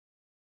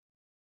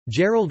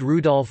Gerald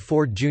Rudolph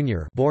Ford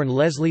Jr., born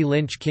Leslie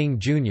Lynch King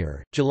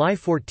Jr., July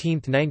 14,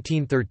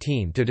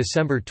 1913 to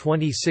December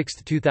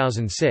 26,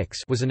 2006,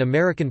 was an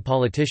American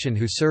politician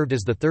who served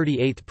as the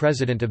 38th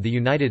President of the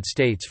United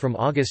States from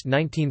August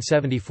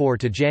 1974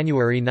 to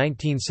January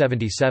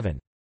 1977.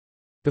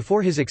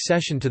 Before his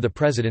accession to the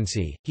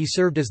presidency, he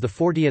served as the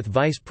 40th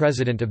Vice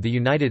President of the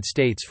United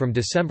States from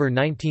December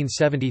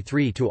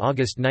 1973 to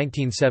August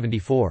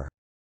 1974.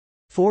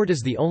 Ford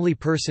is the only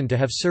person to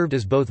have served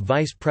as both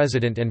vice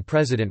president and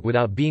president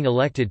without being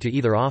elected to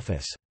either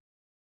office.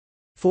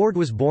 Ford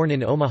was born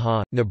in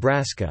Omaha,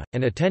 Nebraska,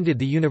 and attended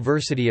the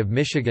University of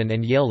Michigan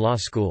and Yale Law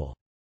School.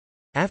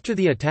 After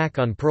the attack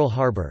on Pearl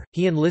Harbor,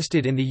 he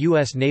enlisted in the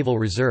U.S. Naval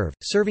Reserve,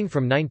 serving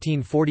from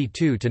 1942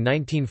 to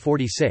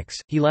 1946.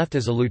 He left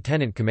as a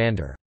lieutenant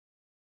commander.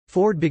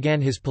 Ford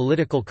began his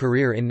political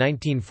career in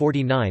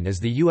 1949 as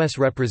the U.S.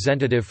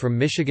 representative from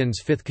Michigan's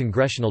 5th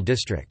Congressional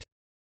District.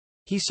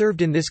 He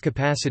served in this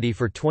capacity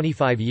for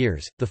 25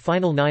 years, the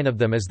final 9 of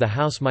them as the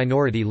House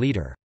Minority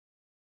Leader.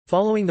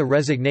 Following the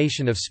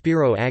resignation of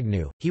Spiro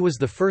Agnew, he was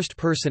the first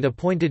person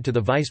appointed to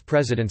the vice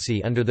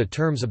presidency under the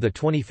terms of the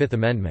 25th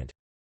Amendment.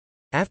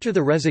 After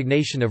the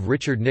resignation of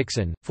Richard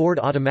Nixon, Ford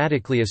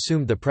automatically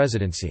assumed the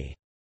presidency.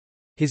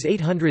 His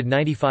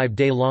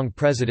 895-day-long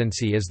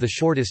presidency is the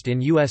shortest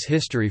in U.S.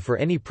 history for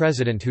any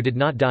president who did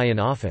not die in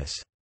office.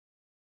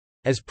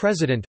 As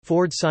president,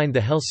 Ford signed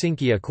the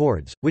Helsinki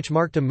Accords, which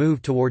marked a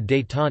move toward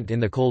détente in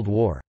the Cold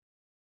War.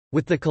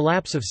 With the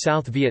collapse of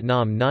South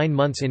Vietnam 9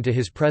 months into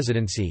his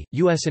presidency,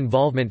 U.S.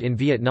 involvement in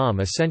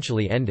Vietnam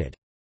essentially ended.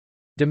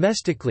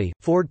 Domestically,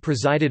 Ford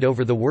presided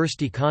over the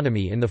worst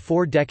economy in the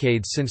 4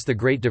 decades since the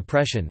Great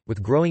Depression,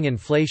 with growing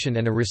inflation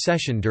and a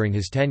recession during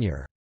his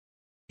tenure.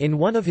 In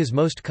one of his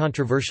most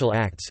controversial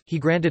acts, he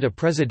granted a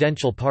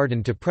presidential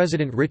pardon to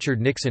President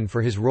Richard Nixon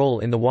for his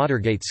role in the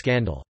Watergate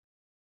scandal.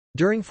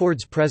 During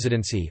Ford's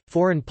presidency,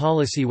 foreign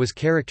policy was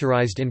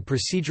characterized in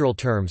procedural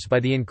terms by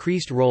the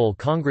increased role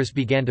Congress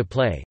began to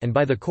play, and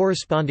by the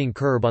corresponding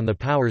curb on the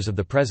powers of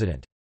the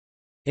president.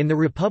 In the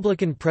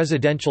Republican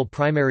presidential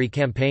primary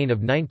campaign of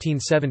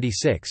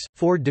 1976,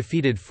 Ford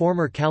defeated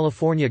former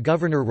California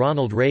Governor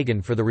Ronald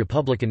Reagan for the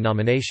Republican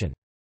nomination.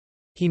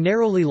 He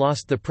narrowly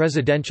lost the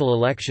presidential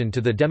election to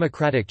the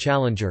Democratic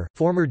challenger,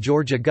 former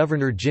Georgia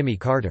Governor Jimmy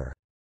Carter.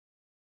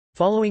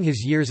 Following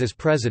his years as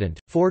president,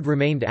 Ford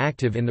remained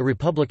active in the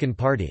Republican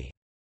Party.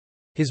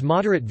 His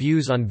moderate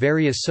views on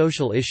various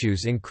social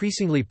issues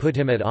increasingly put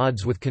him at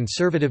odds with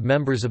conservative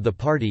members of the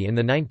party in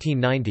the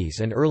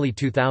 1990s and early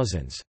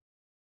 2000s.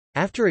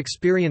 After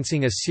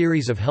experiencing a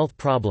series of health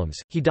problems,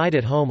 he died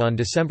at home on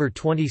December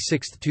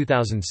 26,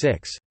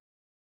 2006.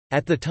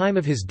 At the time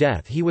of his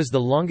death he was the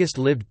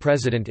longest-lived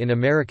president in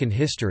American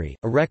history,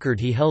 a record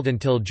he held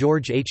until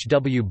George H.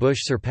 W.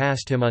 Bush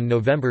surpassed him on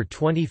November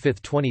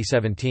 25,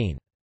 2017.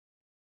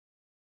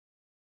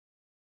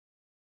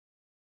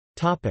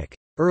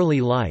 Early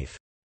life.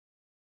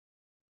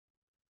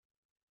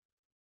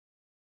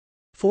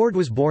 Ford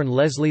was born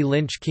Leslie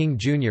Lynch King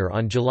Jr.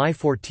 on July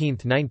 14,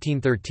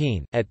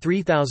 1913, at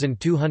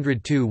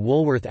 3202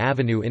 Woolworth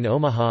Avenue in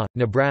Omaha,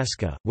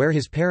 Nebraska, where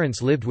his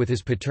parents lived with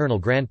his paternal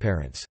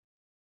grandparents.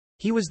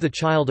 He was the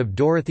child of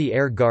Dorothy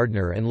Eyre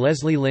Gardner and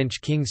Leslie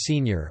Lynch King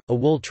Sr., a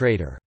wool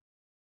trader.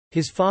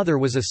 His father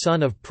was a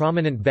son of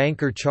prominent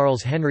banker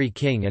Charles Henry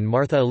King and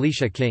Martha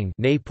Alicia King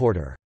née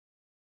Porter.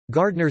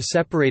 Gardner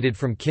separated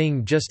from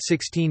King just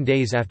 16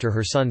 days after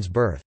her son's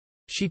birth.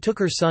 She took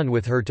her son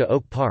with her to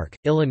Oak Park,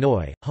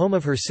 Illinois, home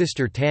of her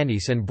sister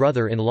Tanis and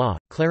brother-in-law,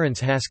 Clarence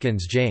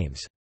Haskins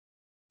James.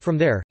 From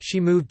there, she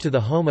moved to the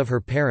home of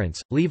her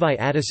parents, Levi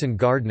Addison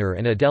Gardner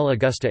and Adele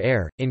Augusta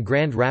Eyre, in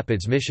Grand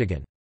Rapids,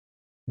 Michigan.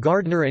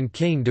 Gardner and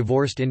King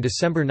divorced in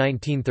December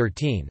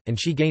 1913, and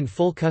she gained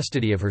full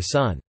custody of her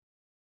son.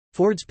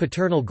 Ford's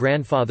paternal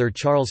grandfather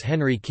Charles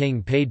Henry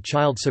King paid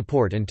child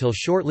support until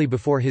shortly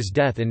before his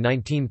death in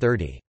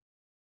 1930.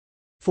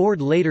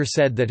 Ford later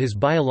said that his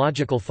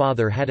biological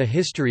father had a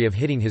history of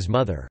hitting his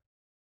mother.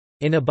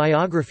 In a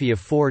biography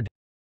of Ford,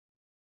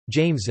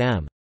 James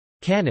M.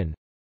 Cannon,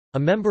 a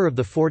member of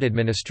the Ford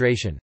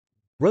administration,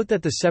 wrote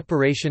that the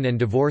separation and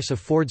divorce of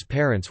Ford's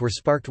parents were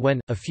sparked when,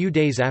 a few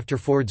days after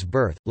Ford's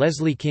birth,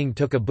 Leslie King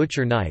took a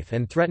butcher knife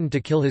and threatened to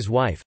kill his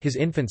wife, his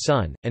infant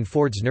son, and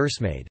Ford's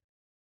nursemaid.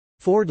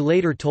 Ford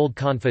later told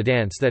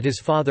Confidence that his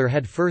father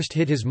had first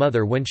hit his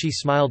mother when she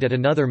smiled at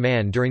another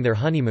man during their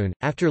honeymoon.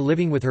 After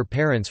living with her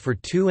parents for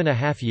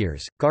 2.5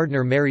 years,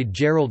 Gardner married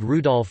Gerald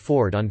Rudolph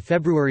Ford on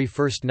February 1,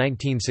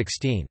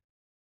 1916.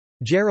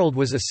 Gerald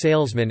was a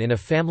salesman in a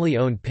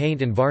family-owned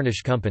paint and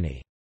varnish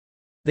company.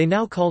 They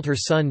now called her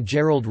son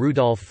Gerald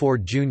Rudolph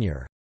Ford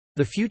Jr.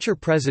 The future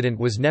president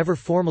was never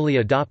formally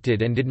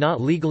adopted and did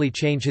not legally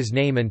change his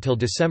name until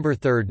December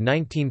 3,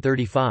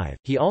 1935.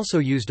 He also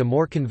used a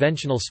more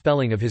conventional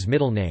spelling of his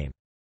middle name.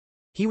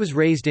 He was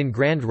raised in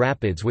Grand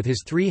Rapids with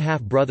his 3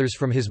 half-brothers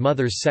from his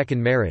mother's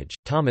second marriage,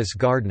 Thomas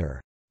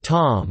Gardner,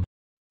 Tom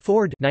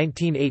Ford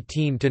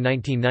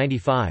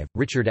 (1918–1995),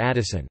 Richard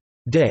Addison,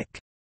 Dick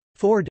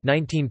Ford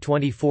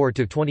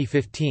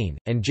 (1924–2015),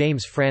 and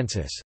James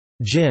Francis,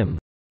 Jim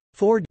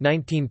Ford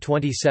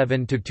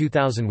 1927 to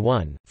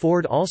 2001.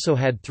 Ford also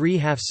had 3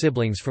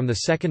 half-siblings from the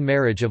second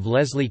marriage of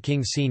Leslie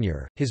King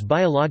Sr., his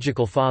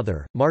biological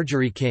father,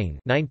 Marjorie King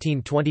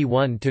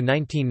 1921 to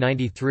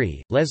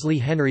 1993, Leslie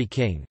Henry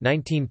King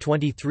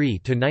 1923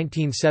 to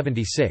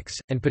 1976,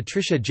 and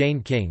Patricia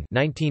Jane King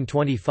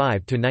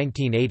 1925 to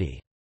 1980.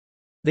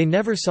 They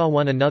never saw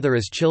one another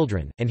as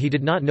children, and he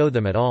did not know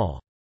them at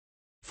all.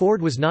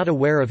 Ford was not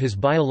aware of his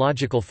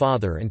biological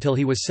father until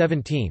he was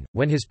 17,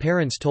 when his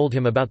parents told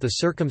him about the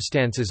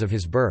circumstances of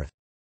his birth.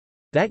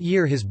 That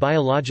year his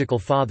biological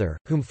father,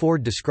 whom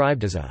Ford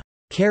described as a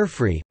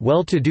carefree,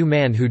 well-to-do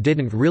man who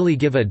didn't really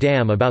give a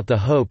damn about the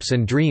hopes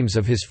and dreams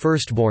of his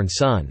firstborn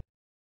son,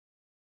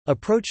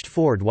 approached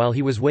Ford while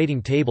he was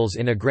waiting tables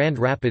in a Grand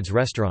Rapids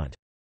restaurant.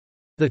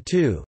 The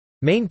two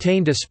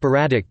maintained a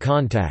sporadic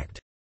contact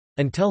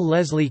until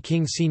Leslie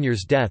King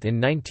Sr.'s death in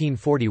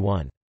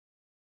 1941.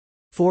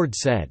 Ford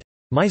said,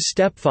 "My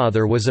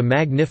stepfather was a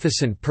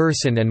magnificent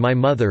person and my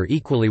mother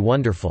equally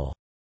wonderful.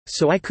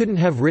 So I couldn't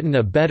have written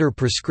a better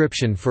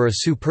prescription for a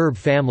superb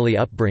family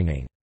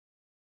upbringing."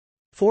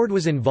 Ford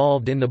was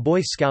involved in the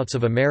Boy Scouts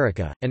of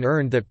America, and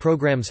earned that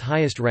program's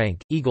highest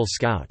rank, Eagle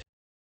Scout.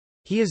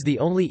 He is the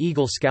only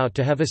Eagle Scout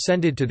to have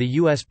ascended to the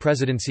U.S.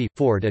 presidency.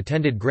 Ford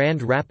attended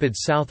Grand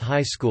Rapids South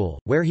High School,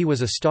 where he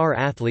was a star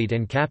athlete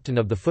and captain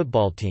of the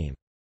football team.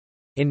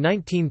 In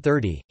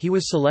 1930, he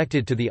was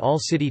selected to the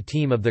All-City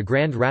team of the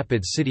Grand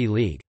Rapids City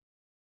League.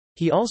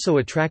 He also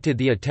attracted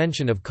the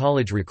attention of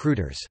college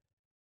recruiters.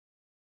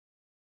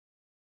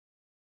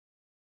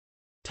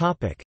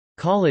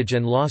 College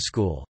and law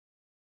school.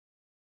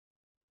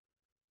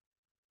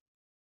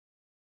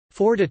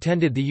 Ford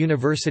attended the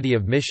University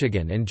of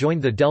Michigan and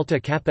joined the Delta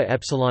Kappa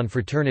Epsilon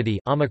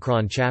fraternity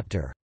Omicron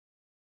chapter.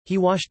 He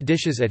washed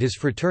dishes at his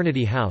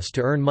fraternity house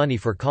to earn money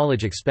for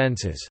college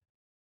expenses.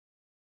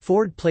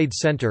 Ford played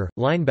center,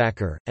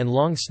 linebacker, and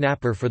long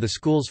snapper for the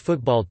school's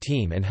football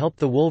team and helped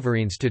the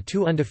Wolverines to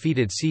 2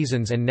 undefeated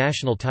seasons and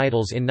national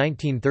titles in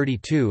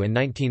 1932 and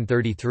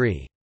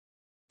 1933.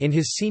 In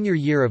his senior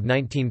year of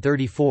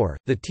 1934,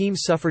 the team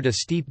suffered a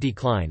steep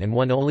decline and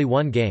won only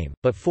 1 game,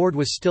 but Ford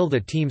was still the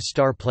team's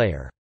star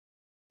player.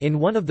 In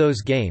one of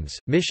those games,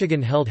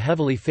 Michigan held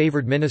heavily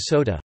favored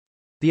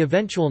Minnesota—the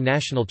eventual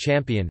national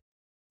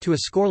champion—to a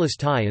scoreless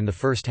tie in the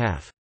first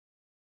half.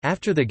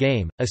 After the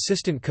game,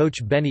 assistant coach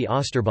Benny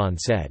Osterbahn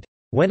said,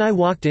 "When I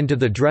walked into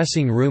the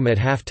dressing room at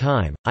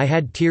halftime, I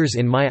had tears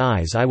in my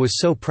eyes. I was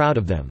so proud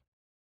of them.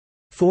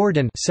 Ford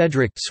and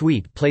Cedric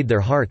Sweet played their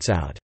hearts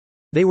out.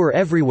 They were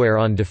everywhere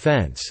on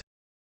defense."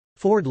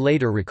 Ford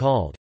later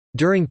recalled,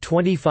 "During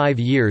 25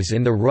 years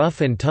in the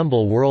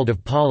rough-and-tumble world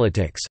of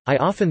politics, I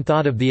often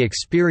thought of the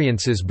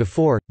experiences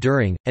before,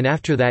 during, and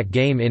after that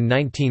game in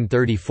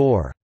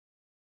 1934.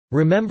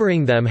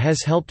 Remembering them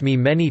has helped me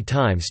many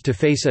times to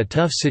face a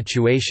tough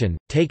situation,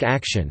 take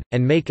action,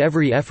 and make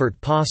every effort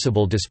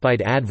possible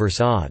despite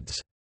adverse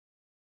odds."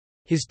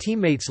 His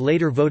teammates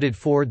later voted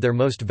Ford their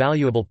most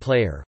valuable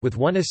player, with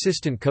one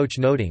assistant coach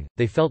noting,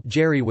 they felt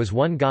Jerry was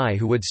one guy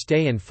who would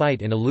stay and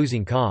fight in a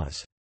losing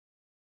cause.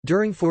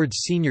 During Ford's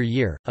senior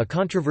year, a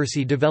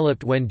controversy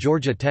developed when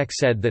Georgia Tech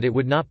said that it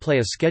would not play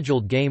a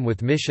scheduled game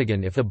with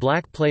Michigan if a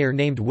black player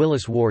named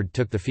Willis Ward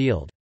took the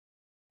field.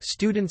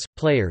 Students,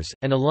 players,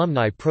 and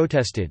alumni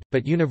protested,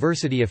 but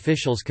university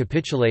officials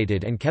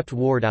capitulated and kept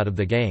Ward out of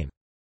the game.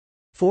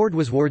 Ford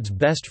was Ward's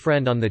best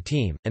friend on the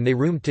team, and they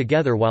roomed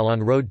together while on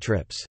road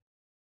trips.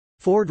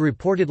 Ford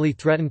reportedly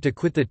threatened to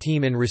quit the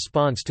team in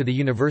response to the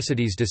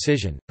university's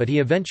decision, but he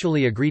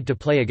eventually agreed to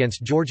play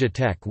against Georgia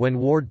Tech when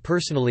Ward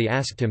personally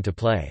asked him to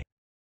play.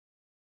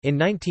 In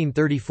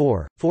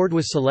 1934, Ford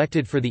was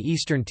selected for the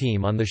Eastern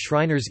team on the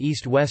Shriners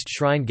East-West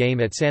Shrine Game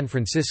at San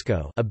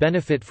Francisco, a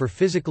benefit for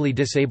physically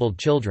disabled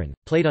children,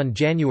 played on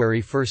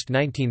January 1,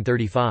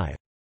 1935.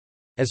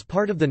 As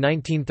part of the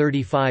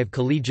 1935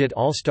 Collegiate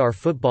All-Star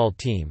football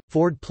team,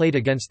 Ford played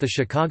against the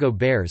Chicago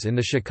Bears in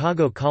the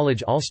Chicago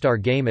College All-Star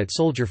Game at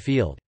Soldier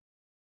Field.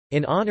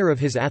 In honor of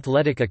his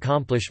athletic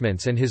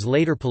accomplishments and his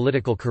later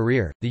political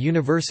career, the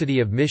University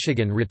of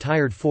Michigan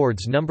retired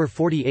Ford's number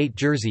 48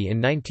 jersey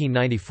in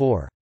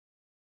 1994.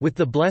 With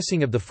the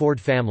blessing of the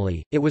Ford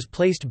family, it was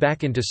placed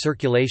back into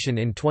circulation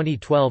in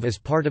 2012 as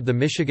part of the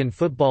Michigan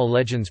Football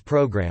Legends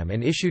program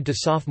and issued to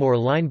sophomore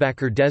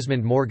linebacker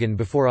Desmond Morgan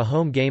before a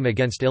home game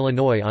against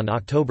Illinois on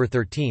October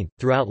 13.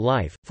 Throughout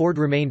life, Ford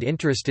remained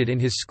interested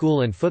in his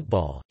school and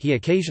football. He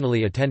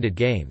occasionally attended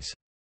games.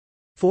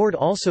 Ford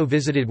also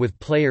visited with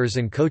players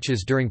and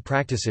coaches during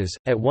practices.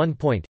 At one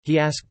point, he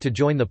asked to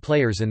join the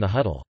players in the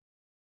huddle.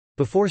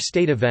 Before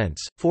state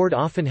events, Ford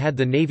often had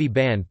the Navy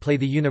Band play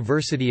the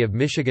University of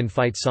Michigan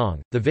fight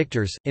song, The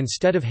Victors,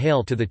 instead of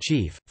Hail to the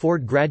Chief.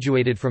 Ford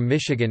graduated from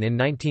Michigan in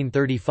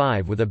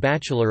 1935 with a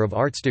Bachelor of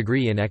Arts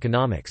degree in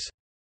economics.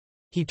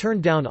 He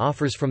turned down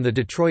offers from the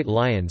Detroit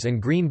Lions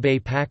and Green Bay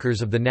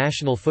Packers of the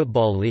National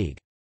Football League.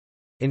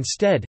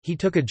 Instead, he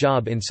took a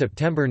job in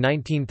September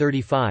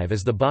 1935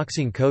 as the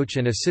boxing coach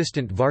and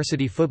assistant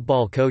varsity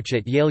football coach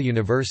at Yale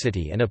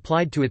University and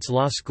applied to its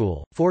law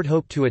school. Ford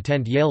hoped to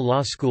attend Yale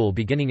Law School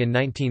beginning in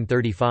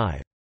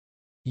 1935.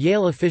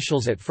 Yale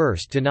officials at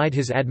first denied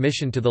his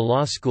admission to the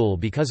law school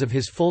because of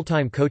his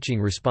full-time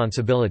coaching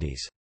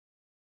responsibilities.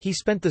 He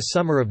spent the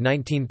summer of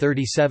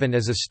 1937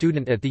 as a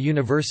student at the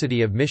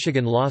University of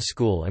Michigan Law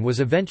School and was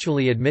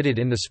eventually admitted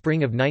in the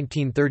spring of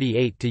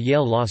 1938 to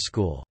Yale Law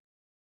School.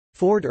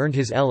 Ford earned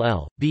his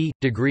LL.B.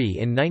 degree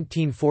in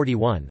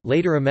 1941,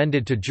 later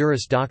amended to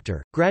Juris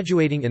Doctor,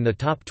 graduating in the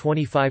top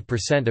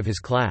 25% of his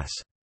class.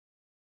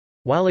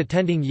 While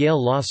attending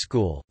Yale Law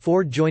School,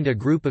 Ford joined a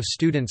group of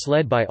students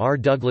led by R.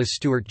 Douglas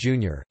Stewart,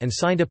 Jr., and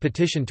signed a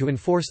petition to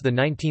enforce the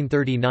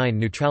 1939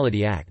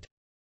 Neutrality Act.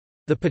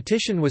 The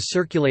petition was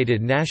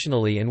circulated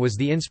nationally and was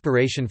the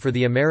inspiration for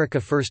the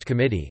America First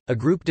Committee, a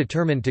group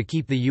determined to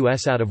keep the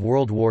U.S. out of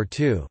World War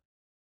II.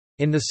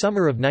 In the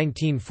summer of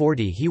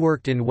 1940 he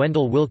worked in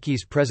Wendell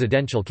Willkie's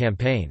presidential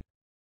campaign.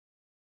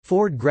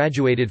 Ford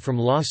graduated from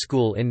law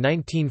school in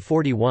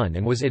 1941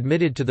 and was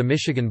admitted to the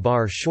Michigan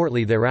bar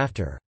shortly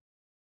thereafter.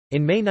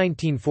 In May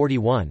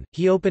 1941,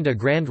 he opened a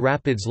Grand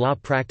Rapids law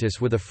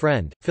practice with a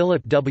friend,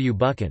 Philip W.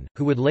 Buchan,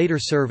 who would later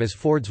serve as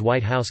Ford's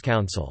White House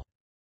counsel.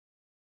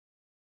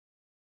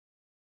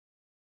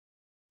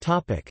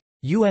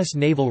 U.S.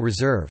 Naval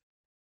Reserve.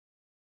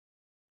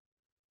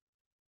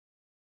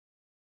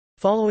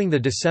 Following the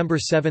December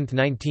 7,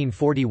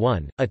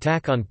 1941,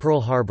 attack on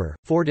Pearl Harbor,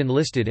 Ford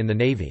enlisted in the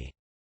Navy.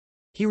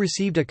 He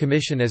received a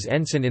commission as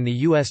ensign in the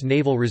U.S.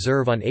 Naval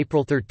Reserve on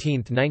April 13,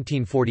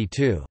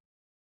 1942.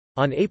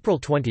 On April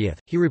 20,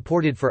 he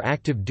reported for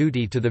active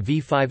duty to the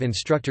V-5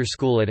 instructor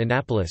school at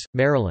Annapolis,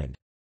 Maryland.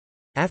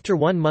 After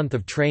 1 month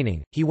of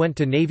training, he went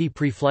to Navy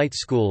Pre-Flight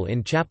School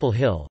in Chapel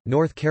Hill,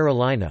 North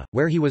Carolina,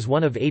 where he was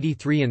one of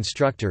 83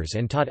 instructors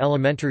and taught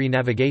elementary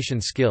navigation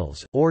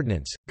skills,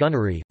 ordnance,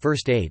 gunnery,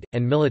 first aid,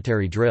 and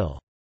military drill.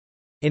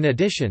 In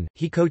addition,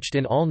 he coached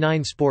in all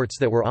 9 sports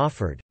that were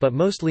offered, but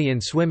mostly in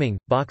swimming,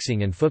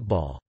 boxing and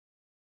football.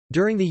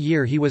 During the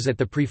year he was at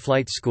the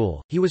pre-flight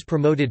school, he was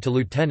promoted to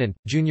lieutenant,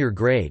 junior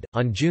grade,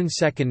 on June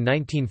 2,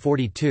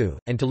 1942,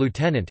 and to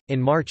lieutenant,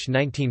 in March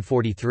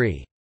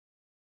 1943.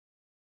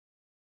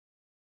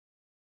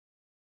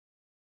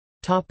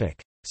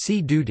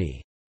 Sea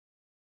duty.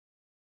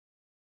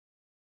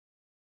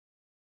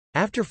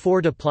 After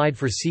Ford applied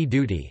for sea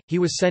duty, he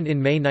was sent in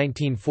May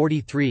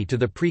 1943 to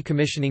the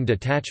pre-commissioning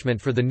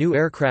detachment for the new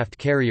aircraft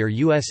carrier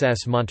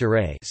USS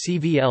Monterey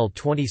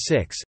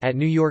CVL-26, at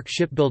New York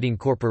Shipbuilding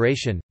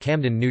Corporation,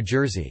 Camden, New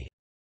Jersey.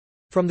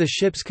 From the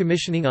ship's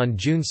commissioning on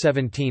June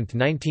 17,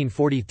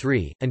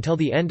 1943, until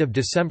the end of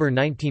December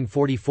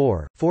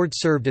 1944, Ford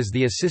served as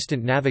the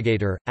assistant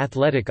navigator,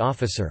 athletic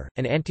officer,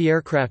 and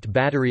anti-aircraft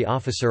battery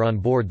officer on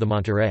board the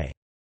Monterey.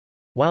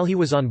 While he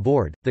was on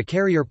board, the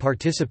carrier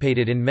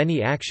participated in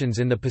many actions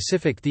in the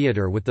Pacific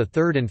Theater with the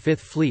 3rd and 5th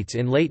Fleets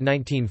in late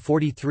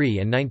 1943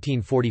 and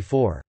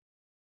 1944.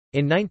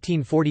 In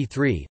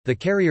 1943, the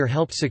carrier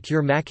helped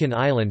secure Makin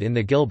Island in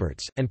the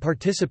Gilberts, and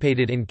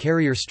participated in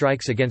carrier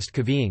strikes against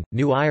Caveying,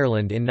 New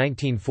Ireland in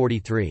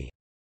 1943.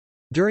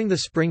 During the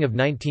spring of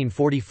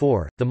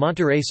 1944, the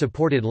Monterey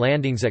supported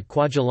landings at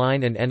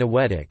Kwajalein and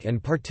Eniwetok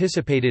and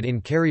participated in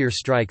carrier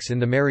strikes in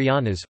the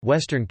Marianas,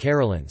 Western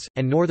Carolines,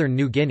 and northern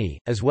New Guinea,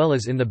 as well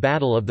as in the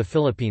Battle of the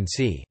Philippine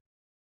Sea.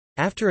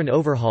 After an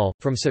overhaul,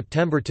 from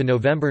September to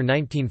November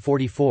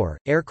 1944,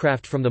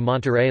 aircraft from the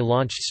Monterey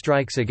launched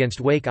strikes against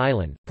Wake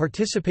Island,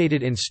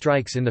 participated in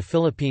strikes in the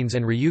Philippines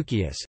and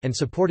Ryukyus, and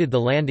supported the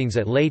landings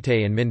at Leyte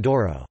and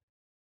Mindoro.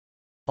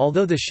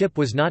 Although the ship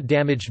was not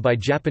damaged by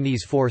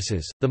Japanese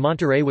forces, the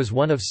Monterey was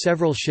one of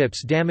several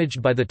ships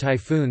damaged by the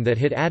typhoon that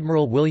hit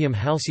Admiral William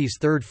Halsey's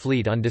Third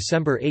Fleet on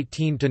December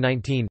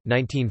 18–19,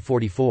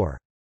 1944.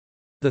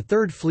 The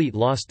Third Fleet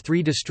lost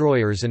 3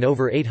 destroyers and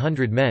over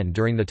 800 men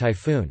during the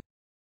typhoon.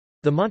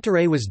 The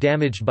Monterey was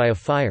damaged by a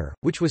fire,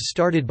 which was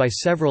started by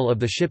several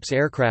of the ship's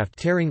aircraft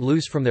tearing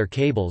loose from their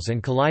cables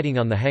and colliding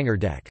on the hangar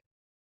deck.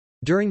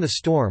 During the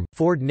storm,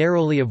 Ford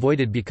narrowly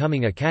avoided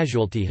becoming a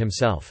casualty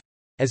himself.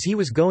 As he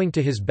was going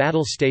to his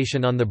battle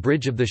station on the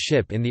bridge of the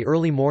ship in the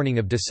early morning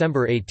of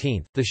December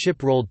 18, the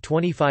ship rolled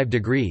 25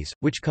 degrees,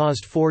 which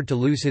caused Ford to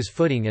lose his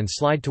footing and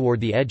slide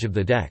toward the edge of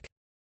the deck.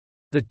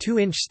 The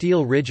 2-inch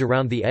steel ridge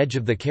around the edge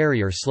of the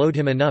carrier slowed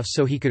him enough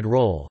so he could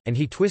roll, and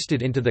he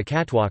twisted into the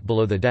catwalk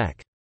below the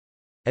deck.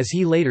 As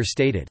he later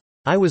stated,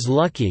 "I was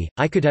lucky,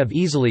 I could have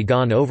easily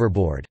gone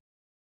overboard."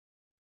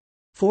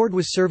 Ford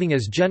was serving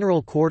as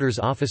general quarters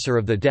officer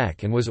of the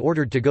deck and was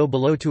ordered to go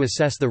below to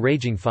assess the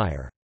raging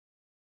fire.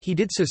 He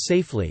did so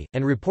safely,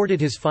 and reported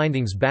his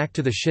findings back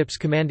to the ship's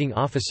commanding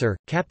officer,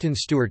 Captain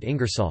Stuart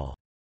Ingersoll.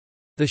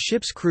 The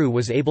ship's crew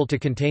was able to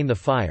contain the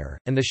fire,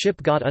 and the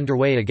ship got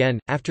underway again.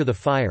 After the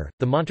fire,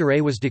 the Monterey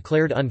was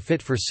declared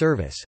unfit for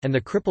service, and the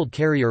crippled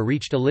carrier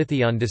reached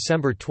Alethi on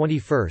December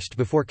 21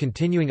 before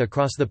continuing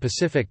across the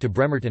Pacific to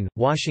Bremerton,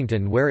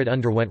 Washington, where it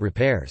underwent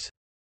repairs.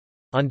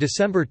 On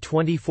December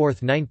 24,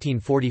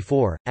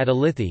 1944, at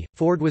Alethi,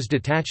 Ford was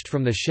detached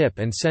from the ship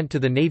and sent to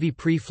the Navy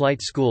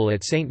Pre-Flight School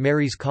at St.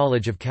 Mary's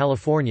College of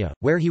California,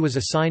 where he was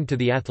assigned to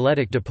the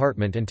athletic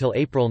department until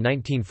April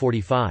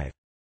 1945.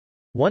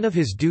 One of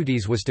his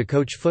duties was to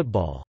coach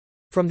football.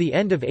 From the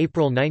end of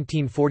April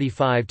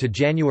 1945 to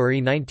January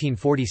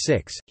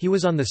 1946, he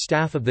was on the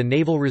staff of the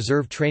Naval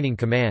Reserve Training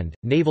Command,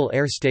 Naval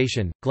Air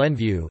Station,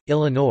 Glenview,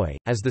 Illinois,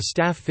 as the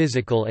Staff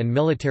Physical and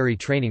Military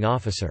Training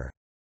Officer.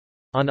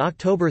 On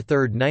October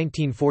 3,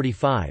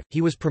 1945,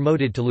 he was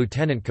promoted to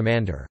lieutenant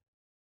commander.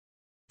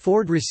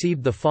 Ford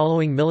received the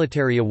following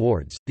military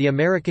awards: the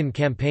American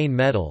Campaign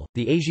Medal,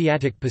 the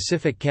Asiatic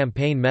Pacific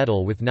Campaign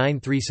Medal with 9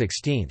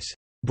 3/16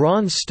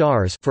 Bronze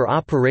Stars for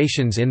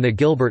operations in the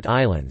Gilbert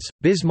Islands,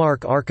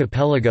 Bismarck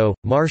Archipelago,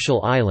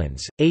 Marshall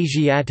Islands,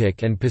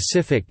 Asiatic and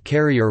Pacific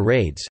Carrier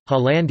Raids,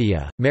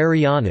 Hollandia,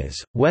 Marianas,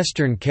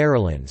 Western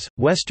Carolines,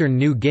 Western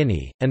New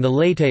Guinea, and the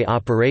Leyte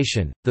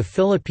Operation, the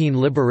Philippine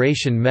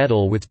Liberation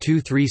Medal with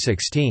 2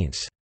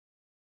 3/16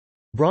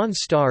 Bronze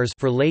Stars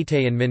for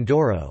Leyte and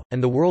Mindoro,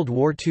 and the World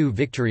War II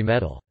Victory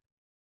Medal.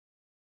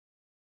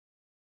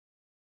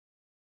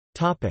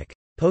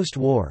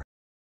 Post-war.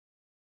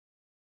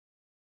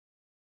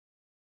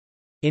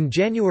 In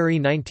January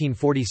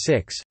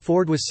 1946,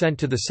 Ford was sent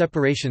to the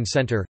Separation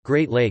Center,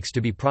 Great Lakes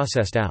to be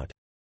processed out.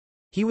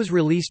 He was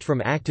released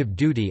from active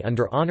duty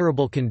under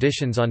honorable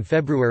conditions on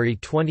February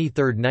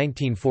 23,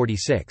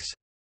 1946.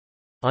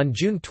 On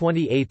June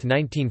 28,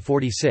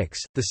 1946,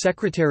 the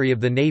Secretary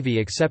of the Navy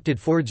accepted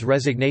Ford's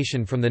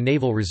resignation from the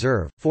Naval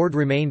Reserve. Ford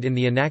remained in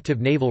the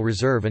inactive Naval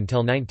Reserve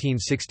until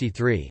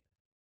 1963.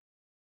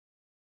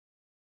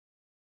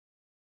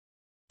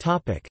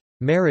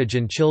 Marriage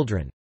and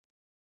children.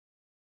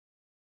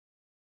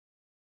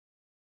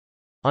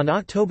 On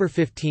October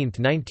 15,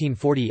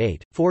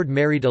 1948, Ford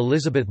married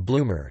Elizabeth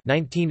Bloomer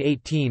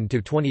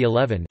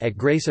 (1918–2011) at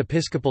Grace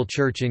Episcopal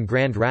Church in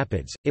Grand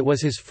Rapids. It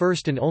was his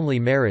first and only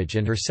marriage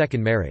and her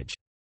second marriage.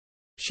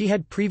 She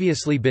had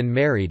previously been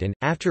married and,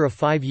 after a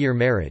 5-year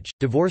marriage,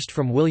 divorced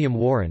from William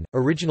Warren,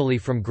 originally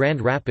from Grand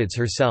Rapids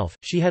herself.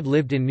 She had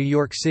lived in New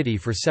York City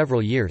for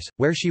several years,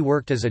 where she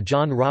worked as a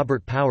John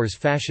Robert Powers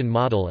fashion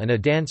model and a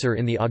dancer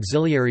in the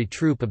auxiliary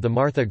troupe of the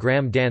Martha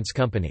Graham Dance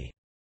Company.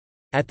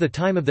 At the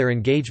time of their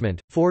engagement,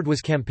 Ford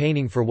was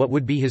campaigning for what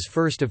would be his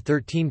first of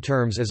 13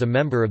 terms as a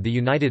member of the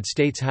United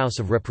States House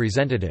of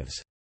Representatives.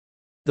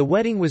 The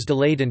wedding was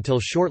delayed until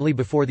shortly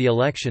before the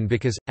election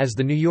because, as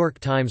the New York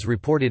Times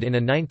reported in a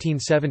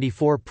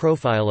 1974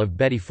 profile of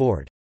Betty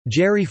Ford,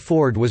 "Jerry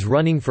Ford was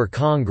running for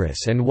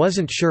Congress and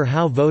wasn't sure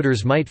how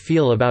voters might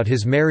feel about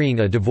his marrying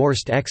a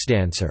divorced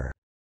ex-dancer."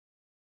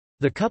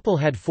 The couple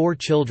had 4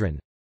 children.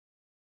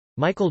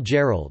 Michael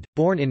Gerald,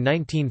 born in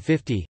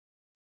 1950.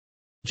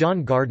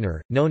 John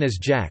Gardner, known as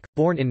Jack,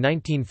 born in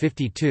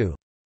 1952.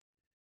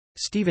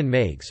 Stephen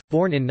Meigs,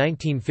 born in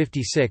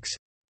 1956.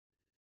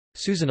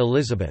 Susan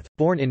Elizabeth,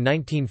 born in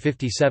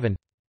 1957.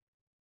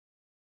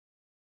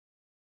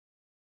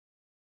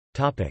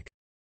 Topic: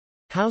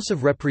 House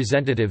of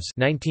Representatives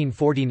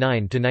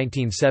 1949 to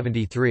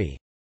 1973.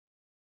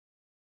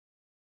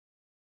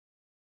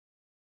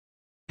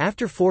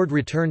 After Ford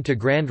returned to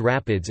Grand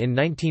Rapids in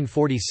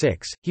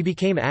 1946, he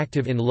became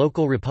active in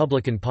local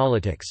Republican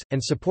politics, and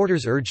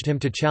supporters urged him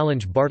to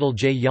challenge Bartle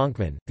J.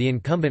 Yonkman, the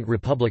incumbent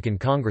Republican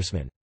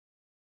congressman.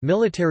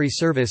 Military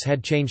service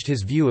had changed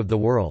his view of the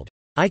world.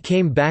 "I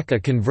came back a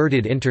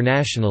converted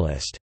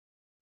internationalist,"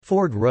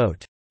 Ford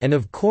wrote. "And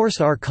of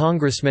course our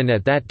congressman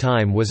at that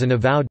time was an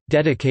avowed,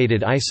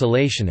 dedicated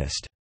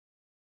isolationist.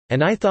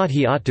 And I thought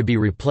he ought to be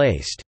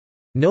replaced.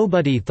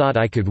 Nobody thought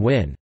I could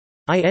win.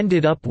 I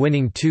ended up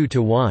winning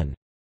 2-1.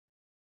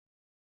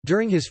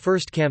 During his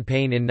first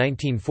campaign in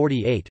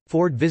 1948,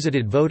 Ford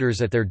visited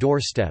voters at their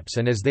doorsteps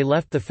and as they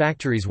left the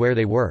factories where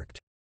they worked.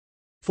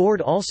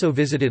 Ford also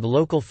visited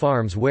local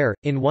farms where,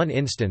 in one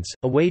instance,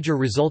 a wager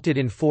resulted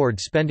in Ford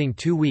spending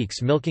 2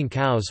 weeks milking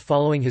cows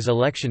following his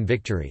election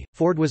victory.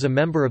 Ford was a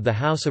member of the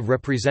House of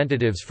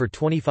Representatives for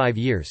 25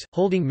 years,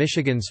 holding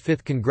Michigan's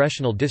 5th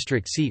congressional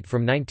district seat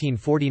from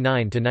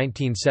 1949 to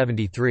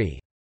 1973.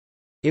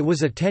 It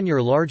was a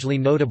tenure largely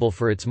notable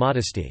for its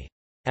modesty.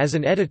 As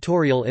an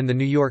editorial in The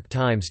New York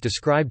Times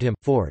described him,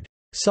 Ford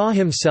saw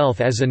himself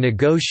as a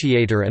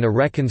negotiator and a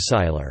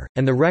reconciler,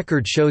 and the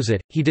record shows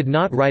it. He did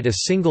not write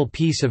a single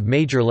piece of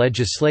major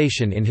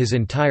legislation in his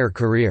entire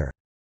career.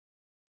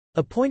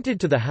 Appointed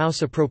to the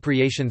House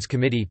Appropriations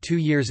Committee 2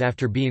 years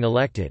after being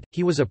elected,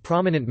 he was a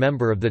prominent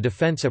member of the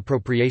Defense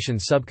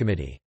Appropriations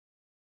Subcommittee.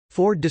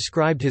 Ford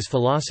described his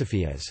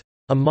philosophy as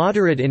a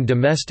moderate in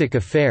domestic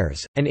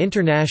affairs, an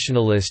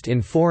internationalist in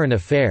foreign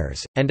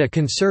affairs, and a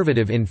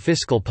conservative in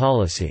fiscal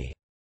policy.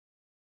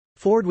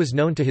 Ford was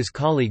known to his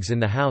colleagues in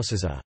the House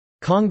as a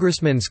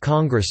congressman's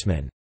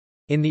congressman.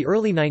 In the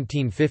early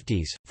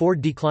 1950s,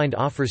 Ford declined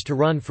offers to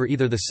run for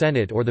either the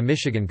Senate or the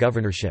Michigan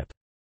governorship.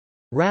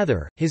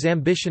 Rather, his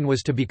ambition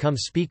was to become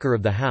Speaker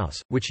of the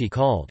House, which he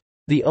called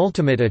the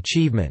ultimate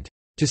achievement.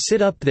 To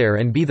sit up there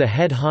and be the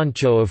head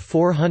honcho of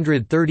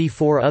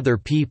 434 other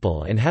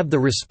people and have the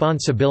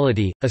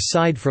responsibility,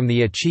 aside from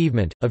the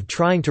achievement, of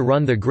trying to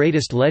run the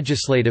greatest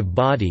legislative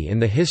body in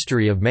the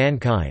history of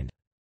mankind.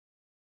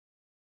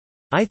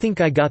 I think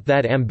I got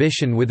that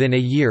ambition within a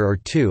year or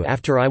two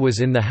after I was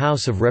in the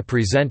House of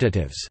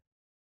Representatives.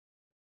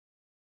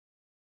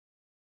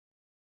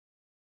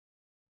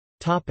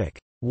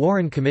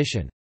 Warren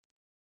Commission.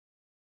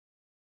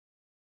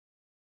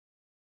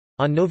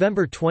 On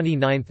November 29,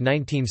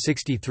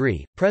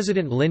 1963,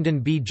 President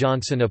Lyndon B.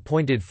 Johnson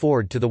appointed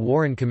Ford to the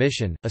Warren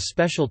Commission, a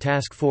special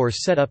task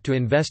force set up to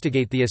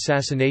investigate the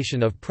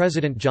assassination of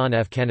President John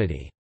F.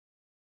 Kennedy.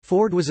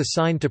 Ford was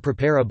assigned to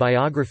prepare a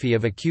biography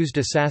of accused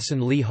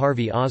assassin Lee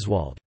Harvey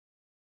Oswald.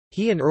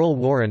 He and Earl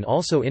Warren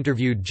also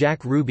interviewed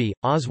Jack Ruby,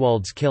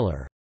 Oswald's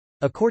killer.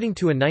 According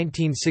to a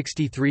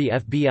 1963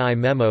 FBI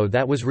memo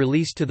that was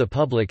released to the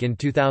public in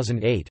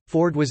 2008,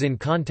 Ford was in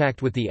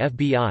contact with the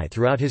FBI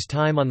throughout his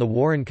time on the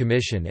Warren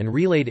Commission and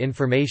relayed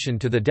information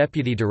to the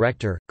Deputy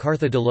Director,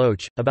 Cartha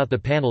DeLoach, about the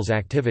panel's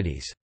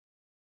activities.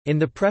 In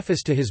the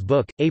preface to his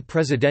book, A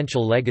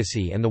Presidential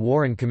Legacy and the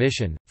Warren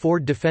Commission,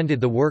 Ford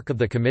defended the work of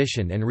the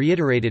commission and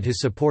reiterated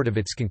his support of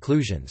its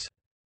conclusions.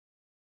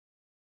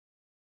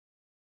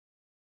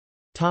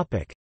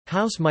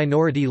 House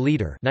Minority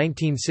Leader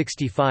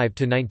 1965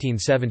 to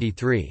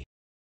 1973.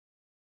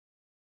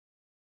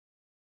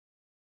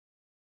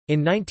 In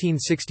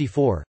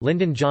 1964,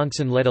 Lyndon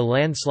Johnson led a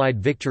landslide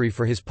victory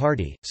for his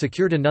party,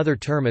 secured another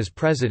term as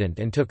president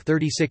and took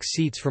 36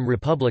 seats from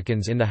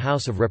Republicans in the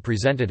House of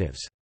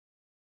Representatives.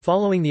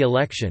 Following the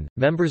election,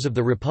 members of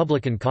the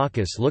Republican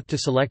caucus looked to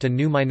select a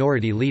new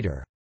minority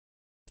leader.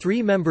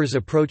 3 members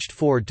approached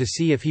Ford to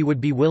see if he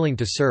would be willing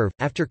to serve.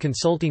 After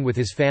consulting with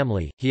his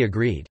family, he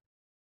agreed.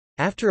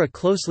 After a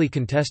closely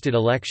contested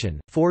election,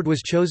 Ford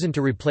was chosen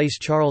to replace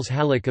Charles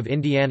Halleck of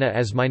Indiana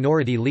as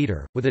minority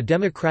leader. With a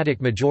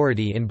Democratic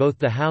majority in both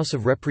the House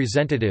of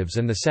Representatives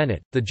and the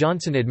Senate, the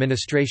Johnson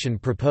administration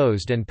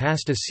proposed and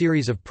passed a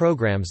series of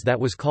programs that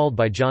was called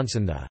by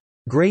Johnson the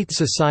Great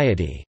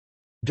Society.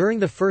 During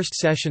the first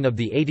session of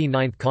the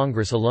 89th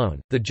Congress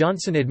alone, the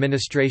Johnson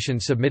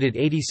administration submitted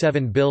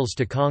 87 bills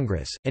to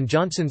Congress, and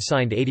Johnson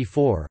signed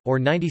 84, or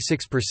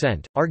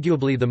 96%,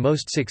 arguably the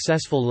most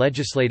successful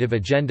legislative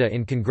agenda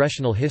in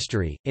congressional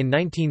history. In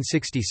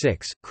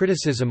 1966,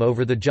 criticism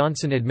over the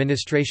Johnson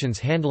administration's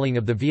handling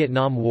of the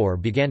Vietnam War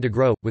began to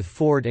grow, with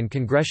Ford and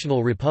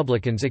congressional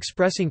Republicans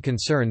expressing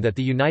concern that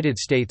the United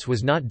States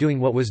was not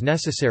doing what was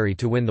necessary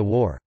to win the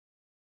war.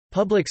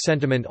 Public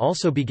sentiment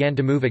also began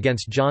to move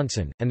against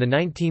Johnson, and the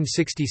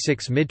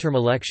 1966 midterm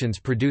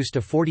elections produced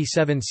a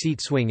 47-seat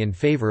swing in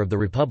favor of the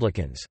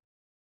Republicans.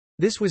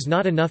 This was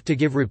not enough to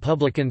give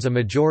Republicans a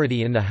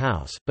majority in the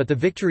House, but the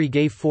victory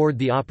gave Ford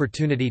the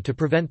opportunity to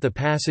prevent the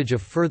passage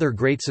of further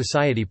Great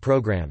Society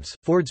programs.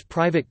 Ford's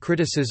private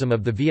criticism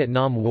of the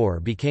Vietnam War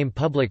became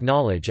public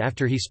knowledge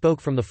after he spoke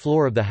from the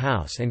floor of the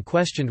House and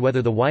questioned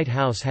whether the White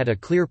House had a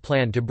clear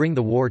plan to bring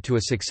the war to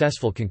a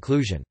successful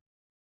conclusion.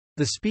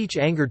 The speech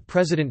angered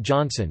President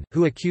Johnson,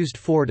 who accused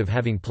Ford of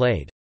having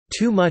played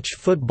too much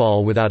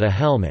football without a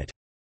helmet.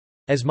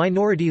 As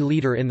minority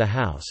leader in the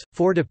House,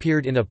 Ford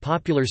appeared in a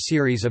popular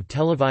series of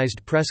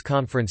televised press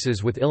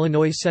conferences with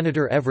Illinois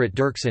Senator Everett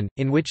Dirksen,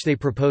 in which they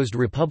proposed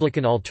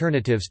Republican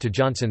alternatives to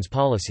Johnson's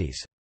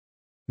policies.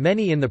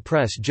 Many in the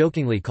press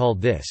jokingly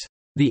called this,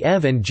 "the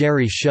Ev and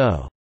Jerry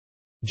show."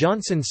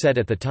 Johnson said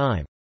at the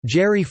time,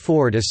 "Jerry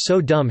Ford is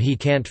so dumb he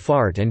can't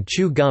fart and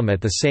chew gum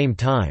at the same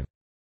time."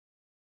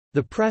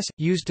 The press,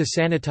 used to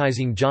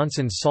sanitizing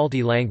Johnson's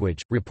salty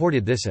language,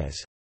 reported this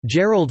as,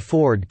 "Gerald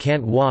Ford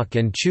can't walk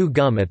and chew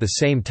gum at the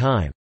same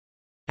time."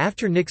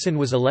 After Nixon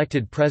was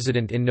elected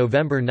president in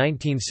November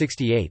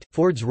 1968,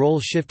 Ford's role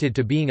shifted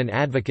to being an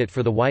advocate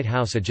for the White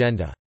House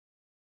agenda.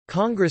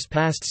 Congress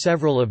passed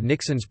several of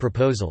Nixon's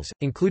proposals,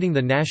 including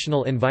the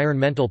National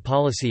Environmental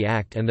Policy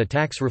Act and the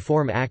Tax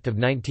Reform Act of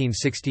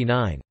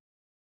 1969.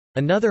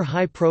 Another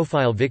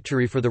high-profile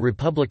victory for the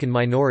Republican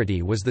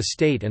minority was the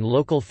State and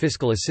Local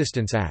Fiscal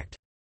Assistance Act.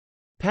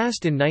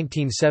 Passed in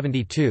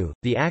 1972,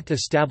 the act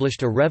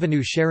established a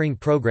revenue-sharing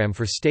program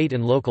for state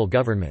and local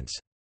governments.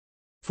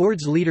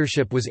 Ford's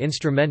leadership was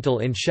instrumental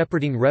in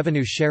shepherding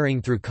revenue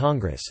sharing through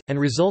Congress, and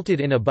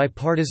resulted in a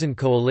bipartisan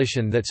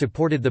coalition that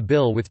supported the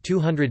bill with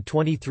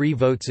 223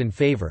 votes in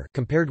favor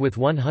compared with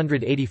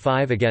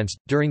 185 against.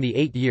 During the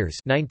 8 years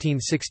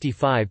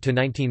 1965 to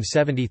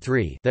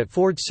 1973 that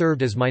Ford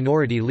served as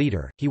minority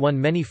leader, he won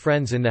many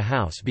friends in the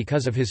House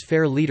because of his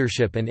fair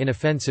leadership and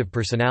inoffensive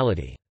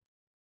personality.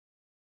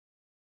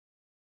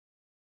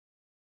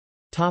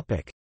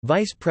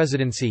 Vice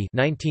presidency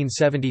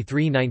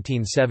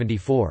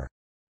 1973–1974.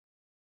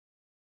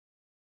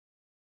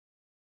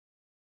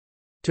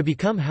 To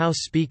become House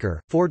Speaker,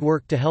 Ford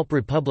worked to help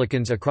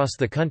Republicans across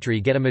the country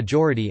get a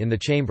majority in the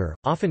chamber,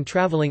 often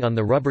traveling on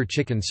the rubber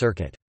chicken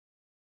circuit.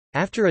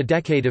 After a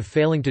decade of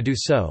failing to do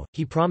so,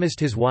 he promised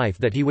his wife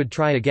that he would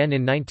try again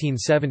in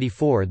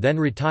 1974, then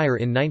retire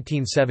in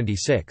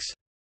 1976.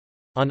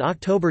 On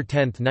October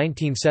 10,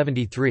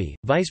 1973,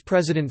 Vice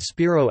President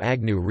Spiro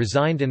Agnew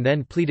resigned and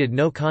then pleaded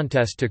no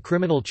contest to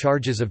criminal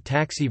charges of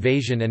tax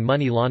evasion and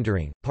money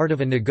laundering, part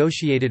of a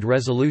negotiated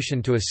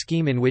resolution to a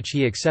scheme in which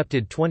he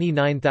accepted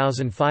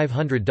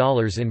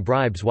 $29,500 in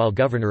bribes while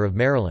governor of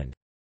Maryland.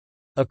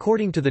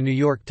 According to the New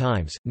York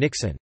Times,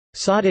 Nixon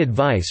sought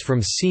advice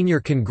from senior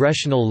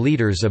congressional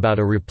leaders about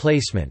a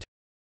replacement.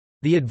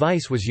 The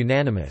advice was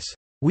unanimous.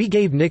 "We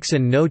gave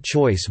Nixon no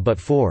choice but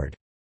Ford."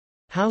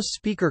 House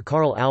Speaker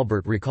Carl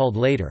Albert recalled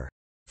later.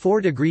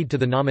 Ford agreed to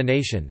the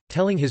nomination,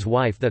 telling his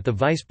wife that the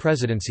vice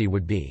presidency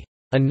would be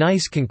a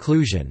nice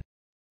conclusion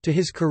to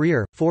his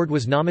career. Ford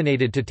was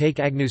nominated to take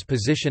Agnew's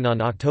position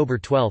on October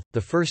 12, the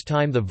first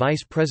time the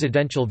vice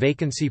presidential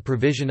vacancy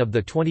provision of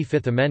the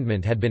 25th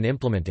Amendment had been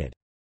implemented.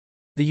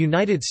 The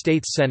United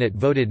States Senate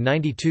voted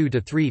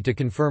 92-3 to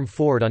confirm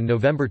Ford on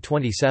November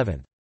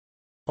 27.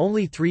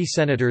 Only 3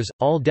 senators,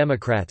 all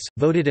Democrats,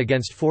 voted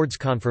against Ford's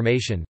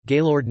confirmation: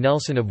 Gaylord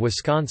Nelson of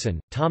Wisconsin,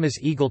 Thomas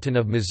Eagleton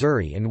of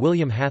Missouri and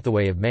William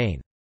Hathaway of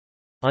Maine.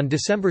 On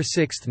December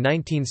 6,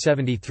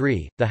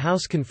 1973, the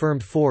House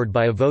confirmed Ford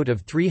by a vote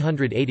of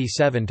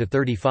 387 to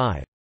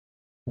 35.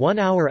 1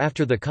 hour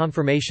after the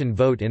confirmation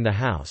vote in the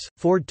House,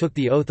 Ford took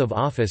the oath of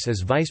office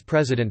as Vice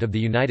President of the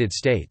United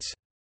States.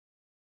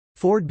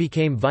 Ford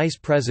became Vice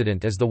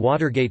President as the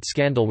Watergate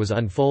scandal was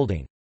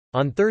unfolding.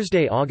 On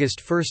Thursday,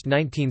 August 1,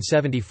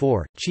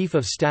 1974, Chief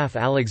of Staff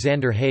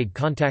Alexander Haig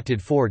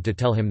contacted Ford to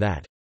tell him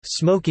that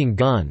 "smoking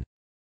gun"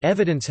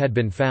 evidence had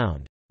been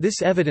found.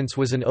 This evidence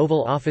was an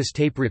Oval Office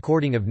tape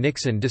recording of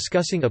Nixon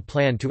discussing a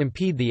plan to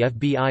impede the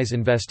FBI's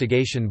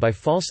investigation by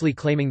falsely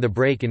claiming the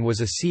break-in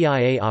was a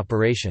CIA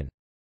operation.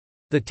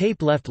 The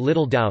tape left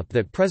little doubt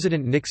that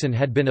President Nixon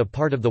had been a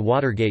part of the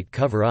Watergate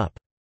cover-up.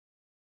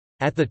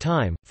 At the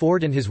time,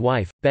 Ford and his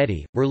wife,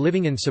 Betty, were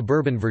living in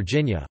suburban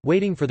Virginia,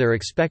 waiting for their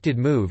expected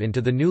move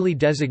into the newly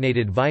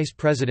designated vice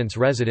president's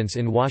residence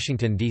in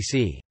Washington,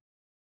 D.C.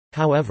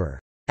 However,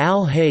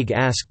 "Al Haig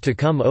asked to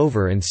come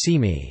over and see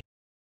me,"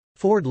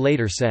 Ford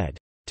later said,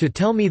 "to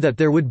tell me that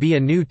there would be a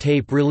new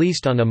tape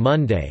released on a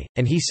Monday,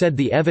 and he said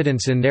the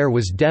evidence in there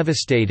was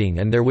devastating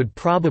and there would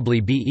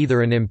probably be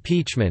either an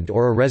impeachment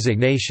or a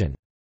resignation.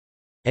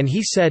 And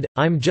he said,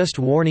 I'm just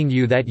warning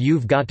you that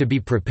you've got to be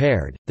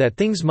prepared, that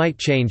things might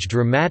change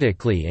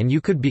dramatically and you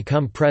could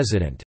become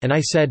president." And I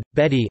said,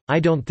 "Betty,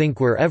 I don't think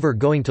we're ever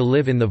going to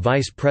live in the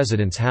vice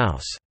president's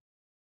house."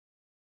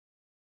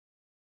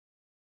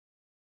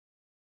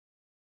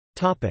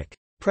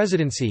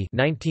 Presidency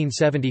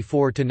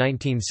 1974 to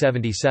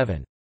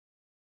 1977.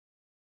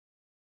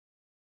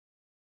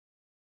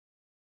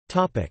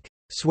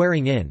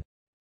 Swearing in.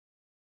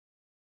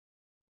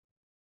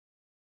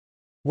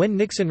 When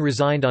Nixon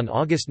resigned on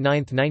August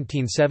 9,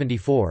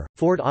 1974,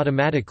 Ford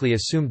automatically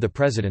assumed the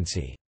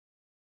presidency.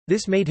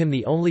 This made him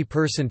the only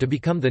person to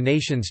become the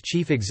nation's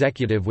chief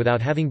executive without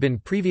having been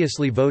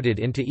previously voted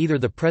into either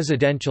the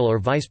presidential or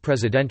vice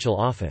presidential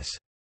office.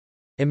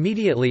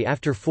 Immediately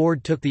after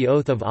Ford took the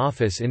oath of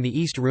office in the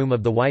East Room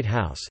of the White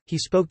House, he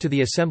spoke to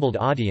the assembled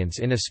audience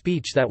in a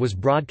speech that was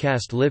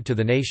broadcast live to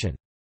the nation.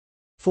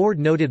 Ford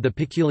noted the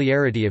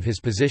peculiarity of his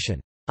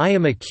position. "I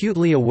am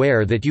acutely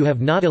aware that you have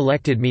not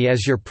elected me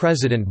as your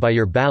president by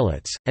your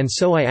ballots, and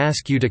so I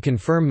ask you to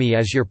confirm me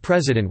as your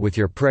president with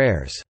your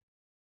prayers."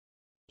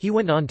 He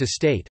went on to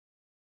state,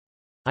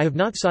 "I have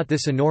not sought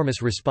this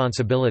enormous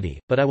responsibility,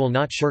 but I will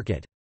not shirk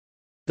it.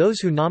 Those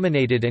who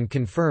nominated and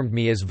confirmed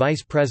me as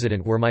vice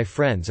president were my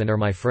friends and are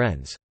my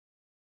friends.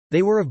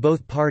 They were of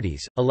both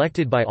parties,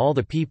 elected by all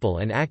the people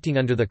and acting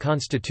under the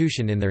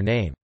Constitution in their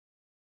name.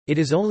 It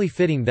is only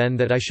fitting then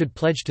that I should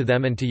pledge to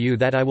them and to you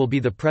that I will be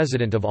the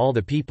president of all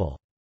the people."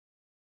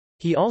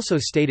 He also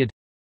stated,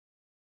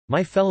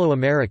 "My fellow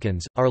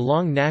Americans, our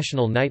long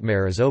national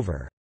nightmare is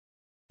over.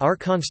 Our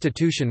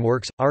Constitution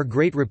works, our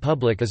great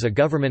republic is a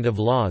government of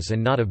laws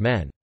and not of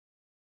men.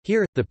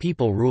 Here, the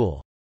people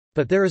rule.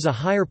 But there is a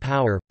higher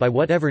power, by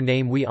whatever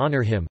name we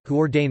honor him, who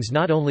ordains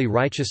not only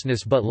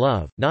righteousness but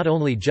love, not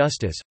only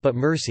justice, but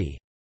mercy.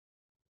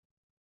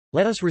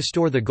 Let us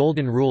restore the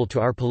golden rule to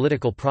our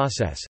political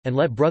process, and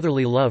let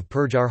brotherly love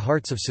purge our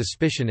hearts of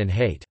suspicion and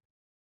hate."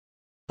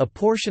 A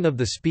portion of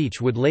the speech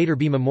would later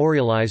be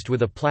memorialized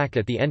with a plaque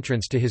at the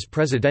entrance to his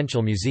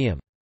presidential museum.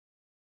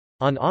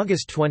 On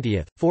August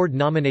 20, Ford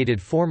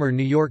nominated former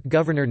New York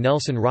Governor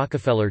Nelson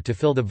Rockefeller to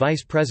fill the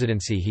vice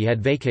presidency he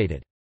had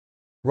vacated.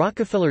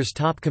 Rockefeller's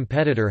top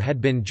competitor had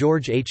been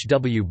George H.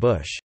 W.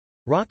 Bush.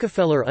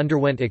 Rockefeller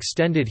underwent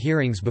extended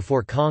hearings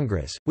before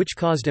Congress, which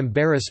caused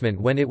embarrassment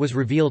when it was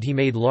revealed he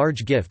made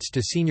large gifts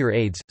to senior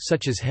aides,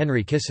 such as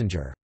Henry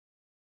Kissinger.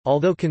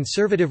 Although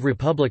conservative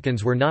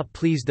Republicans were not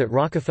pleased that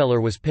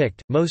Rockefeller was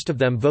picked, most of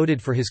them voted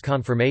for his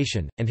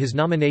confirmation, and his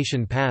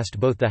nomination passed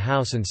both the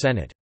House and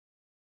Senate.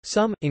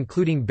 Some,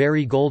 including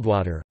Barry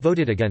Goldwater,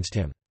 voted against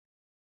him.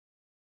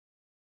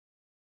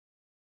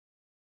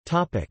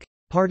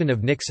 Pardon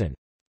of Nixon.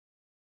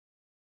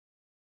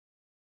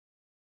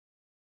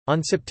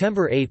 On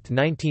September 8,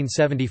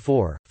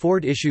 1974,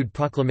 Ford issued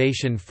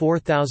Proclamation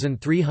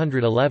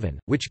 4311,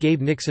 which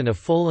gave Nixon a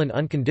full and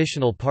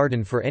unconditional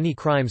pardon for any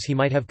crimes he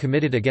might have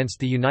committed against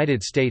the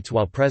United States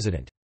while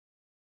president.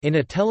 In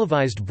a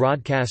televised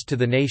broadcast to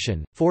the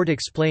nation, Ford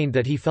explained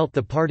that he felt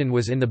the pardon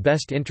was in the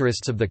best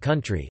interests of the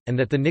country, and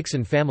that the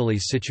Nixon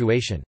family's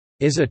situation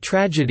is a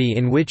tragedy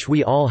in which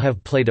we all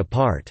have played a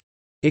part.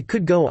 It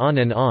could go on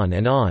and on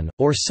and on,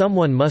 or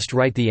someone must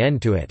write the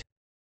end to it.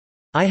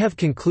 I have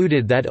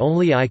concluded that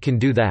only I can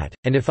do that,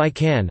 and if I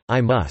can, I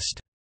must."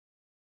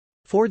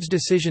 Ford's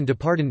decision to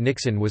pardon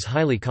Nixon was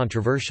highly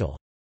controversial.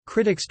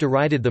 Critics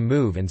derided the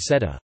move and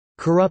said a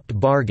corrupt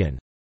bargain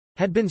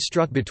had been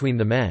struck between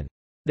the men.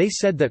 They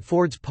said that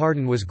Ford's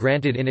pardon was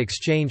granted in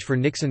exchange for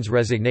Nixon's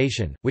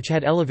resignation, which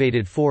had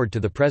elevated Ford to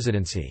the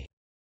presidency.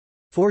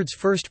 Ford's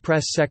first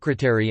press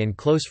secretary and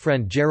close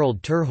friend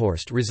Gerald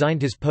Ford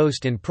resigned his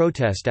post in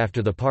protest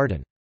after the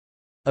pardon.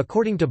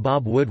 According to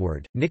Bob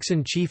Woodward,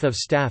 Nixon Chief of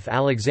Staff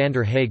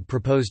Alexander Haig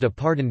proposed a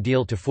pardon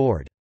deal to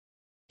Ford.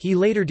 He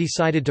later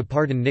decided to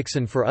pardon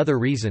Nixon for other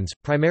reasons,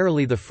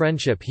 primarily the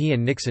friendship he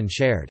and Nixon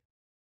shared.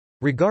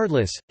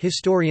 Regardless,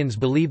 historians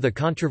believe the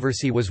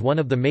controversy was one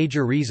of the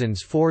major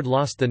reasons Ford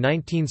lost the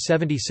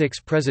 1976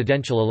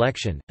 presidential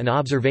election, an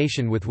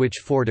observation with which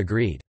Ford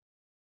agreed.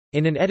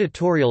 In an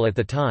editorial at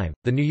the time,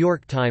 The New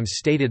York Times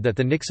stated that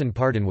the Nixon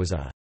pardon was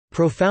a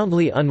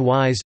profoundly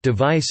unwise,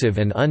 divisive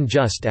and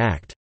unjust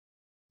act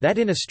that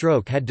in a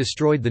stroke had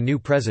destroyed the new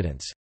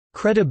president's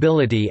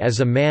credibility as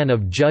a man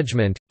of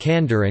judgment,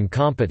 candor and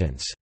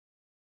competence.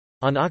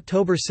 On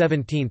October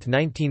 17,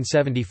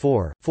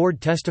 1974, Ford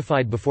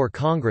testified before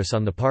Congress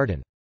on the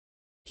pardon.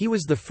 He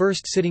was the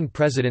first sitting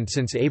president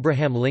since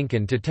Abraham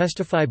Lincoln to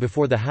testify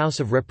before the House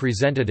of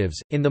Representatives.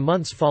 In the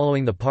months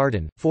following the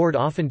pardon, Ford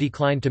often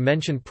declined to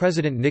mention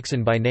President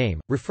Nixon by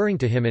name, referring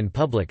to him in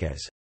public as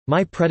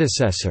my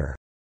predecessor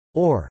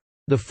or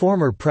the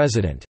former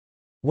president.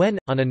 When,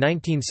 on a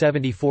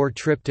 1974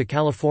 trip to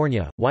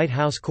California, White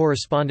House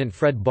correspondent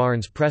Fred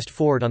Barnes pressed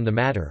Ford on the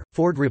matter,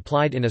 Ford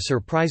replied in a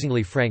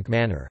surprisingly frank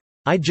manner,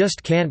 "I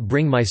just can't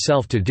bring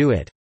myself to do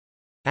it."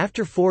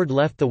 After Ford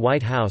left the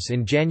White House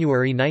in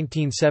January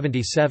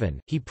 1977,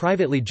 he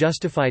privately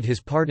justified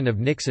his pardon of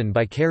Nixon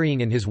by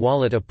carrying in his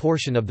wallet a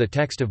portion of the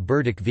text of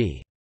Burdick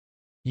v.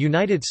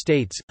 United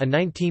States, a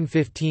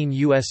 1915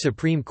 U.S.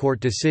 Supreme Court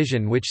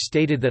decision which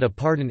stated that a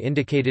pardon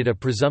indicated a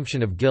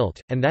presumption of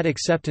guilt, and that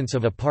acceptance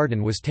of a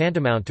pardon was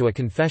tantamount to a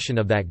confession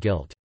of that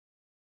guilt.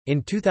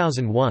 In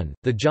 2001,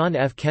 the John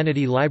F.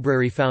 Kennedy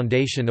Library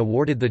Foundation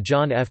awarded the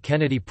John F.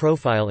 Kennedy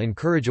Profile in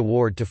Courage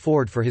Award to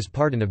Ford for his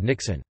pardon of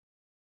Nixon.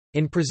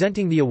 In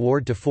presenting the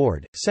award to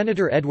Ford,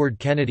 Senator Edward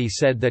Kennedy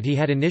said that he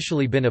had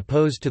initially been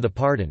opposed to the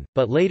pardon,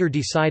 but later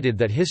decided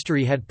that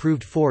history had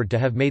proved Ford to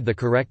have made the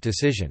correct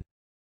decision.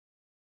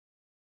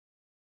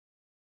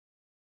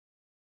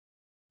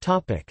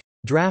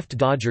 Draft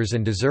dodgers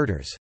and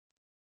deserters.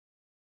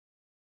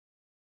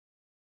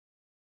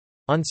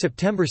 On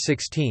September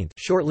 16,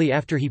 shortly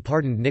after he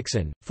pardoned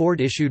Nixon,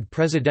 Ford issued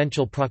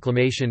Presidential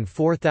Proclamation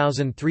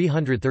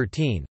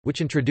 4313,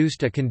 which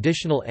introduced a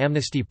conditional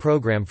amnesty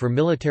program for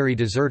military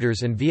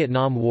deserters and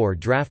Vietnam War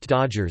draft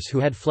dodgers who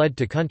had fled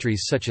to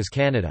countries such as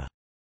Canada.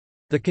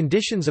 The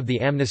conditions of the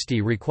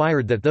amnesty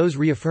required that those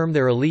reaffirm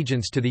their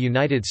allegiance to the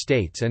United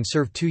States and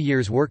serve 2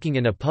 years working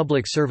in a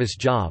public service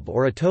job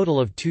or a total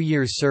of 2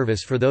 years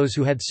service for those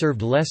who had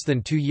served less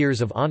than 2 years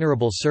of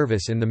honorable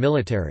service in the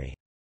military.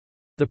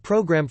 The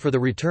program for the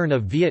return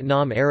of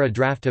Vietnam-era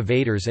draft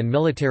evaders and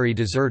military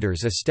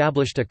deserters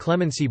established a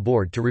clemency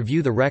board to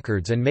review the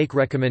records and make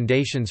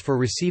recommendations for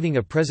receiving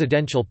a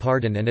presidential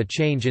pardon and a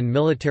change in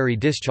military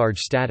discharge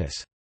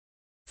status.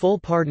 Full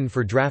pardon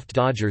for draft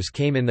dodgers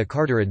came in the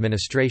Carter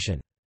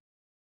administration.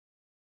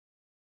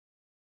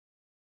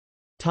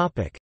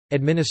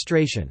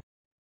 Administration.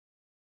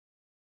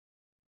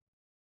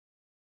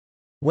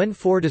 When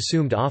Ford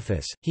assumed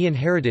office, he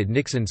inherited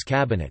Nixon's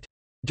cabinet.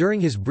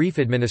 During his brief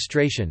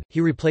administration,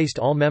 he replaced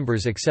all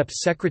members except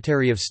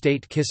Secretary of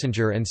State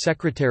Kissinger and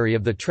Secretary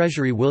of the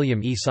Treasury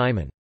William E.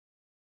 Simon.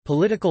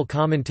 Political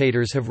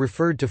commentators have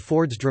referred to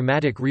Ford's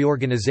dramatic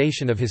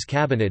reorganization of his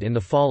cabinet in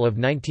the fall of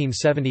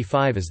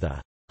 1975 as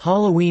the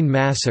Halloween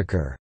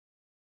Massacre.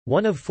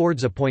 One of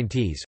Ford's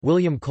appointees,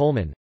 William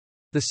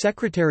Coleman—the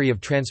Secretary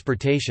of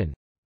Transportation,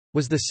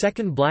 was the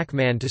second black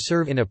man to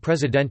serve in a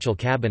presidential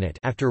cabinet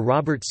after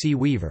Robert C.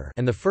 Weaver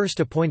and the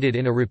first appointed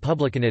in a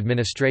Republican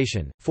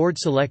administration. Ford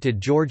selected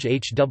George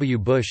H. W.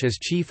 Bush as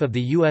chief of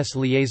the U.S.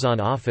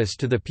 Liaison Office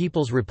to the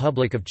People's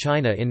Republic of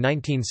China in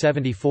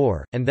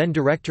 1974, and then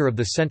director of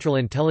the Central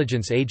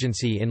Intelligence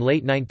Agency in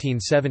late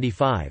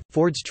 1975.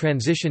 Ford's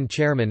transition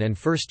chairman and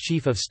first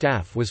chief of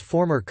staff was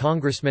former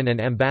Congressman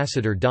and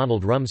Ambassador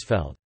Donald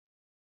Rumsfeld.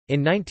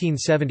 In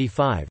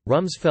 1975,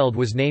 Rumsfeld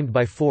was named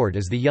by Ford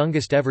as the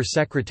youngest ever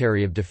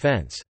Secretary of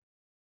Defense.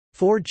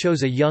 Ford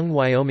chose a young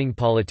Wyoming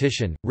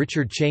politician,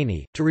 Richard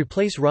Cheney, to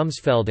replace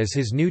Rumsfeld as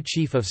his new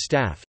chief of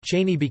staff.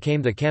 Cheney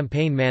became the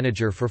campaign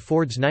manager for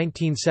Ford's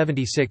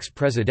 1976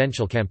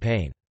 presidential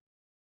campaign.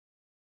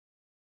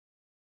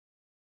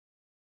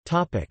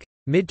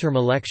 Midterm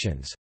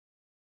elections.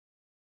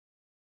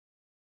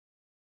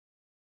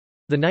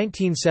 The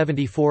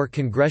 1974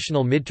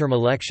 congressional midterm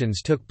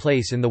elections took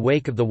place in the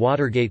wake of the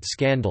Watergate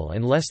scandal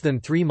and less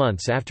than 3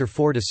 months after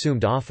Ford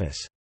assumed office.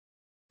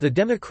 The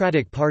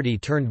Democratic Party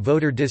turned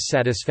voter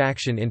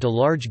dissatisfaction into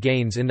large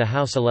gains in the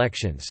House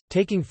elections,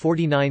 taking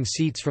 49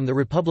 seats from the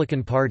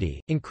Republican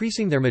Party,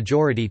 increasing their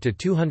majority to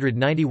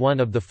 291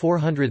 of the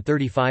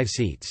 435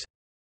 seats.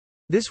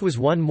 This was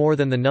one more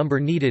than the number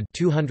needed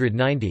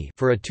 290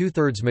 for a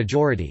two-thirds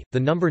majority, the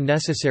number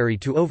necessary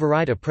to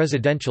override a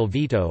presidential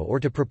veto or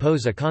to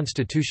propose a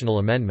constitutional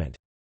amendment.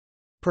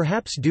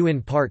 Perhaps due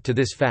in part to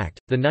this fact,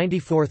 the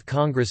 94th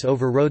Congress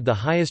overrode the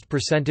highest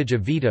percentage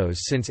of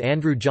vetoes since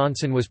Andrew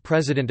Johnson was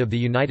President of the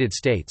United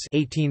States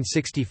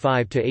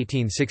 1865 to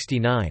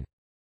 1869.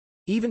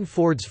 Even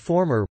Ford's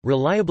former,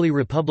 reliably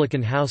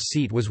Republican House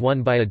seat was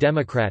won by a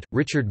Democrat,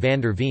 Richard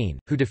Vander Veen,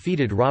 who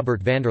defeated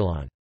Robert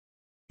Vanderlaan.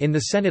 In the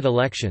Senate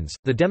elections,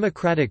 the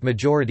Democratic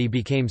majority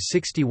became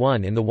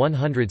 61 in the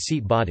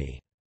 100-seat body.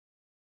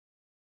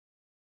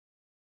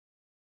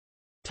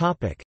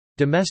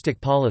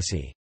 Domestic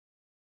policy.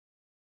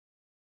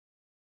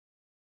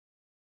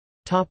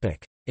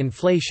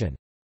 Inflation.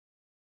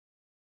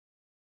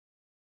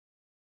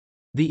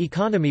 The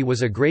economy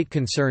was a great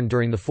concern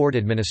during the Ford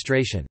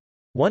administration.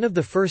 One of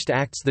the first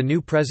acts the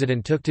new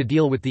president took to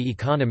deal with the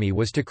economy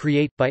was to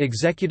create, by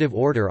executive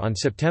order on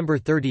September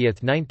 30,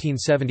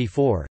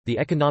 1974, the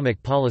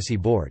Economic Policy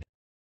Board.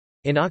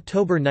 In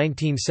October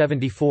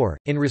 1974,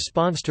 in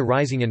response to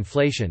rising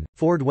inflation,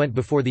 Ford went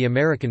before the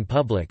American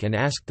public and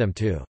asked them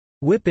to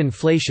 "whip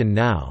inflation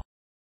now."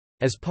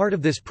 As part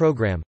of this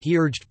program, he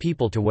urged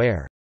people to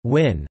wear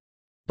 "win"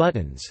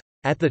 buttons.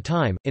 At the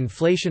time,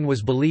 inflation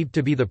was believed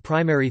to be the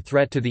primary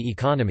threat to the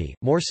economy,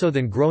 more so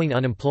than growing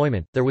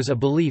unemployment. There was a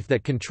belief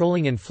that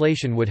controlling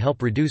inflation would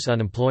help reduce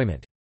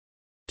unemployment.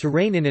 To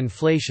rein in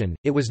inflation,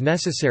 it was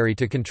necessary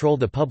to control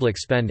the public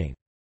spending.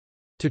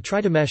 To try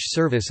to mesh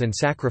service and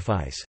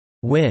sacrifice,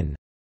 Win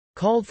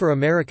called for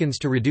Americans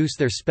to reduce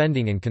their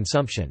spending and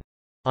consumption.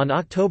 On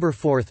October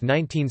 4,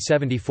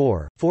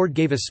 1974, Ford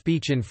gave a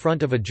speech in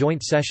front of a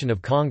joint session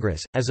of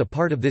Congress. As a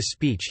part of this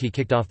speech, he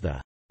kicked off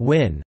the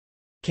Win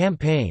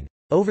campaign.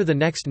 Over the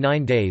next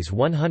 9 days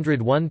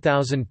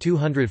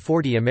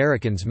 101,240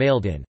 Americans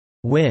mailed in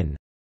 "Win"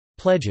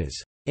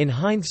 pledges. In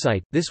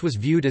hindsight, this was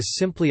viewed as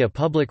simply a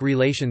public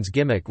relations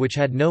gimmick which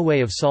had no way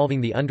of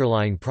solving the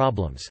underlying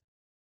problems.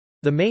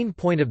 The main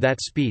point of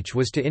that speech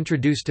was to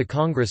introduce to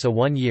Congress a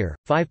one-year,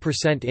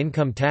 5%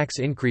 income tax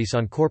increase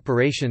on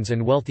corporations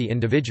and wealthy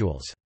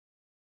individuals.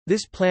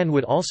 This plan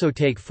would also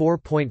take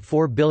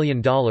 $4.4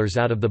 billion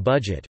out of the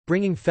budget,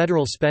 bringing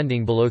federal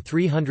spending below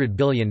 $300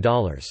 billion.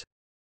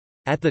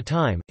 At the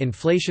time,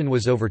 inflation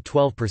was over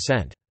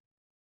 12%.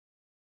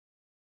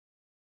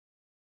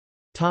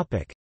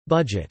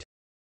 Budget.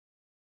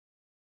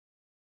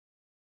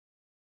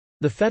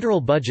 The federal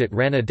budget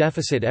ran a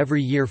deficit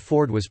every year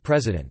Ford was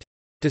president.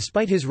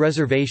 Despite his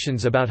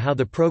reservations about how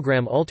the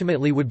program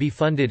ultimately would be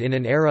funded in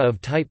an era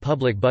of tight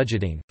public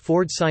budgeting,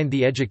 Ford signed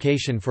the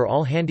Education for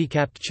All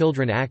Handicapped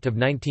Children Act of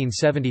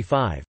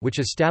 1975, which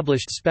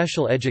established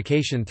special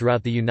education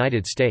throughout the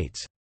United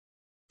States.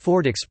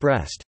 Ford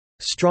expressed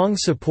strong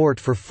support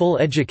for full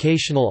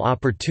educational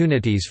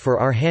opportunities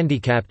for our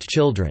handicapped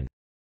children.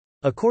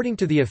 According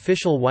to the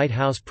official White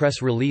House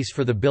press release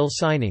for the bill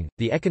signing,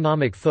 the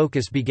economic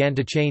focus began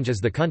to change as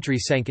the country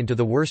sank into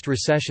the worst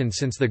recession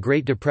since the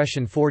Great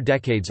Depression 4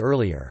 decades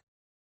earlier.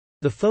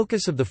 The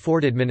focus of the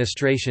Ford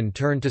administration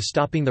turned to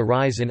stopping the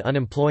rise in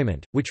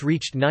unemployment, which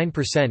reached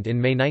 9%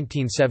 in May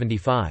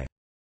 1975.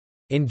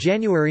 In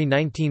January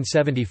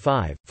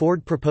 1975,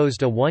 Ford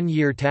proposed a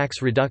one-year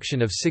tax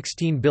reduction of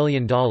 $16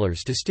 billion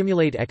to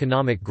stimulate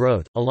economic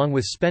growth, along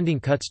with spending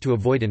cuts to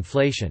avoid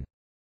inflation.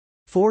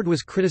 Ford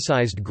was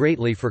criticized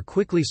greatly for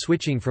quickly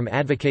switching from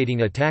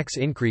advocating a tax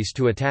increase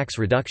to a tax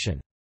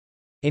reduction.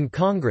 In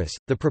Congress,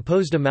 the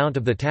proposed amount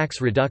of the tax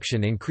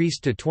reduction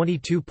increased to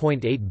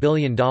 $22.8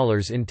 billion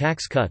in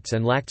tax cuts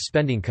and lacked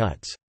spending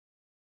cuts.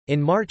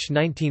 In March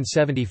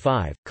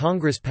 1975,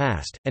 Congress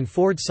passed, and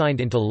Ford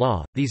signed into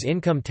law, these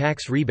income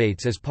tax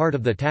rebates as part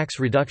of the Tax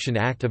Reduction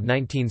Act of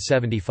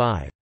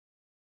 1975.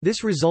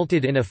 This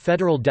resulted in a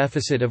federal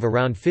deficit of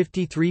around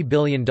 $53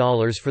 billion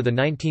for the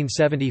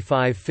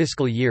 1975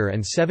 fiscal year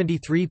and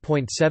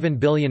 $73.7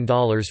 billion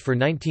for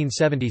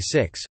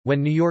 1976.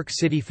 When New York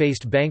City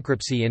faced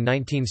bankruptcy in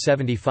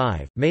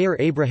 1975, Mayor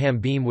Abraham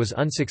Beame was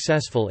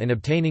unsuccessful in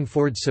obtaining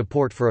Ford's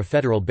support for a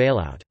federal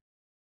bailout.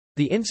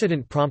 The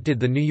incident prompted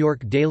the New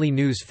York Daily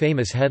News'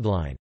 famous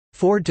headline,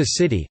 "Ford to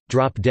City,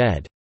 Drop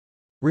Dead,"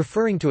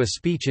 referring to a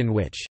speech in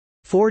which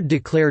Ford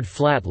declared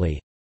flatly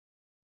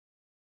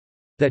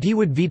that he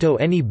would veto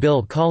any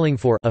bill calling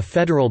for a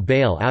federal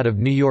bail out of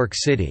New York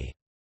City.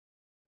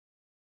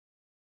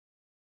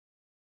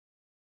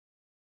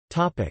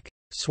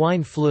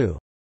 Swine flu.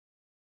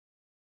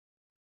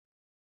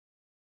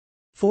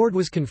 Ford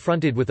was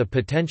confronted with a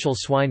potential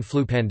swine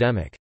flu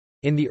pandemic.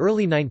 In the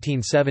early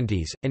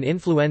 1970s, an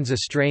influenza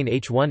strain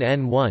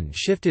H1N1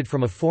 shifted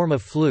from a form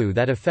of flu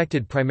that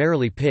affected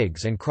primarily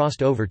pigs and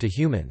crossed over to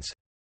humans.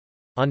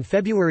 On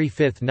February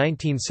 5,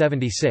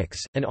 1976,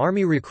 an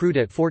Army recruit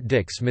at Fort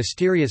Dix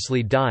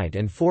mysteriously died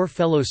and 4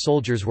 fellow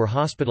soldiers were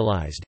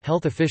hospitalized.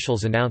 Health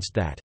officials announced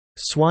that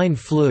swine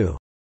flu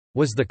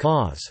was the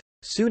cause.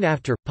 Soon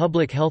after,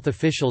 public health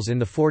officials in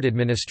the Ford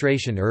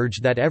administration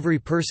urged that every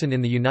person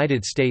in the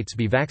United States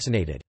be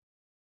vaccinated.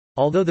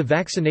 Although the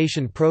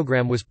vaccination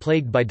program was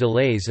plagued by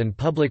delays and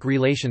public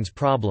relations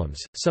problems,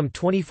 some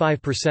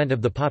 25%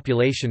 of the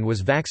population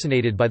was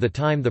vaccinated by the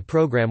time the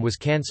program was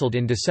cancelled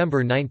in December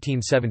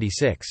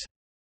 1976.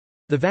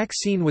 The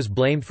vaccine was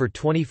blamed for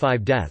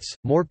 25 deaths.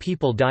 More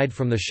people died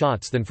from the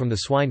shots than from the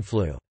swine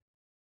flu.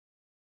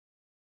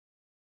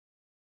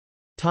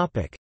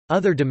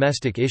 Other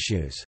domestic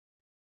issues.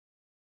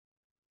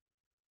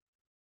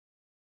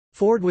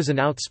 Ford was an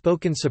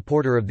outspoken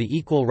supporter of the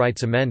Equal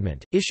Rights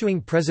Amendment, issuing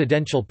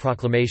Presidential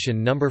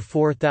Proclamation No.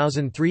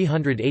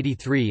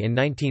 4383 in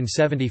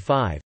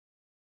 1975.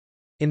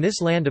 In this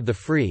land of the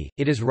free,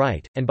 it is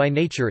right, and by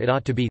nature it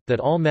ought to be, that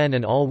all men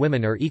and all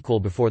women are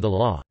equal before the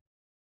law.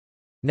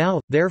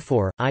 Now,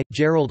 therefore, I,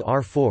 Gerald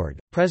R. Ford,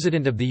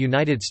 President of the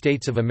United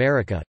States of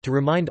America, to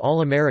remind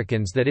all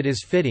Americans that it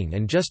is fitting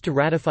and just to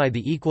ratify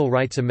the Equal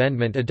Rights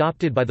Amendment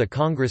adopted by the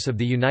Congress of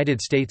the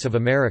United States of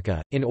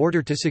America, in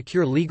order to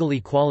secure legal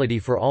equality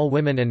for all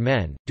women and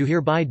men, do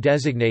hereby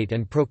designate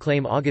and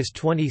proclaim August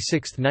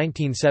 26,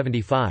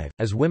 1975,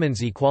 as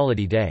Women's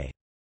Equality Day.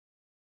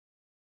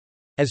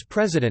 As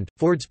president,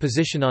 Ford's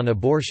position on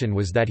abortion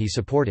was that he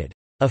supported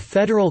a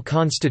federal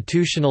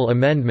constitutional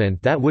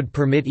amendment that would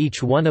permit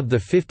each one of the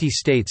 50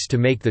 states to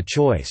make the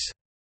choice.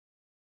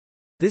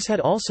 This had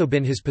also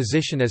been his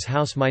position as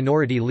House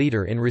Minority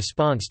Leader in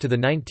response to the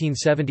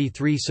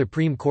 1973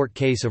 Supreme Court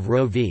case of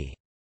Roe v.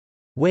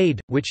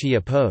 Wade, which he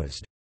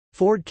opposed.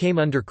 Ford came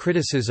under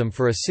criticism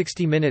for a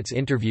 60 Minutes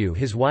interview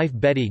his wife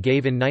Betty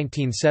gave in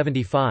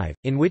 1975,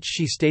 in which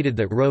she stated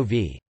that Roe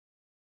v.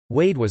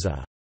 Wade was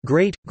a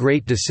great,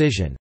 great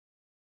decision.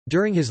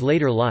 During his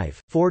later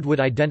life, Ford would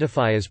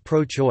identify as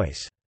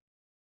pro-choice.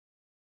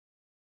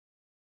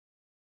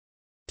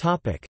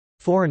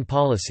 Foreign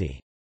policy.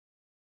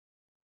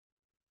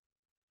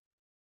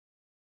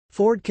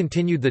 Ford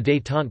continued the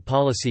détente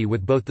policy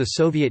with both the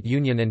Soviet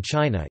Union and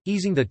China,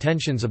 easing the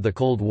tensions of the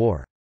Cold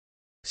War.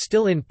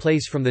 Still in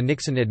place from the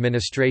Nixon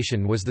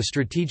administration was the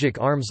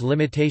Strategic Arms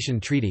Limitation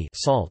Treaty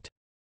 (SALT).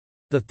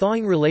 The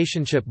thawing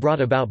relationship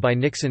brought about by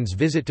Nixon's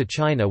visit to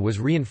China was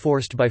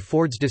reinforced by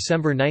Ford's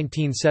December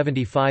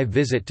 1975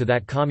 visit to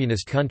that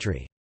communist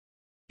country.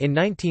 In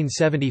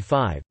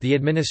 1975, the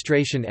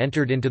administration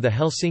entered into the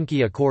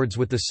Helsinki Accords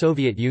with the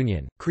Soviet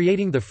Union,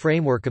 creating the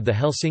framework of the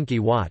Helsinki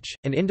Watch,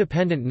 an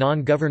independent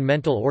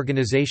non-governmental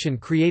organization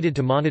created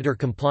to monitor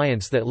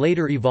compliance that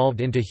later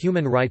evolved into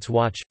Human Rights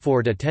Watch.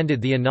 Ford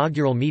attended the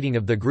inaugural meeting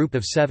of the Group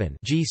of Seven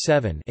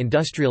 (G7)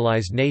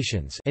 industrialized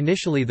nations,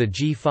 initially the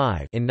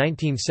G5, in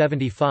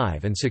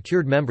 1975 and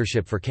secured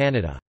membership for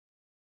Canada.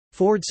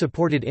 Ford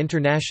supported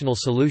international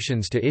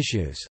solutions to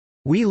issues.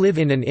 "We live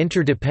in an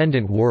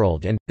interdependent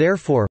world and,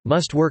 therefore,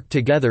 must work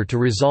together to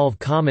resolve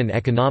common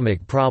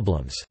economic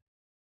problems,"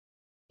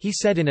 he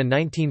said in a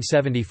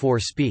 1974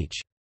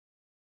 speech.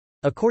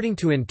 According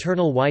to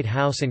internal White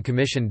House and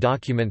Commission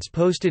documents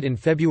posted in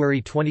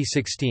February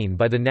 2016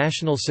 by the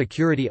National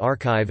Security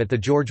Archive at the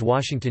George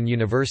Washington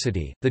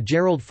University, the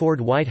Gerald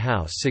Ford White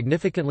House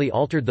significantly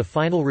altered the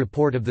final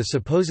report of the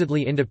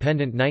supposedly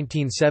independent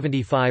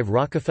 1975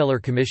 Rockefeller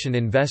Commission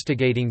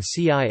investigating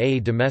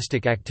CIA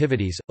domestic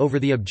activities, over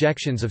the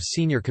objections of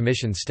senior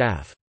commission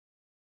staff.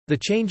 The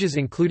changes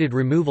included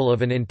removal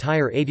of an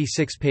entire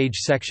 86-page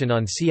section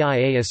on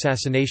CIA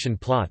assassination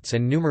plots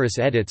and numerous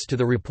edits to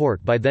the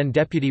report by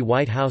then-Deputy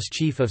White House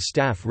Chief of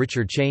Staff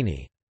Richard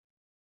Cheney.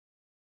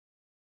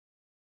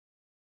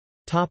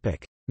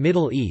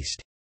 Middle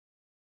East.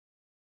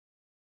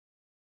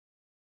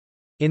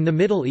 In the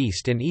Middle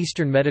East and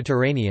Eastern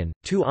Mediterranean,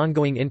 two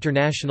ongoing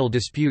international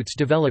disputes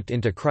developed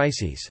into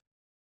crises.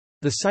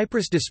 The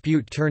Cyprus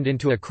dispute turned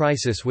into a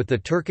crisis with the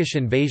Turkish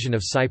invasion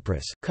of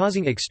Cyprus,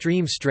 causing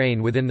extreme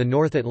strain within the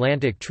North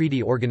Atlantic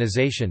Treaty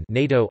Organization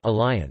 (NATO)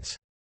 alliance.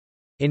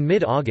 In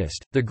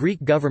mid-August, the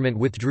Greek government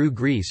withdrew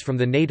Greece from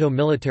the NATO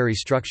military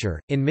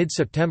structure. In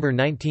mid-September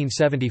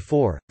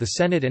 1974, the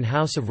Senate and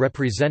House of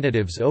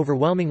Representatives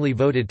overwhelmingly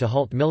voted to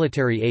halt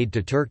military aid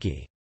to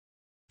Turkey.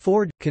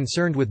 Ford,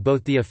 concerned with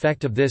both the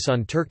effect of this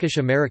on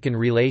Turkish-American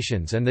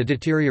relations and the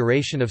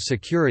deterioration of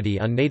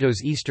security on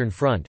NATO's Eastern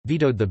Front,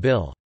 vetoed the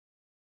bill.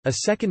 A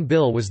second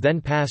bill was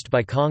then passed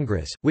by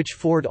Congress, which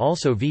Ford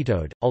also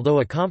vetoed,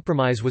 although a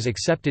compromise was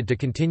accepted to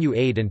continue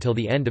aid until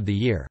the end of the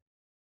year.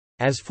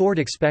 As Ford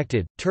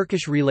expected,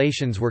 Turkish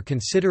relations were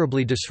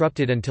considerably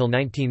disrupted until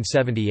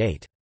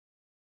 1978.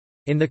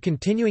 In the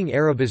continuing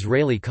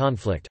Arab-Israeli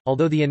conflict,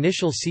 although the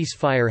initial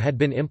ceasefire had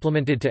been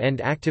implemented to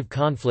end active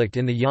conflict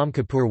in the Yom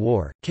Kippur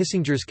War,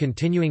 Kissinger's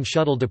continuing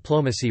shuttle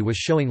diplomacy was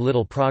showing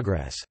little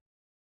progress.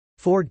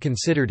 Ford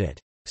considered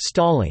it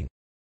stalling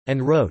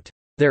and wrote,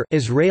 "Their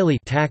Israeli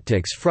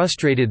tactics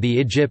frustrated the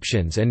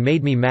Egyptians and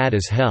made me mad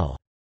as hell."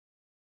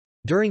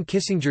 During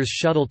Kissinger's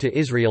shuttle to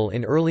Israel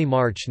in early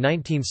March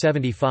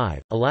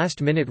 1975, a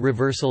last-minute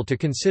reversal to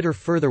consider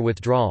further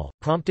withdrawal,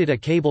 prompted a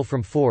cable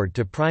from Ford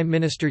to Prime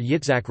Minister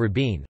Yitzhak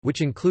Rabin,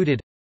 which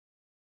included,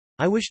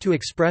 "I wish to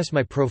express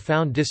my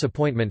profound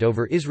disappointment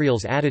over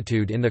Israel's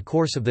attitude in the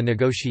course of the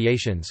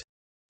negotiations.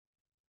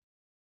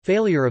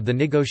 Failure of the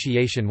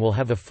negotiation will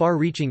have a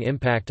far-reaching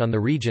impact on the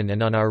region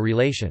and on our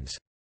relations.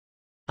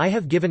 I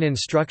have given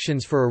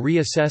instructions for a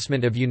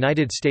reassessment of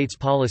United States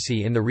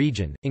policy in the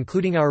region,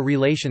 including our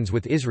relations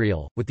with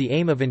Israel, with the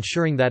aim of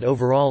ensuring that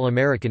overall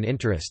American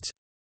interests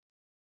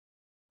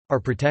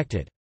are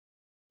protected."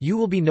 You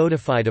will be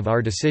notified of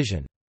our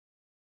decision."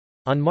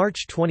 On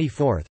March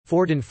 24,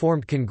 Ford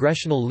informed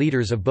congressional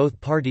leaders of both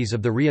parties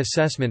of the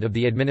reassessment of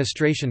the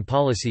administration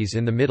policies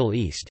in the Middle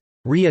East.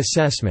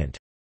 Reassessment,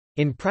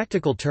 in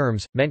practical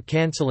terms, meant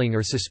canceling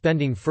or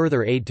suspending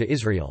further aid to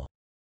Israel.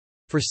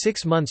 For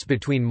 6 months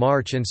between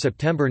March and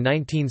September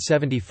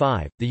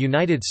 1975, the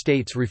United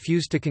States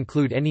refused to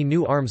conclude any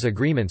new arms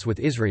agreements with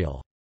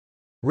Israel.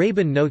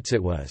 Rabin notes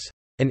it was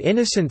an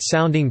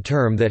innocent-sounding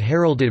term that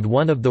heralded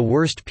one of the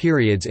worst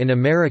periods in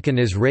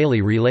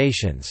American-Israeli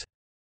relations.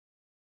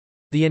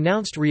 The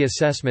announced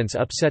reassessments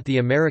upset the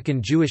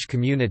American Jewish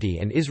community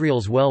and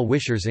Israel's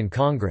well-wishers in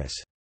Congress.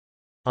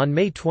 On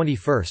May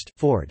 21,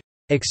 Ford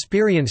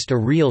experienced a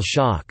real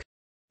shock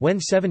when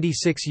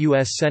 76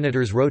 U.S.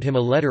 senators wrote him a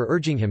letter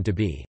urging him to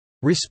be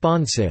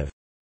responsive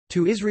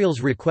to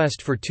Israel's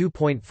request for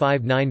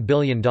 $2.59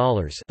 billion,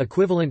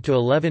 equivalent to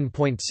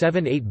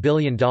 $11.78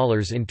 billion in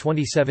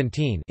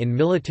 2017, in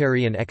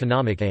military and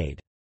economic aid.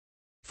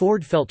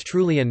 Ford felt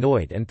truly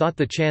annoyed and thought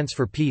the chance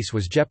for peace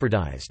was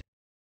jeopardized.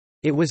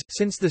 It was,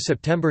 since the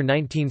September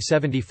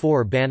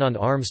 1974 ban on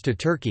arms to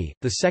Turkey,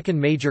 the second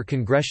major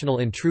congressional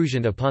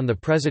intrusion upon the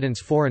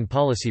president's foreign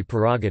policy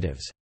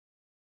prerogatives.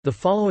 The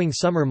following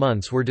summer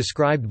months were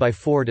described by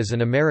Ford as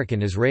an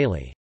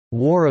American-Israeli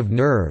war of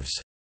nerves,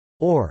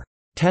 or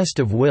test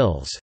of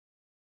wills.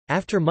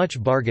 After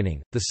much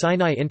bargaining, the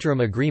Sinai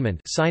Interim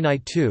Agreement Sinai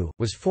II,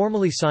 was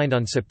formally signed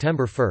on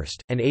September 1,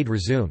 and aid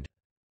resumed.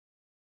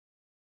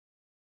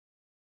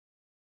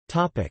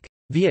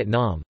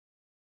 Vietnam.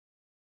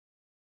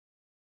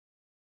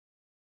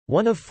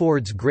 One of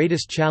Ford's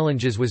greatest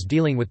challenges was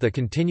dealing with the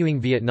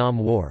continuing Vietnam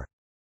War.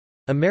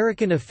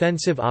 American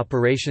offensive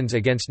operations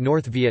against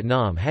North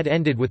Vietnam had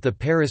ended with the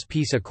Paris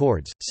Peace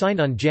Accords, signed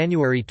on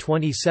January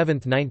 27,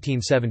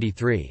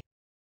 1973.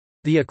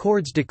 The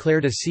accords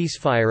declared a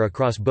ceasefire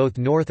across both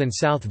North and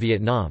South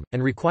Vietnam,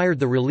 and required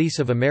the release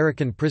of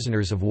American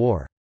prisoners of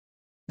war.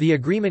 The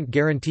agreement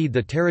guaranteed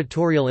the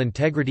territorial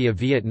integrity of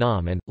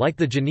Vietnam and, like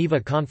the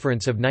Geneva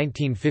Conference of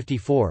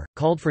 1954,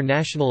 called for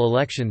national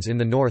elections in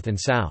the North and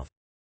South.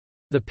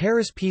 The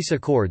Paris Peace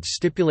Accords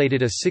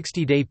stipulated a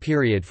 60-day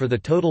period for the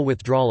total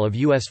withdrawal of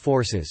U.S.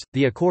 forces.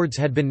 The accords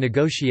had been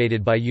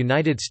negotiated by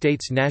United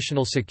States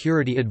National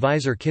Security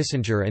Advisor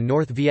Kissinger and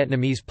North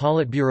Vietnamese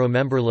Politburo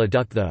member Le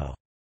Duc, though.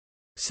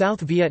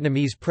 South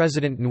Vietnamese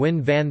President Nguyen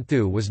Van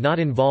Thu was not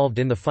involved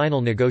in the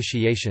final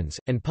negotiations,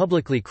 and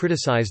publicly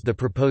criticized the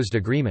proposed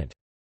agreement.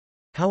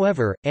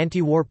 However,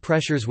 anti-war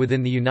pressures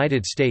within the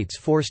United States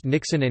forced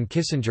Nixon and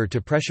Kissinger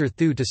to pressure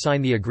Thu to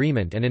sign the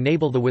agreement and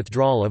enable the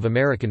withdrawal of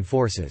American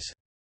forces.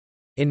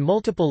 In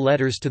multiple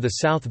letters to the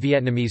South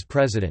Vietnamese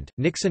president,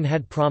 Nixon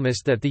had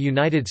promised that the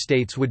United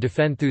States would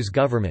defend Thu's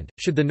government,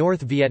 should the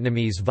North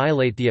Vietnamese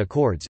violate the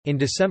accords. In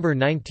December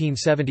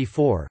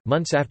 1974,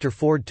 months after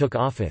Ford took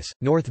office,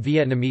 North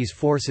Vietnamese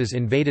forces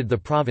invaded the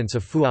province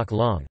of Phuoc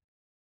Long.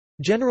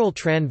 General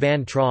Tran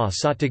Van Tra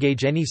sought to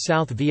gauge any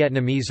South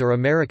Vietnamese or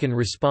American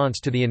response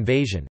to the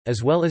invasion,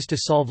 as well as to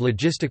solve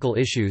logistical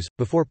issues,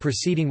 before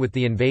proceeding with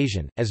the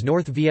invasion. As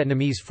North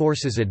Vietnamese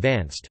forces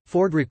advanced,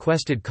 Ford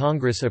requested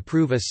Congress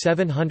approve a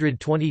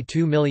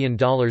 $722 million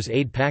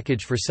aid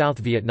package for South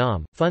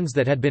Vietnam, funds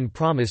that had been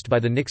promised by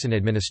the Nixon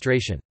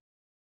administration.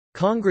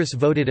 Congress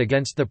voted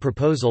against the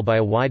proposal by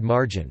a wide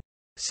margin.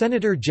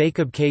 Senator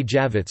Jacob K.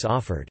 Javits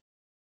offered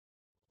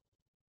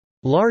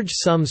large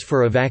sums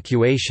for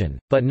evacuation,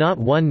 but not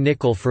one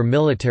nickel for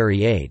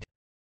military aid.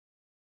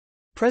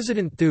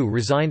 President Thu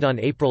resigned on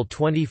April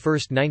 21,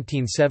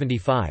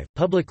 1975,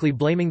 publicly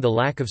blaming the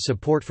lack of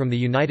support from the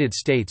United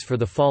States for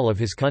the fall of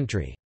his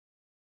country.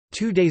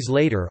 2 days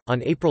later,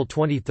 on April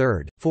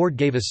 23, Ford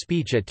gave a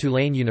speech at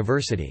Tulane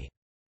University.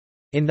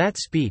 In that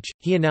speech,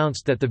 he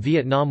announced that the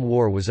Vietnam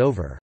War was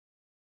over.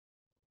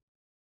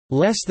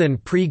 Less than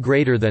pre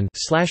greater than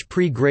as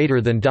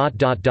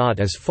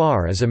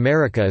far as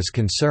America is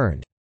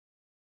concerned.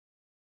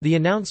 The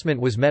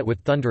announcement was met with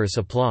thunderous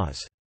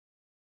applause.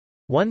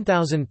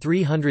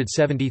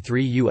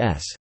 1,373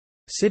 U.S.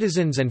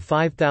 citizens and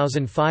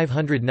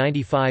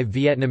 5,595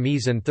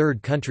 Vietnamese and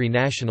third country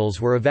nationals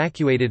were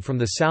evacuated from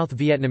the South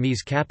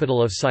Vietnamese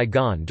capital of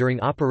Saigon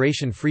during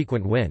Operation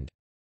Frequent Wind.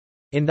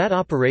 In that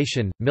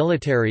operation,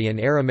 military and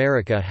Air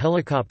America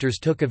helicopters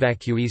took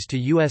evacuees to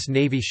U.S.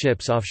 Navy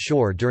ships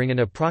offshore during an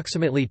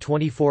approximately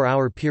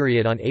 24-hour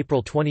period on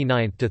April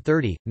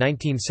 29–30,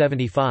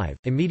 1975,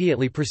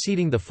 immediately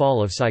preceding the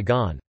fall of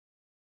Saigon.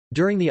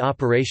 During the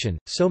operation,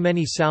 so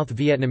many South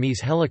Vietnamese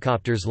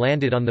helicopters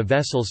landed on the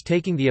vessels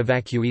taking the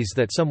evacuees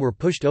that some were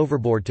pushed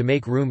overboard to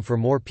make room for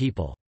more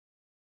people.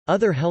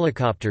 Other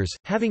helicopters,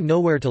 having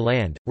nowhere to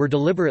land, were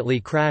deliberately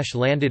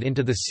crash-landed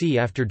into the sea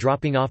after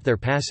dropping off their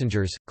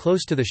passengers,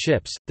 close to the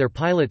ships, their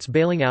pilots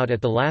bailing out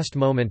at the last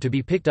moment to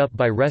be picked up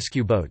by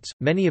rescue boats.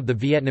 Many of the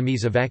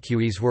Vietnamese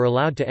evacuees were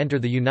allowed to enter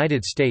the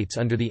United States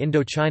under the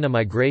Indochina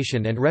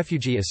Migration and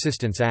Refugee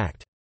Assistance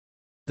Act.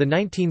 The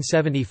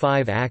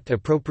 1975 Act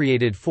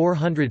appropriated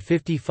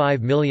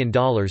 $455 million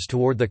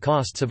toward the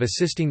costs of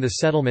assisting the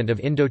settlement of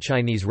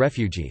Indochinese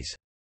refugees.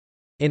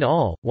 In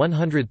all,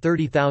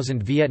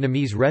 130,000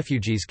 Vietnamese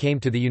refugees came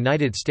to the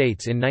United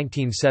States in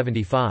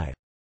 1975.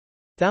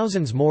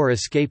 Thousands more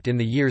escaped in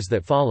the years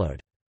that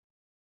followed.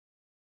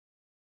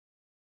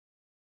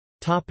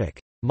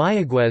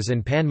 Mayaguez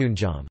and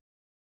Panmunjom.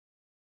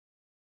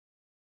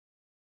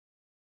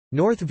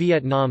 North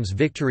Vietnam's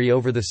victory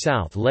over the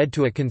South led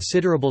to a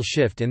considerable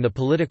shift in the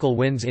political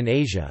winds in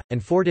Asia,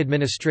 and Ford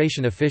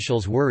administration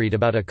officials worried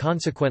about a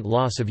consequent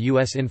loss of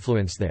U.S.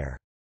 influence there.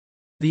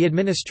 The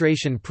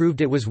administration proved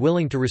it was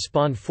willing to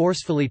respond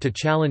forcefully to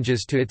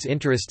challenges to its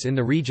interests in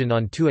the region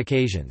on two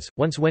occasions,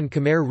 once when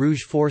Khmer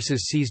Rouge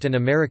forces seized an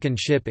American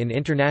ship in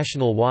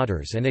international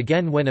waters and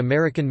again when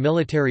American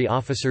military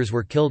officers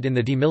were killed in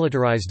the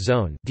Demilitarized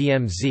Zone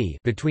 (DMZ)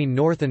 between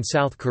North and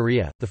South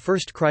Korea. The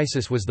first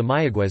crisis was the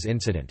Mayaguez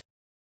incident.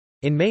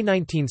 In May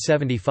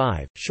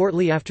 1975,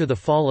 shortly after the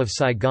fall of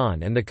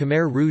Saigon and the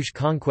Khmer Rouge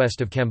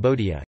conquest of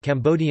Cambodia,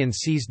 Cambodians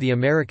seized the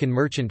American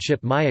merchant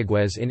ship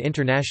Mayaguez in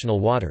international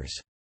waters.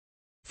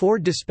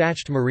 Ford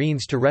dispatched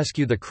Marines to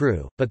rescue the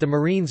crew, but the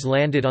Marines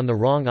landed on the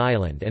wrong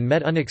island and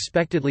met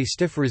unexpectedly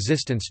stiff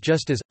resistance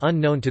just as,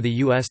 unknown to the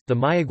U.S., the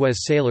Mayaguez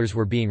sailors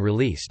were being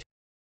released.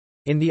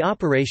 In the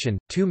operation,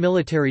 2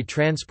 military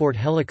transport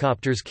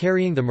helicopters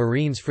carrying the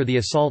Marines for the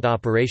assault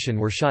operation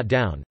were shot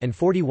down, and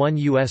 41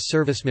 U.S.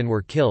 servicemen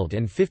were killed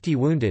and 50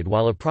 wounded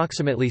while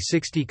approximately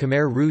 60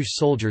 Khmer Rouge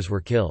soldiers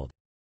were killed.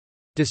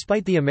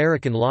 Despite the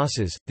American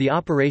losses, the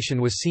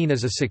operation was seen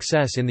as a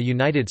success in the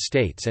United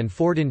States and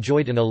Ford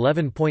enjoyed an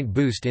 11-point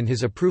boost in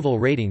his approval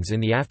ratings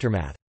in the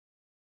aftermath.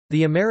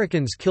 The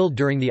Americans killed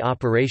during the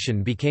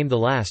operation became the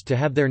last to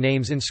have their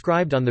names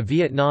inscribed on the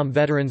Vietnam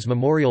Veterans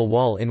Memorial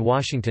Wall in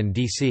Washington,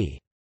 D.C.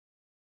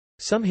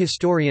 Some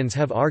historians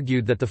have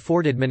argued that the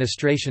Ford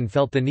administration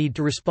felt the need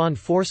to respond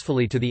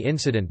forcefully to the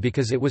incident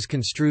because it was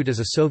construed as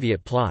a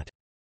Soviet plot.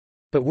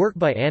 But work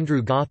by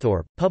Andrew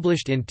Gawthorpe,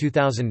 published in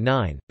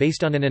 2009,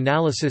 based on an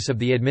analysis of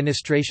the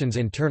administration's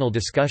internal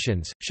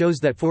discussions, shows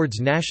that Ford's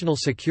national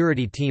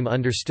security team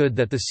understood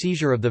that the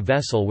seizure of the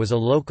vessel was a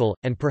local,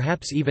 and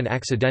perhaps even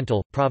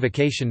accidental,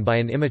 provocation by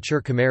an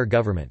immature Khmer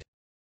government.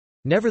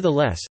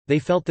 Nevertheless, they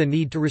felt the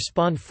need to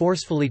respond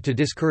forcefully to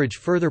discourage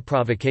further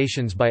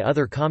provocations by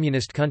other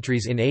communist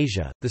countries in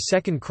Asia. The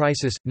second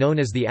crisis, known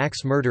as the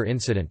Axe murder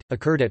incident,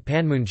 occurred at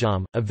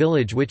Panmunjom, a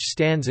village which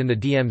stands in the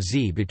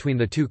DMZ between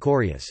the two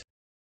Koreas.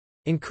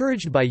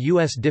 Encouraged by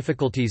U.S.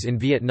 difficulties in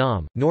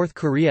Vietnam, North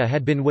Korea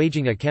had been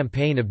waging a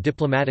campaign of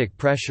diplomatic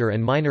pressure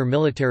and minor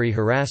military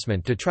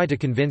harassment to try to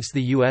convince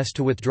the U.S.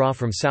 to withdraw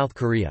from South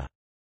Korea.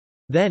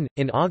 Then,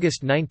 in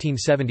August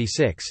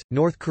 1976,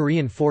 North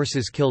Korean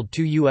forces killed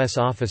 2 U.S.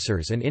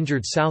 officers and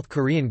injured South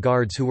Korean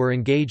guards who were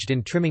engaged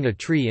in trimming a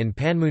tree in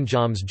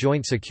Panmunjom's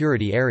joint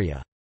security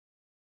area.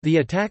 The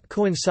attack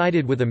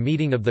coincided with a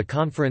meeting of the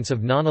Conference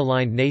of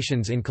Non-Aligned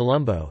Nations in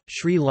Colombo,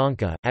 Sri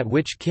Lanka, at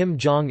which Kim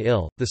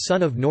Jong-il, the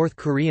son of North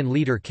Korean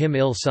leader Kim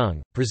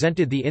Il-sung,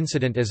 presented the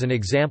incident as an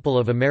example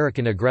of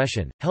American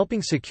aggression,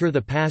 helping secure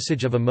the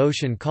passage of a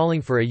motion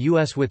calling for a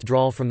U.S.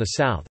 withdrawal from the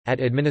South.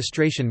 At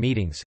administration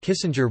meetings,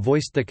 Kissinger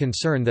voiced the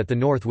concern that the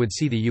North would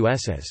see the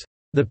U.S. as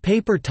the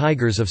paper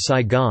tigers of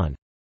Saigon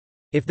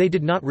if they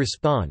did not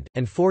respond,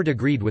 and Ford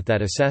agreed with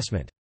that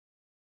assessment.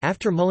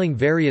 After mulling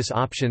various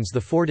options, the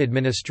Ford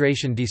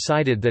administration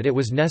decided that it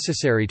was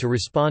necessary to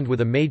respond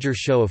with a major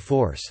show of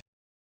force.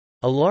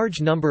 A large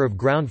number of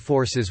ground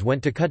forces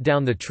went to cut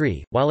down the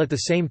tree, while at the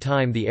same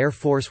time the Air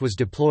Force was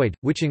deployed,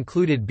 which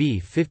included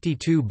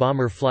B-52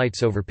 bomber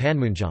flights over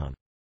Panmunjom.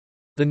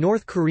 The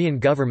North Korean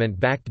government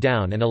backed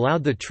down and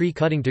allowed the tree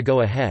cutting to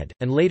go ahead,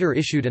 and later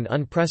issued an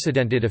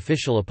unprecedented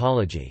official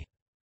apology.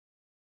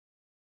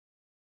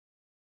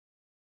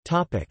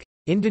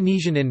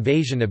 Indonesian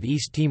invasion of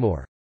East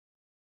Timor.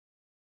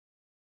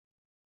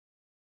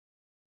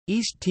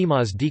 East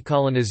Timor's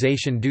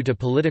decolonization due to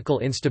political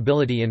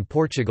instability in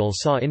Portugal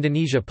saw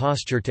Indonesia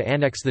posture to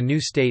annex the new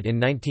state in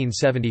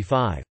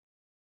 1975.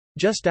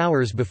 Just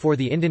hours before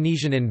the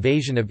Indonesian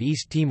invasion of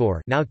East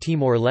Timor, now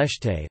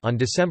Timor-Leste, on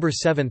December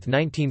 7,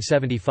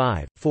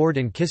 1975, Ford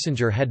and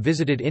Kissinger had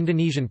visited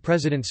Indonesian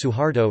President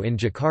Suharto in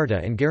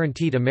Jakarta and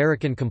guaranteed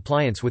American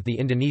compliance with the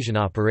Indonesian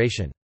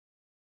operation.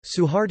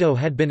 Suharto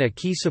had been a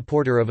key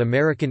supporter of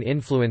American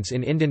influence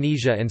in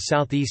Indonesia and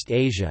Southeast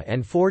Asia,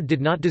 and Ford did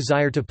not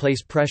desire to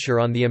place pressure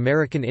on the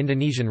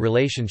American-Indonesian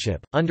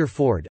relationship. Under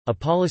Ford, a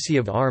policy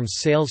of arms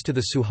sales to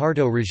the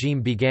Suharto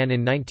regime began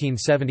in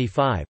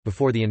 1975.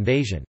 Before the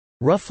invasion,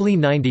 roughly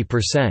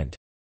 90%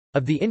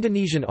 of the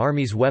Indonesian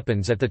Army's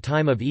weapons at the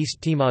time of East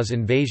Timor's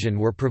invasion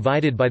were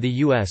provided by the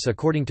U.S.,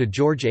 according to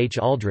George H.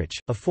 Aldrich,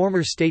 a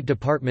former State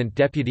Department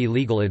deputy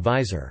legal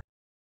advisor.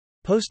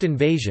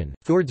 Post-invasion,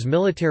 Ford's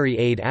military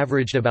aid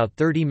averaged about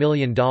 $30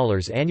 million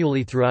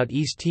annually throughout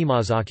East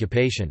Timor's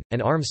occupation,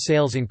 and arms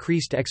sales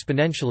increased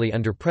exponentially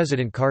under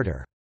President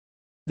Carter.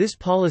 This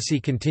policy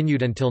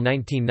continued until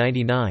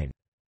 1999.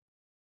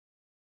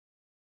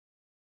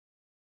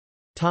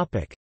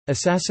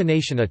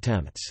 Assassination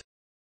attempts.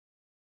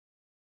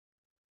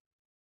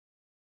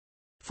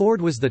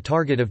 Ford was the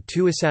target of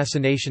 2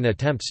 assassination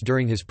attempts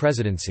during his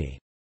presidency.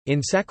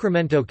 In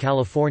Sacramento,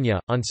 California,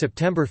 on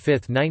September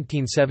 5,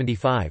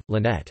 1975,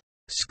 Lynette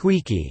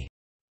 "Squeaky"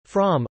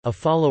 Fromm, a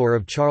follower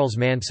of Charles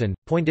Manson,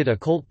 pointed a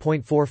Colt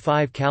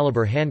 .45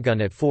 caliber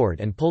handgun at Ford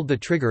and pulled the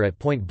trigger at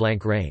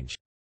point-blank range.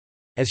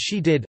 As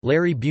she did,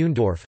 Larry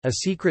Buendorf, a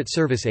Secret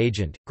Service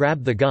agent,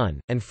 grabbed the gun,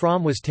 and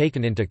Fromm was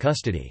taken into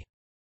custody.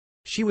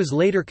 She was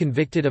later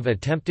convicted of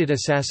attempted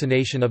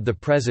assassination of the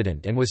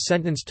president and was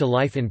sentenced to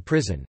life in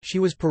prison. She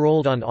was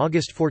paroled on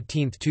August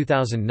 14,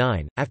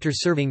 2009, after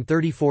serving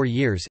 34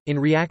 years. In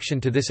reaction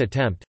to this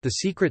attempt, the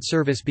Secret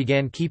Service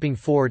began keeping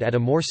Ford at a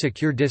more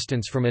secure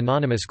distance from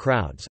anonymous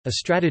crowds, a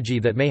strategy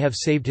that may have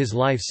saved his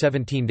life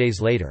 17 days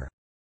later.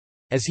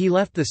 As he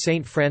left the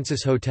St.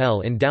 Francis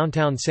Hotel in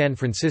downtown San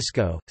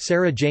Francisco,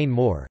 Sarah Jane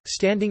Moore,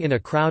 standing in a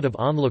crowd of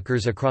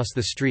onlookers across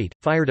the street,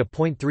 fired a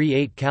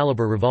 .38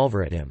 caliber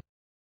revolver at him.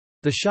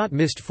 The shot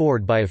missed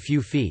Ford by a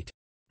few feet.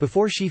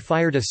 Before she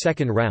fired a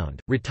second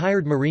round,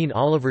 retired Marine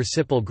Oliver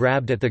Sipple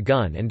grabbed at the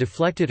gun and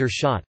deflected her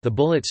shot. The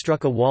bullet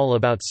struck a wall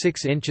about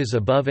 6 inches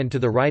above and to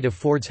the right of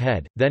Ford's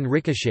head, then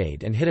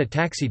ricocheted and hit a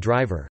taxi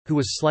driver, who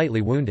was slightly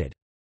wounded.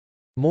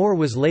 Moore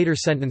was later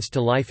sentenced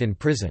to life in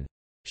prison.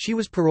 She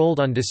was paroled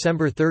on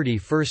December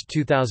 31,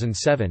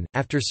 2007,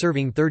 after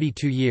serving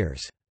 32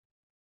 years.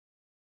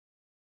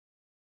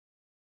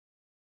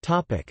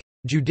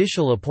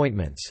 Judicial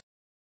appointments.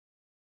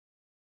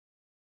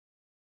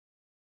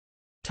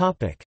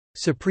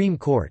 Supreme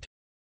Court.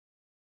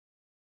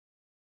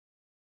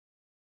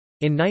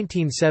 In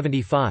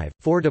 1975,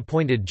 Ford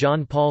appointed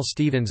John Paul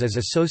Stevens as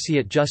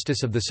Associate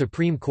Justice of the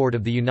Supreme Court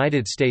of the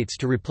United States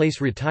to replace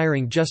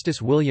retiring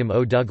Justice William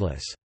O.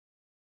 Douglas.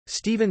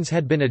 Stevens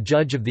had been a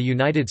judge of the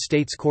United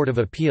States Court of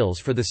Appeals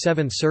for the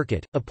Seventh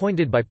Circuit,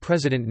 appointed by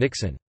President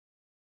Nixon.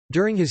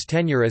 During his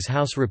tenure as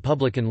House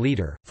Republican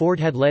leader, Ford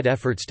had led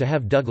efforts to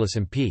have Douglas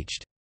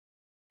impeached.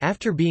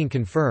 After being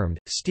confirmed,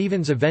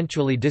 Stevens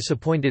eventually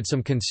disappointed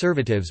some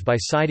conservatives by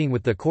siding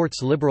with the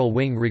court's liberal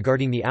wing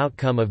regarding the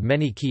outcome of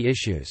many key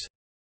issues.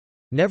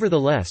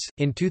 Nevertheless,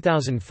 in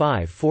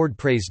 2005 Ford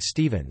praised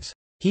Stevens.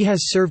 "He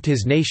has served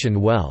his nation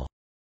well,"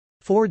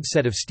 Ford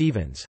said of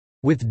Stevens,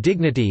 "with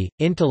dignity,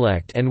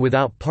 intellect and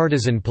without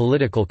partisan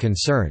political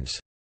concerns."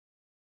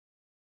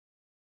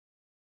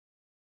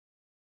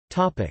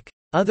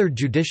 Other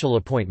judicial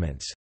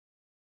appointments.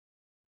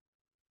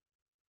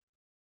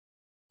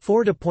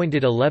 Ford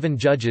appointed 11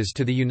 judges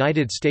to the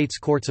United States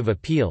Courts of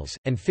Appeals,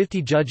 and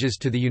 50 judges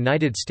to the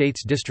United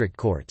States District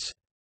Courts.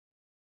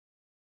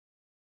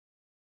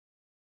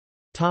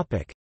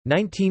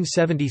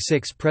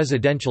 1976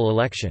 presidential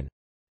election.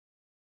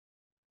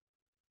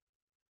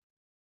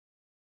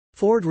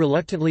 Ford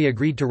reluctantly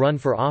agreed to run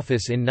for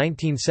office in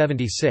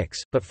 1976,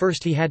 but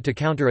first he had to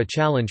counter a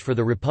challenge for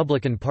the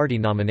Republican Party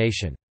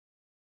nomination.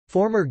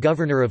 Former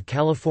Governor of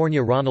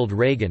California Ronald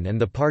Reagan and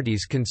the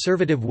party's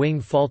conservative wing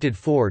faulted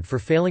Ford for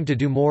failing to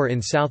do more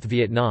in South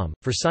Vietnam,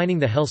 for signing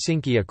the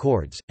Helsinki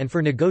Accords, and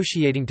for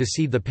negotiating to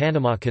cede the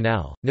Panama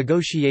Canal.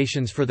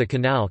 Negotiations for the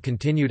canal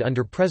continued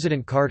under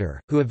President Carter,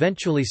 who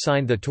eventually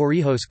signed the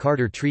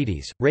Torrijos-Carter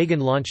treaties. Reagan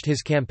launched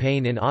his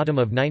campaign in autumn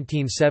of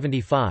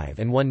 1975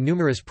 and won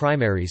numerous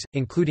primaries,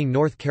 including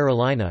North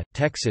Carolina,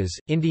 Texas,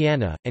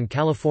 Indiana, and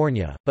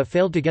California, but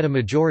failed to get a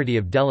majority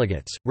of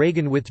delegates.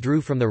 Reagan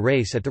withdrew from the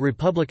race at the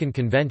Republican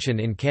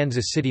Convention in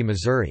Kansas City,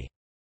 Missouri.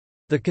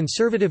 The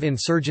conservative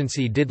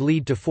insurgency did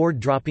lead to Ford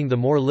dropping the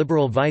more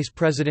liberal Vice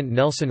President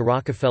Nelson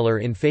Rockefeller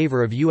in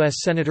favor of U.S.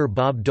 Senator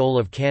Bob Dole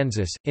of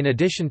Kansas. In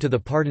addition to the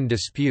pardon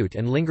dispute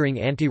and lingering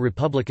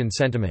anti-Republican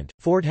sentiment,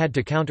 Ford had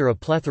to counter a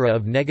plethora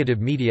of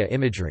negative media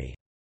imagery.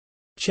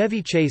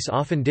 Chevy Chase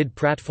often did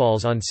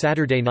pratfalls on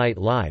Saturday Night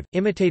Live,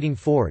 imitating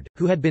Ford,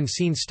 who had been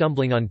seen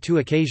stumbling on 2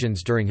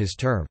 occasions during his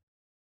term.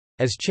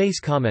 As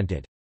Chase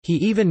commented, "He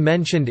even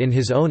mentioned in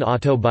his own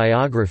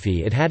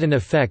autobiography it had an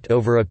effect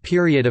over a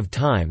period of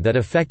time that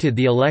affected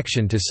the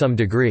election to some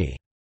degree."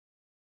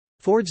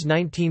 Ford's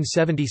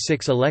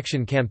 1976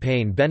 election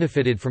campaign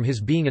benefited from his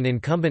being an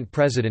incumbent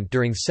president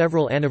during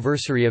several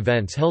anniversary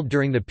events held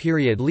during the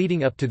period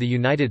leading up to the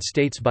United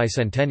States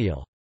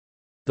bicentennial.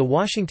 The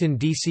Washington,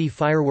 D.C.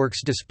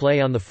 fireworks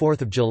display on the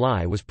 4th of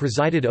July was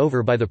presided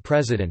over by the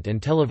president and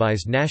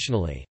televised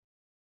nationally.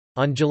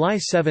 On July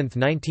 7,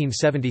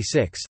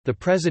 1976, the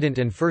President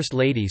and First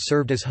Lady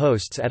served as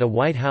hosts at a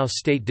White House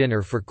state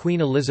dinner for Queen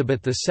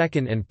Elizabeth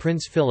II and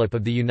Prince Philip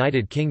of the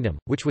United Kingdom,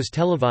 which was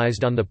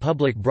televised on the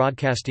Public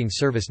Broadcasting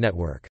Service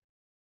network.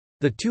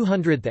 The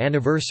 200th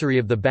anniversary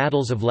of the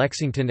battles of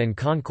Lexington and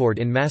Concord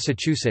in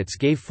Massachusetts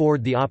gave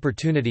Ford the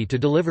opportunity to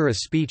deliver a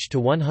speech to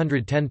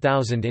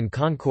 110,000 in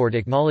Concord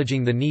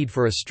acknowledging the need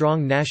for a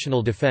strong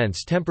national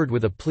defense tempered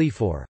with a plea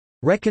for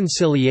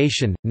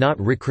 "reconciliation, not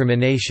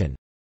recrimination,"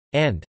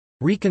 and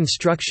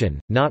 "reconstruction,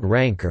 not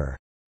rancor,"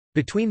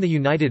 between the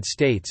United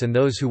States and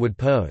those who would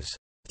pose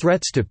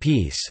 "threats to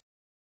peace."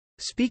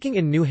 Speaking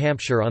in New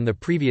Hampshire on the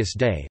previous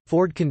day,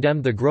 Ford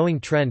condemned the growing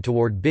trend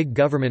toward big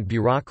government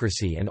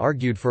bureaucracy and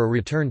argued for a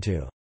return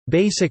to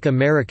 "basic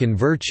American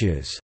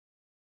virtues."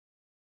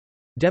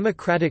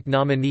 Democratic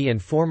nominee and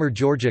former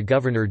Georgia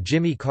Governor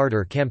Jimmy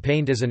Carter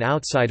campaigned as an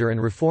outsider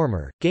and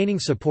reformer, gaining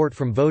support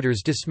from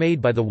voters dismayed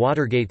by the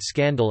Watergate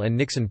scandal and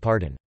Nixon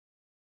pardon.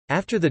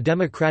 After the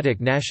Democratic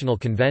National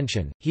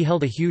Convention, he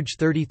held a huge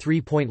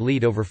 33-point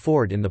lead over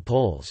Ford in the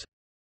polls.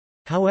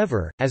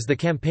 However, as the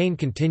campaign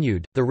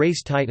continued, the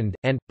race tightened,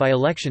 and, by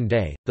election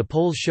day, the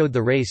polls showed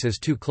the race as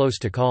too close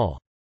to call.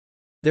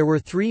 There were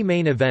three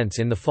main events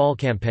in the fall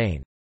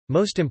campaign.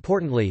 Most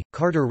importantly,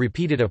 Carter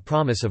repeated a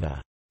promise of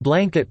a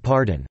blanket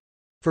pardon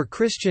for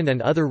Christian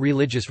and other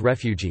religious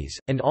refugees,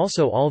 and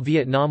also all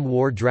Vietnam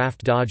War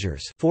draft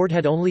dodgers. Ford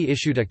had only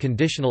issued a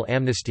conditional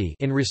amnesty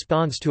in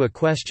response to a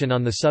question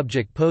on the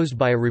subject posed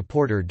by a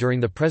reporter during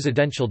the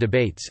presidential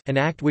debates, an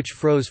act which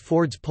froze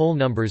Ford's poll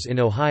numbers in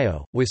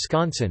Ohio,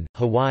 Wisconsin,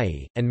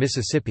 Hawaii, and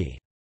Mississippi.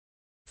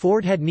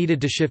 Ford had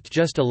needed to shift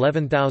just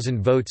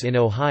 11,000 votes in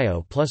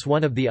Ohio plus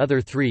one of the other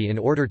three in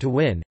order to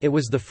win. It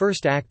was the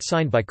first act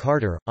signed by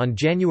Carter, on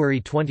January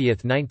 20,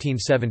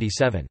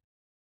 1977.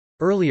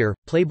 Earlier,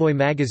 Playboy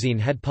magazine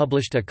had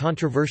published a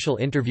controversial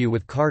interview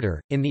with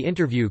Carter. In the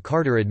interview,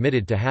 Carter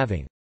admitted to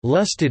having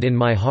lusted in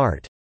my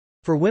heart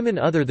for women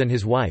other than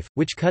his wife,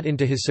 which cut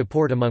into his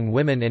support among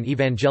women and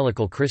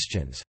evangelical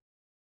Christians.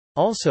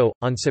 Also,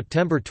 on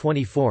September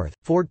 24,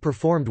 Ford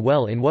performed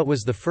well in what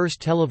was the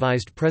first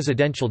televised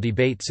presidential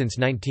debate since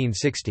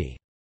 1960.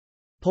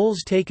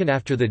 Polls taken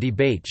after the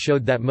debate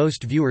showed that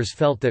most viewers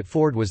felt that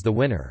Ford was the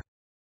winner.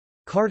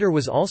 Carter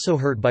was also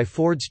hurt by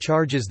Ford's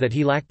charges that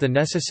he lacked the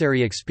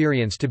necessary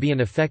experience to be an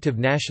effective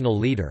national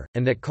leader,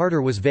 and that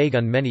Carter was vague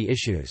on many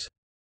issues.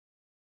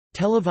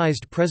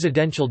 Televised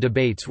presidential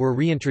debates were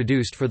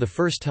reintroduced for the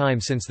first time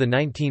since the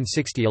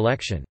 1960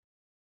 election.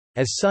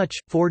 As such,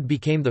 Ford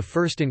became the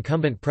first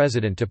incumbent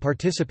president to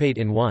participate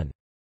in one.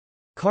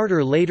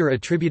 Carter later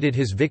attributed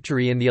his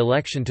victory in the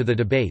election to the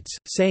debates,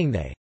 saying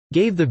they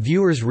gave the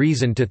viewers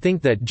reason to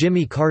think that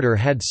Jimmy Carter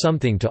had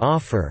something to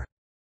offer.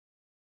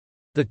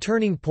 The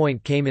turning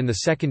point came in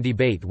the second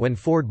debate when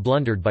Ford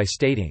blundered by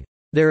stating,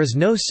 "There is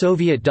no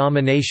Soviet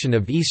domination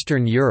of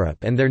Eastern Europe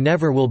and there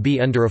never will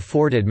be under a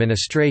Ford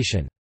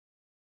administration."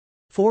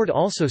 Ford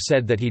also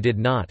said that he did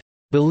not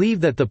believe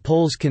that the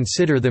Poles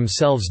consider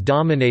themselves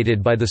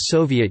dominated by the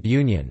Soviet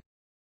Union.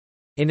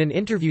 In an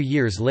interview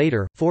years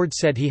later, Ford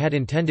said he had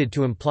intended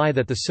to imply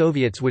that the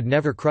Soviets would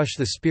never crush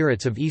the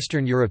spirits of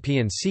Eastern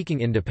Europeans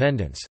seeking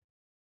independence.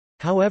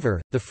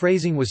 However, the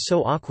phrasing was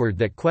so awkward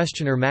that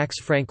questioner Max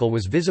Frankel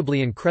was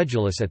visibly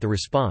incredulous at the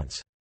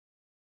response.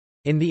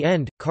 In the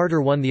end,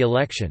 Carter won the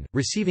election,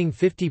 receiving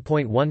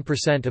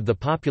 50.1% of the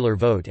popular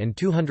vote and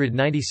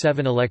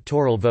 297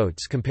 electoral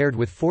votes compared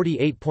with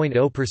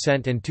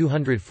 48.0% and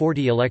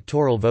 240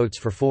 electoral votes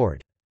for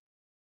Ford.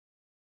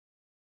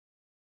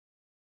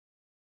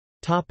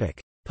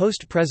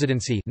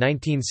 Post-presidency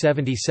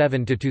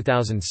 1977 to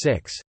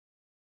 2006.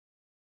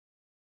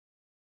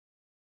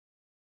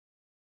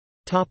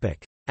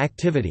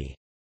 Activity.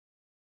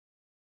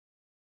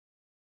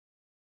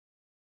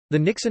 The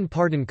Nixon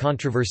pardon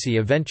controversy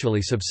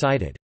eventually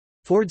subsided.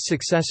 Ford's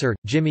successor,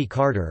 Jimmy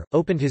Carter,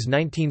 opened his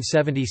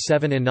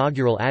 1977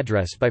 inaugural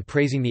address by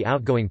praising the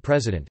outgoing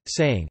president,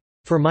 saying,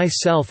 "For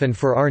myself and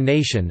for our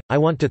nation, I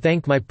want to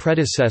thank my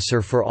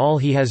predecessor for all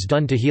he has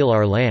done to heal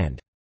our land."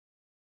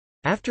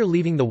 After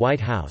leaving the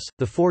White House,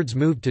 the Fords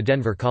moved to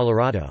Denver,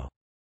 Colorado.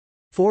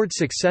 Ford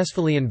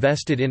successfully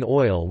invested in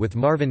oil with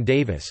Marvin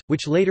Davis,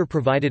 which later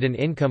provided an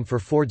income for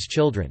Ford's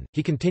children.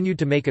 He continued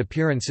to make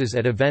appearances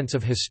at events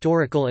of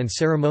historical and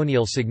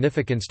ceremonial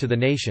significance to the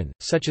nation,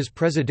 such as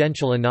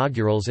presidential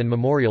inaugurals and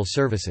memorial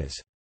services.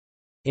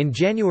 In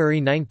January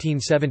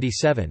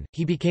 1977,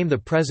 he became the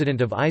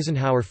president of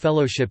Eisenhower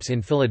Fellowships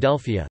in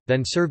Philadelphia,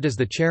 then served as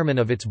the chairman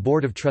of its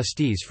board of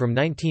trustees from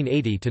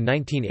 1980 to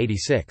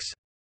 1986.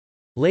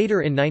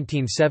 Later in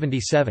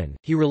 1977,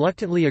 he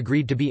reluctantly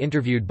agreed to be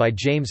interviewed by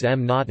James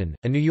M. Naughton,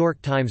 a New York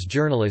Times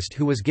journalist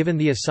who was given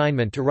the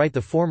assignment to write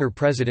the former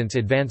president's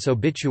advance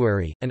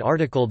obituary, an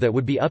article that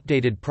would be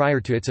updated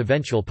prior to its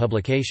eventual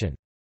publication.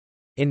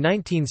 In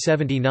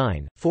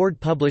 1979, Ford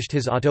published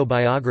his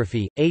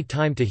autobiography, A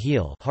Time to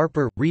Heal,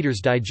 Harper, Reader's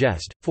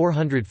Digest,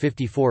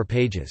 454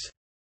 pages.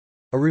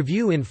 A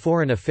review in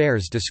Foreign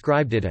Affairs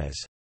described it as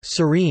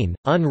serene,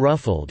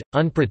 unruffled,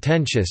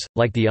 unpretentious,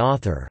 like the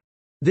author.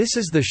 This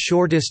is the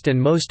shortest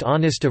and most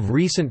honest of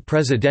recent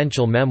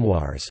presidential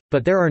memoirs,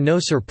 but there are no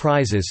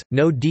surprises,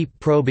 no deep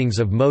probings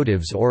of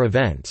motives or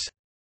events.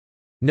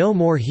 No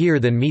more here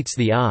than meets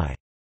the eye.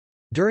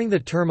 During the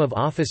term of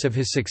office of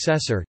his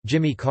successor,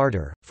 Jimmy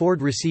Carter,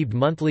 Ford received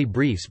monthly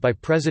briefs by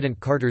President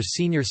Carter's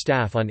senior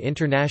staff on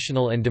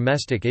international and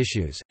domestic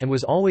issues, and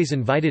was always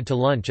invited to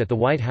lunch at the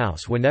White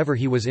House whenever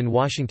he was in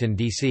Washington,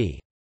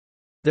 D.C.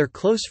 Their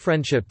close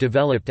friendship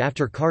developed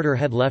after Carter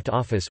had left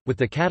office, with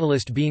the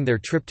catalyst being their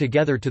trip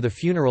together to the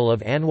funeral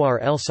of Anwar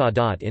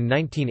el-Sadat in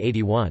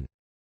 1981.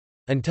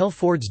 Until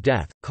Ford's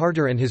death,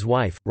 Carter and his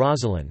wife,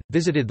 Rosalind,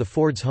 visited the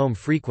Fords' home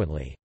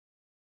frequently.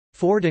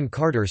 Ford and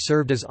Carter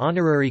served as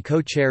honorary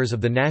co-chairs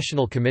of the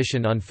National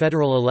Commission on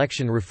Federal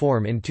Election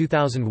Reform in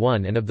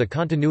 2001 and of the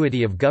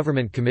Continuity of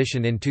Government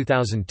Commission in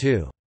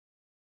 2002.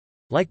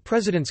 Like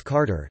Presidents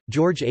Carter,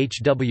 George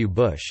H. W.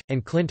 Bush,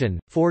 and Clinton,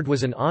 Ford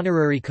was an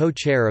honorary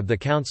co-chair of the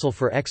Council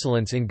for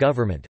Excellence in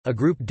Government, a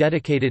group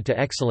dedicated to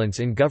excellence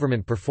in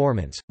government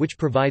performance, which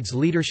provides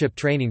leadership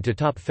training to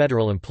top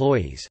federal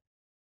employees.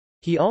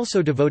 He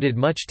also devoted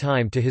much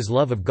time to his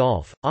love of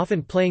golf,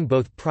 often playing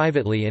both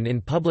privately and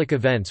in public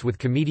events with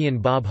comedian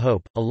Bob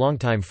Hope, a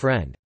longtime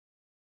friend.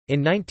 In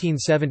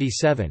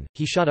 1977,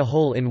 he shot a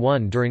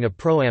hole-in-one during a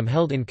pro-am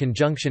held in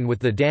conjunction with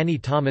the Danny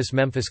Thomas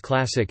Memphis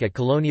Classic at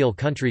Colonial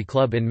Country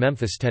Club in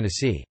Memphis,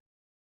 Tennessee.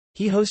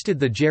 He hosted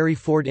the Gerald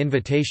Ford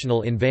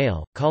Invitational in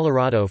Vail,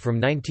 Colorado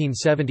from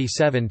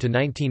 1977 to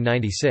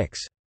 1996.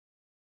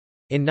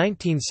 In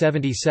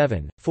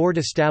 1977, Ford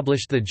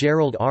established the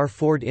Gerald R.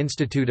 Ford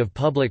Institute of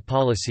Public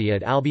Policy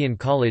at Albion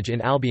College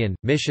in Albion,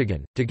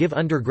 Michigan, to give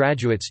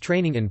undergraduates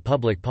training in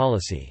public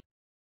policy.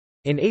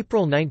 In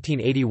April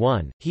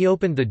 1981, he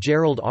opened the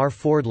Gerald R.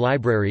 Ford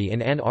Library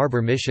in Ann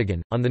Arbor,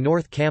 Michigan, on the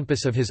north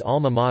campus of his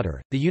alma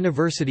mater, the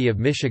University of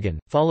Michigan,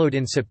 followed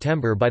in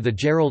September by the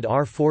Gerald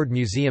R. Ford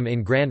Museum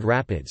in Grand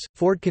Rapids.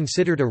 Ford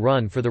considered a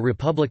run for the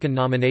Republican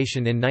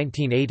nomination in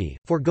 1980,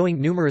 foregoing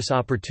numerous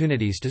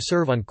opportunities to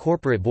serve on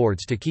corporate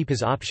boards to keep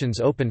his options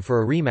open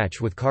for a rematch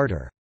with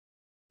Carter.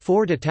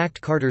 Ford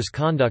attacked Carter's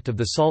conduct of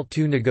the SALT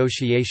II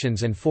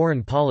negotiations and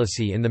foreign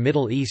policy in the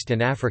Middle East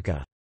and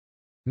Africa.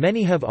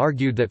 Many have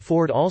argued that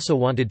Ford also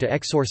wanted to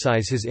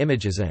exorcise his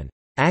image as an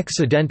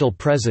accidental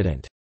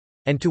president,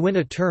 and to win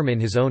a term in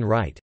his own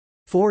right.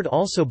 Ford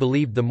also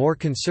believed the more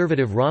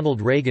conservative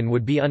Ronald Reagan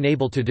would be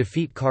unable to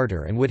defeat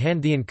Carter and would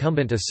hand the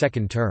incumbent a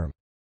second term.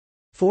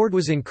 Ford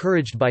was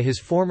encouraged by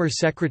his former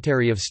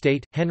Secretary of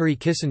State, Henry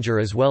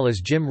Kissinger, as well as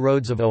Jim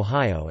Rhodes of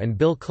Ohio and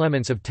Bill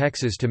Clements of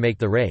Texas to make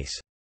the race.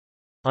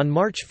 On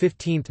March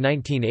 15,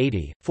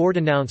 1980, Ford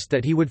announced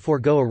that he would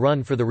forego a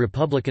run for the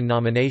Republican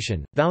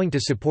nomination, vowing to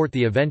support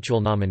the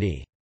eventual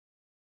nominee.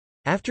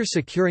 After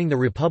securing the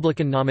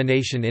Republican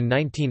nomination in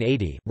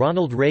 1980,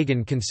 Ronald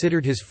Reagan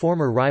considered his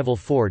former rival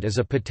Ford as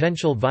a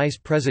potential vice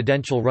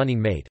presidential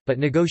running mate, but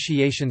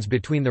negotiations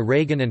between the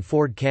Reagan and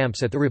Ford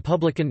camps at the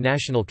Republican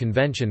National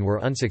Convention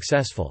were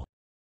unsuccessful.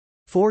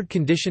 Ford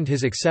conditioned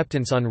his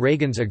acceptance on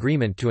Reagan's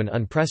agreement to an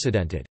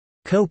unprecedented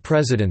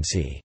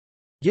co-presidency,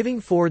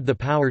 giving Ford the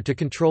power to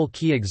control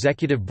key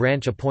executive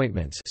branch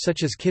appointments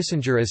such as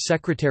Kissinger as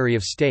Secretary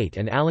of State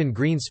and Alan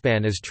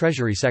Greenspan as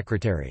Treasury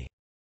Secretary.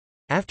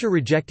 After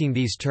rejecting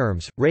these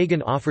terms,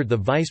 Reagan offered the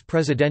vice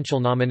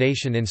presidential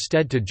nomination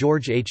instead to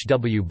George H.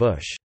 W.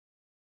 Bush.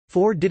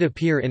 Ford did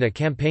appear in a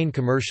campaign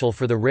commercial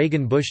for the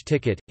Reagan-Bush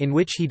ticket, in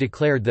which he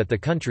declared that the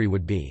country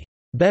would be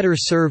better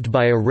served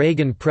by a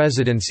Reagan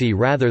presidency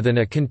rather than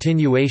a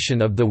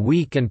continuation of the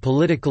weak and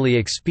politically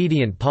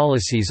expedient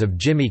policies of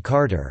Jimmy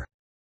Carter.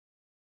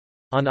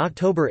 On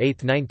October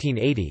 8,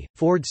 1980,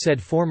 Ford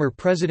said former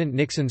President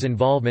Nixon's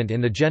involvement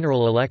in the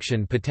general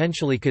election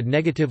potentially could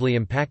negatively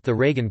impact the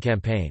Reagan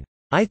campaign.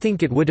 "I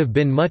think it would have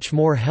been much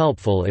more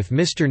helpful if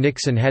Mr.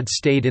 Nixon had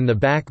stayed in the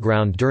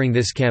background during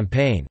this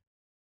campaign.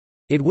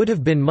 It would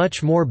have been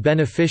much more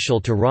beneficial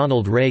to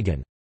Ronald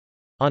Reagan."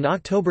 On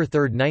October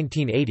 3,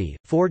 1980,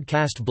 Ford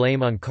cast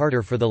blame on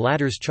Carter for the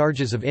latter's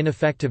charges of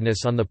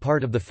ineffectiveness on the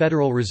part of the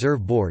Federal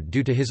Reserve Board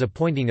due to his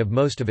appointing of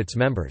most of its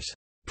members.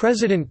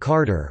 "President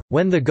Carter,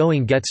 when the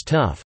going gets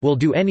tough, will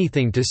do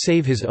anything to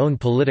save his own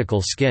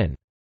political skin.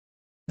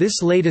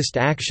 This latest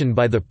action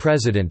by the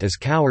president is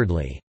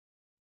cowardly."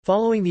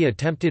 Following the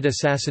attempted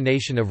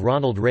assassination of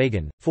Ronald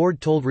Reagan,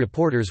 Ford told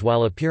reporters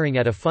while appearing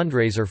at a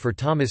fundraiser for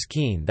Thomas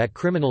Keane that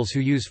criminals who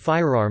use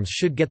firearms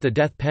should get the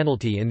death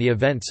penalty in the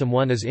event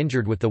someone is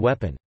injured with the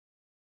weapon.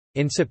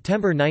 In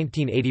September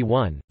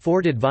 1981,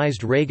 Ford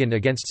advised Reagan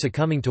against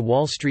succumbing to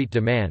Wall Street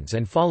demands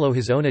and follow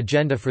his own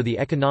agenda for the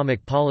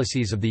economic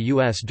policies of the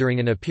U.S. during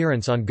an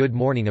appearance on Good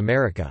Morning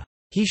America.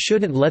 "He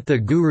shouldn't let the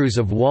gurus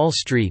of Wall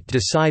Street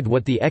decide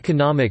what the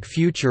economic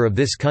future of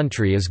this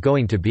country is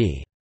going to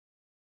be.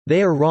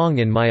 They are wrong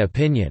in my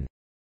opinion."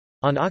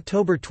 On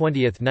October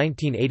 20,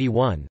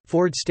 1981,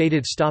 Ford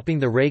stated stopping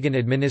the Reagan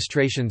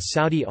administration's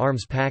Saudi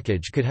arms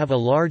package could have a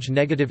large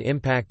negative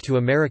impact to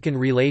American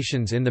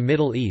relations in the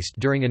Middle East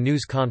during a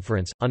news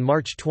conference. On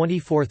March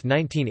 24,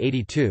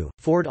 1982,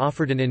 Ford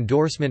offered an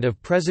endorsement of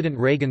President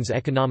Reagan's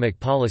economic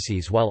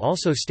policies while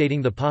also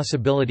stating the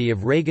possibility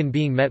of Reagan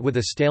being met with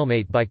a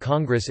stalemate by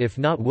Congress if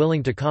not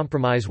willing to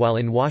compromise while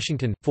in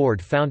Washington.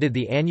 Ford founded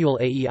the annual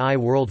AEI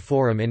World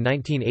Forum in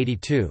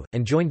 1982,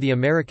 and joined the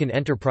American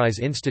Enterprise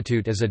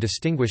Institute as a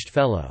Distinguished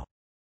Fellow.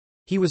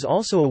 He was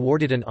also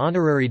awarded an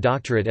honorary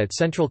doctorate at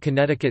Central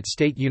Connecticut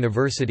State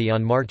University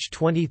on March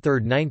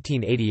 23,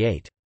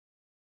 1988.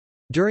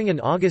 During an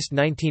August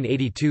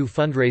 1982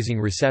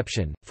 fundraising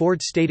reception,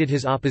 Ford stated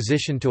his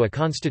opposition to a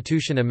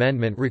Constitution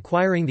amendment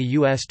requiring the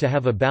U.S. to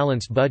have a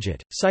balanced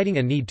budget, citing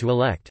a need to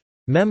elect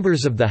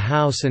members of the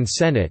House and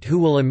Senate who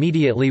will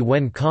immediately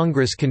when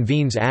Congress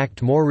convenes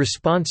act more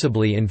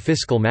responsibly in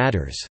fiscal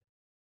matters.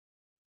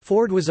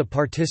 Ford was a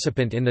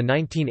participant in the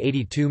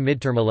 1982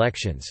 midterm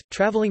elections,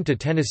 traveling to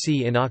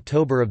Tennessee in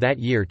October of that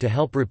year to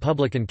help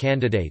Republican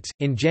candidates.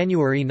 In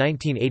January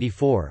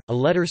 1984, a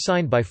letter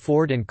signed by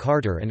Ford and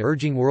Carter and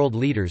urging world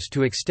leaders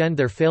to extend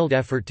their failed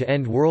effort to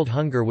end world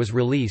hunger was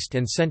released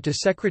and sent to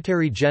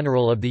Secretary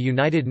General of the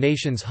United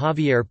Nations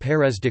Javier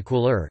Pérez de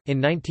Cuéllar. In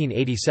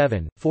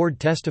 1987, Ford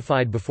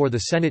testified before the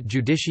Senate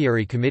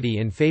Judiciary Committee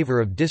in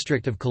favor of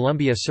District of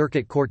Columbia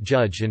Circuit Court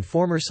Judge and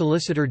former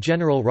Solicitor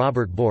General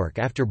Robert Bork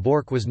after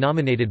Bork was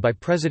nominated by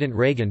President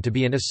Reagan to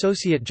be an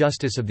Associate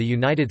Justice of the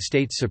United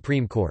States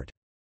Supreme Court.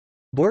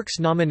 Bork's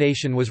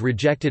nomination was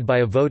rejected by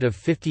a vote of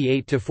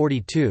 58 to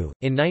 42.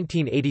 In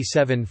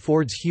 1987,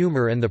 Ford's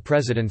Humor and the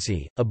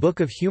Presidency, a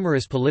book of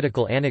humorous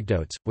political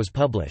anecdotes, was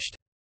published.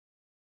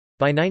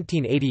 By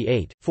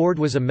 1988, Ford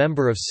was a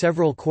member of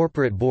several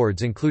corporate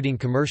boards including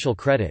Commercial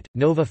Credit,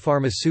 Nova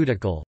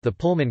Pharmaceutical, the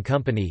Pullman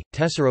Company,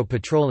 Tesoro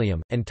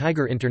Petroleum, and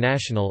Tiger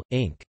International,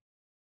 Inc.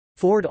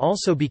 Ford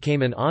also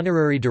became an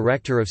honorary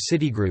director of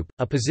Citigroup,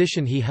 a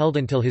position he held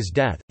until his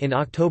death. In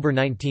October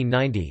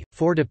 1990,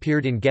 Ford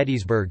appeared in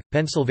Gettysburg,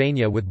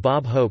 Pennsylvania with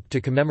Bob Hope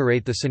to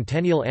commemorate the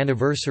centennial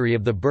anniversary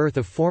of the birth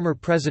of former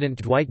President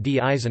Dwight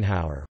D.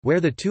 Eisenhower, where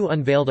the two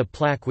unveiled a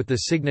plaque with the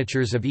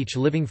signatures of each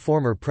living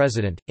former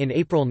president. In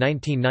April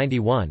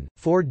 1991,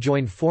 Ford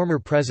joined former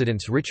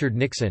presidents Richard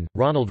Nixon,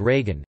 Ronald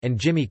Reagan, and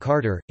Jimmy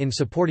Carter in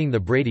supporting the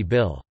Brady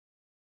Bill.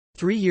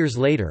 3 years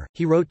later,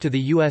 he wrote to the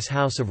U.S.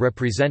 House of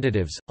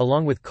Representatives,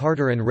 along with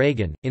Carter and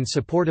Reagan, in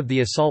support of the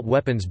assault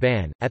weapons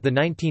ban. At the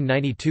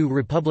 1992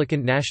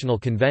 Republican National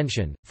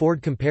Convention,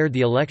 Ford compared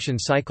the election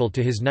cycle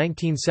to his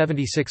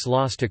 1976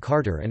 loss to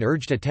Carter and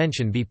urged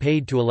attention be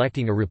paid to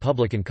electing a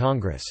Republican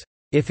Congress.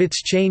 "If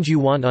it's change you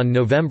want on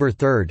November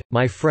 3,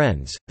 my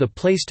friends, the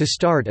place to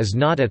start is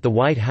not at the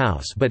White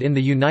House but in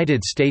the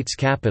United States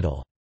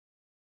Capitol.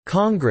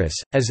 Congress,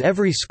 as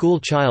every school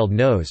child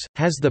knows,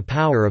 has the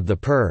power of the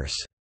purse.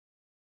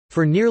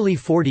 For nearly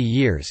 40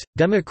 years,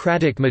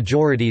 Democratic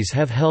majorities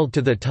have held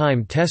to the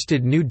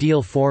time-tested New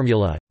Deal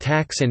formula,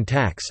 tax and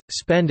tax,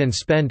 spend and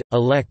spend,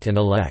 elect and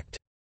elect."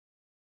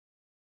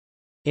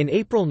 In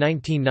April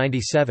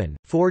 1997,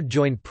 Ford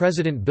joined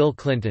President Bill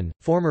Clinton,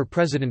 former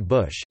President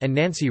Bush, and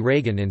Nancy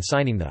Reagan in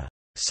signing the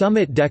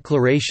Summit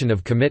Declaration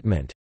of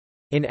Commitment,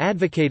 in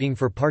advocating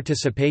for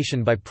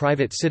participation by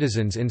private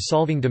citizens in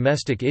solving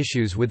domestic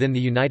issues within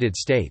the United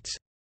States.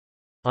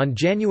 On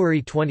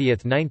January 20,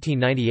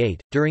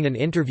 1998, during an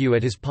interview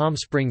at his Palm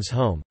Springs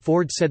home,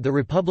 Ford said the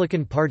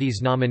Republican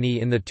Party's nominee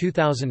in the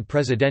 2000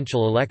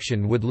 presidential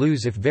election would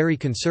lose if very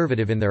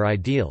conservative in their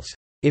ideals.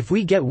 "If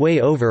we get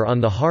way over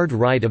on the hard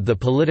right of the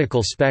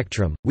political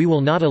spectrum, we will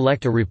not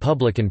elect a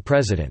Republican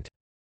president.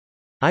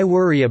 I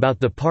worry about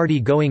the party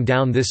going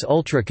down this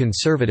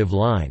ultra-conservative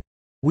line.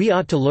 We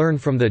ought to learn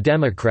from the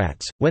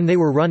Democrats, when they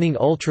were running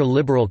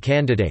ultra-liberal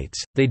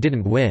candidates, they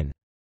didn't win."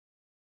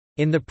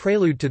 In the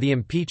prelude to the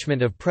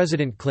impeachment of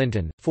President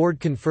Clinton, Ford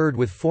conferred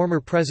with former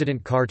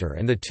President Carter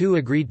and the two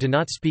agreed to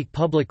not speak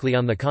publicly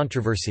on the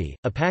controversy,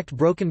 a pact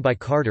broken by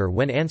Carter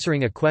when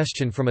answering a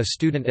question from a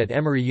student at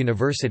Emory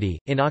University.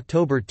 In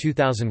October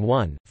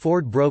 2001,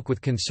 Ford broke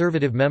with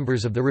conservative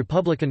members of the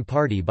Republican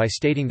Party by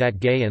stating that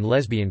gay and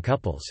lesbian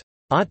couples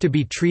ought to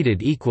be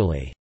treated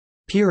equally.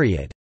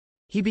 Period.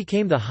 He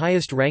became the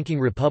highest-ranking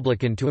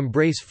Republican to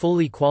embrace full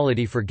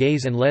equality for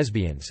gays and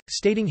lesbians,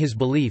 stating his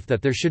belief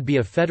that there should be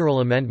a federal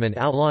amendment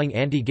outlawing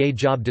anti-gay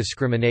job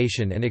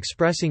discrimination and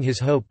expressing his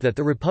hope that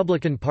the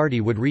Republican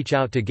Party would reach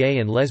out to gay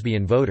and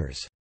lesbian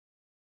voters.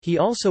 He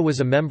also was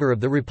a member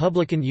of the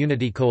Republican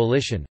Unity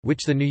Coalition,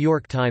 which the New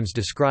York Times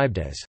described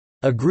as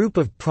a group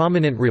of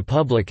prominent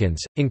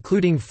Republicans,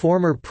 including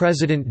former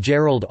President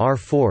Gerald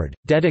Ford,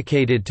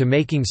 dedicated to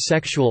making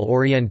sexual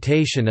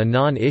orientation a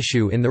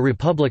non-issue in the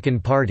Republican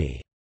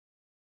Party.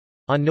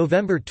 On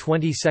November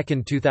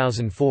 22,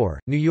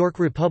 2004, New York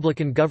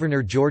Republican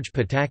Governor George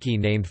Pataki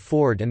named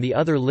Ford and the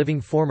other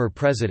living former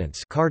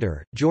presidents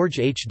Carter, George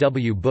H.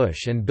 W.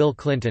 Bush and Bill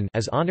Clinton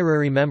as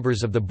honorary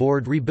members of the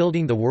board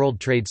rebuilding the World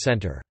Trade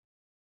Center.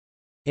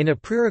 In a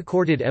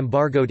pre-recorded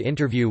embargoed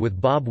interview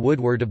with Bob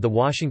Woodward of The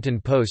Washington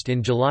Post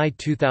in July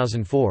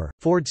 2004,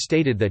 Ford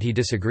stated that he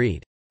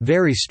disagreed,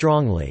 "very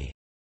strongly,"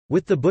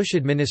 with the Bush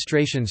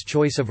administration's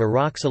choice of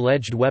Iraq's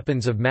alleged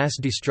weapons of mass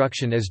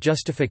destruction as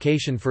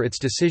justification for its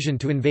decision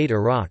to invade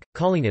Iraq,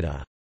 calling it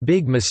a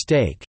 "big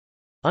mistake,"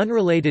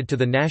 unrelated to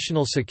the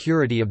national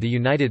security of the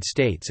United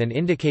States and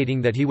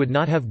indicating that he would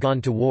not have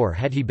gone to war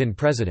had he been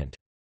president.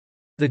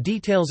 The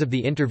details of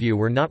the interview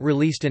were not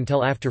released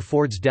until after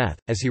Ford's death,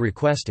 as he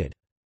requested.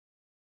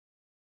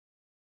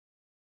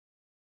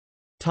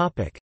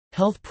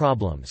 Health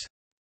problems.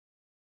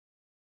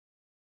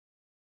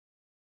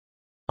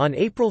 On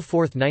April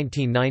 4,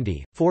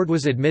 1990, Ford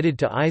was admitted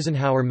to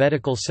Eisenhower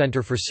Medical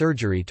Center for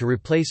surgery to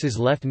replace his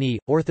left knee,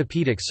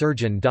 orthopedic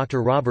surgeon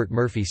Dr. Robert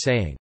Murphy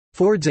saying,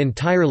 "Ford's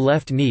entire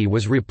left knee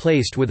was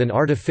replaced with an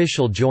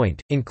artificial joint,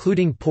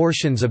 including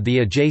portions of the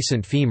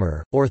adjacent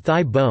femur, or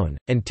thigh bone,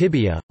 and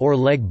tibia, or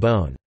leg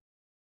bone."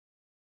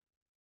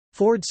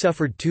 Ford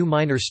suffered 2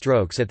 minor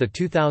strokes at the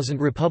 2000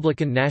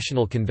 Republican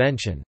National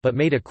Convention, but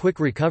made a quick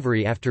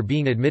recovery after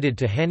being admitted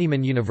to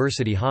Hahnemann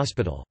University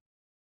Hospital.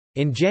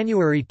 In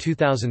January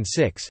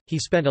 2006, he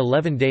spent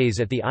 11 days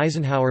at the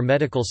Eisenhower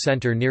Medical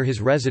Center near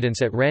his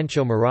residence at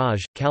Rancho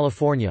Mirage,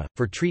 California,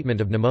 for treatment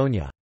of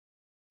pneumonia.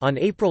 On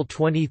April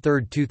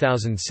 23,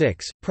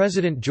 2006,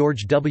 President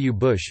George W.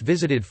 Bush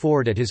visited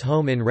Ford at his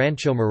home in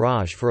Rancho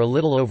Mirage for a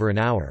little over an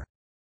hour.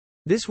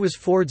 This was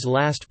Ford's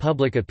last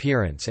public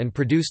appearance and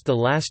produced the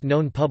last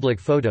known public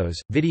photos,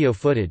 video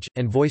footage,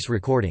 and voice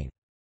recording.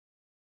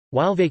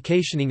 While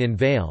vacationing in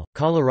Vail,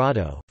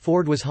 Colorado,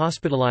 Ford was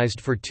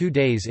hospitalized for 2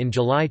 days in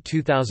July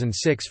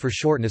 2006 for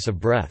shortness of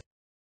breath.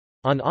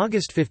 On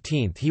August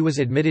 15 he was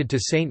admitted to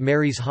St.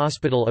 Mary's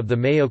Hospital of the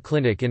Mayo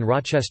Clinic in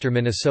Rochester,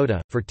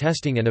 Minnesota, for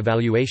testing and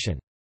evaluation.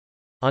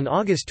 On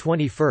August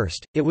 21,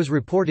 it was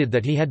reported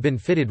that he had been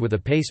fitted with a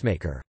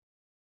pacemaker.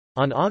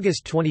 On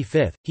August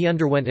 25, he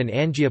underwent an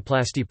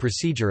angioplasty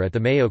procedure at the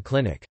Mayo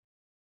Clinic.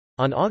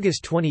 On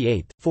August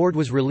 28, Ford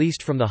was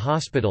released from the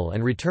hospital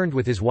and returned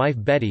with his wife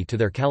Betty to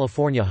their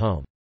California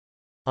home.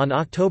 On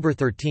October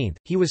 13,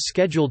 he was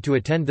scheduled to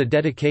attend the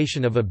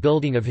dedication of a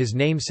building of his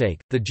namesake,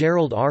 the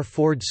Gerald R.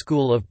 Ford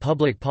School of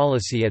Public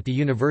Policy at the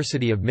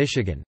University of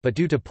Michigan, but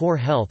due to poor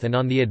health and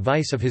on the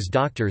advice of his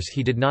doctors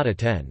he did not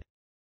attend.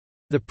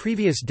 The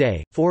previous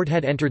day, Ford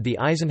had entered the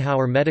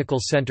Eisenhower Medical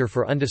Center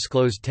for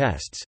undisclosed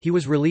tests. He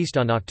was released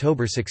on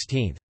October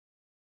 16.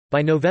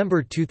 By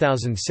November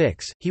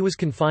 2006, he was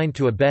confined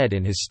to a bed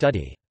in his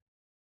study.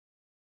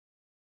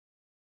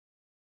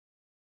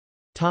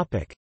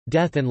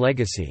 Death and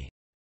legacy.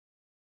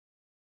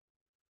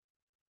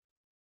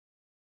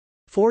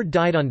 Ford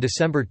died on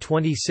December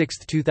 26,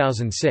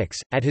 2006,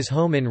 at his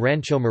home in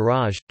Rancho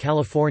Mirage,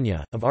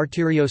 California, of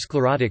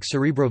arteriosclerotic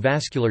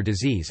cerebrovascular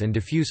disease and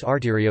diffuse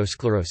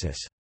arteriosclerosis.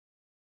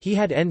 He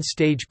had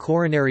end-stage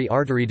coronary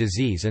artery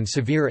disease and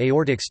severe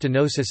aortic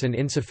stenosis and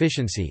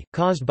insufficiency,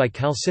 caused by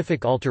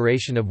calcific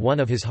alteration of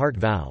one of his heart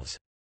valves.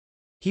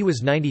 He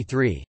was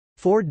 93.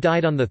 Ford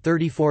died on the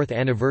 34th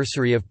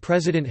anniversary of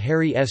President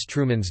Harry S.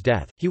 Truman's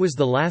death. He was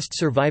the last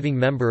surviving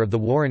member of the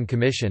Warren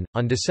Commission.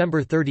 On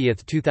December 30,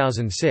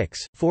 2006,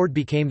 Ford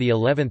became the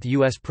 11th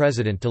U.S.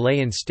 president to lay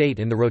in state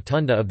in the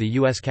rotunda of the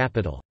U.S.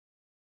 Capitol.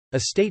 A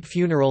state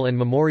funeral and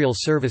memorial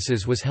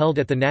services was held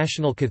at the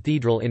National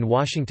Cathedral in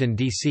Washington,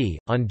 D.C.,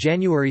 on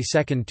January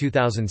 2,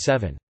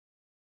 2007.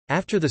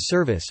 After the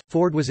service,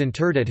 Ford was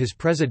interred at his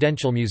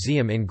Presidential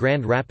Museum in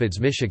Grand Rapids,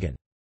 Michigan.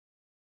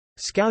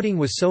 Scouting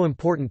was so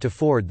important to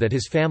Ford that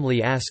his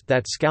family asked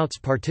that scouts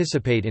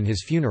participate in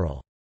his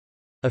funeral.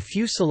 A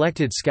few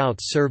selected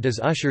scouts served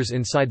as ushers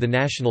inside the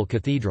National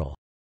Cathedral.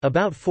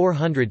 About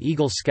 400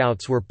 Eagle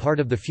Scouts were part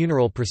of the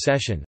funeral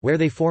procession, where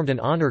they formed an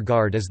honor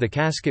guard as the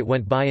casket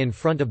went by in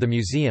front of the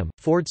museum.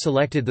 Ford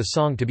selected the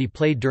song to be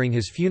played during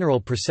his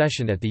funeral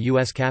procession at the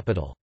U.S.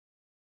 Capitol.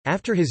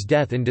 After his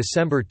death in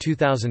December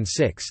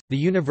 2006, the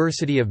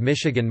University of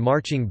Michigan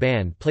Marching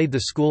Band played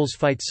the school's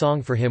fight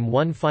song for him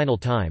one final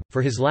time.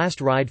 For his last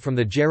ride from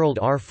the Gerald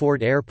R.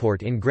 Ford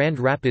Airport in Grand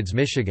Rapids,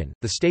 Michigan,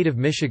 the state of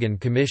Michigan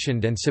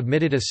commissioned and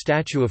submitted a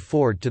statue of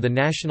Ford to the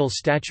National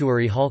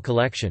Statuary Hall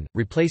collection,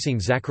 replacing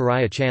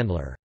Zachariah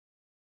Chandler.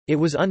 It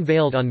was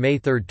unveiled on May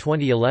 3,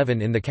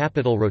 2011 in the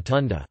Capitol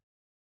Rotunda.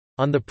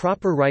 On the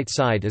proper right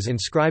side is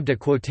inscribed a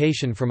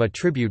quotation from a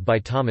tribute by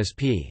Thomas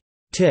P.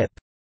 Tip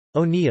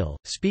O'Neill,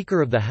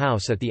 Speaker of the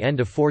House at the end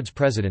of Ford's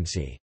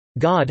presidency.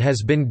 "God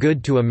has been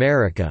good to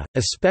America,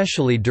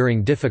 especially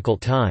during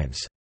difficult times.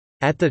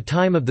 At the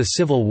time of the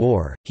Civil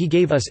War, he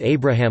gave us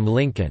Abraham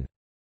Lincoln.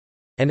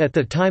 And at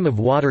the time of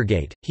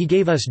Watergate, he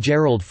gave us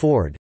Gerald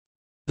Ford,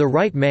 the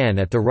right man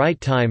at the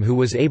right time who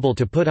was able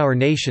to put our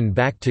nation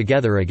back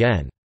together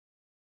again."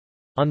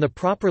 On the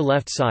proper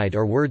left side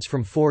are words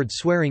from Ford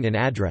swearing in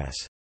address.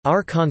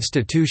 "Our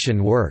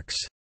Constitution works.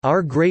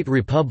 Our great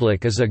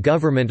republic is a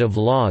government of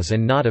laws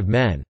and not of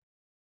men.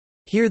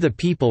 Here the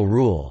people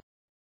rule."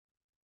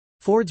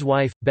 Ford's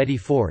wife, Betty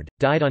Ford,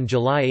 died on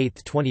July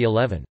 8,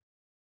 2011.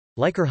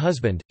 Like her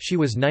husband, she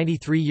was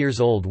 93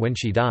 years old when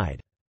she died.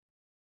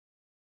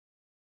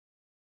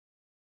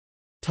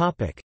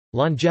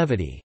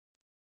 Longevity.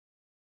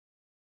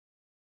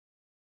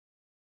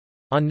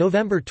 On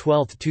November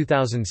 12,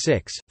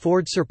 2006,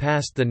 Ford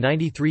surpassed the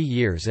 93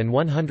 years and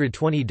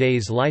 120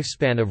 days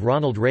lifespan of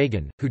Ronald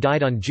Reagan, who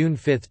died on June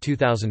 5,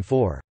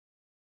 2004.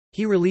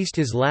 He released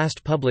his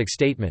last public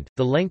statement,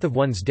 "The length of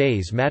one's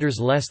days matters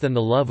less than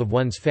the love of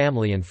one's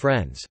family and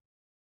friends.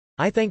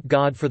 I thank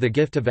God for the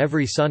gift of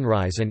every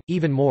sunrise and,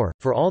 even more,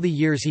 for all the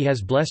years He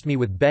has blessed me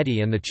with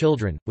Betty and the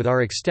children, with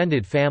our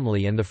extended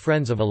family and the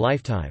friends of a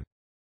lifetime.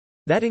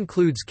 That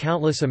includes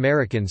countless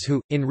Americans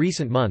who, in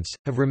recent months,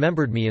 have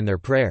remembered me in their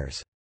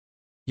prayers.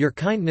 Your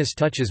kindness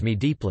touches me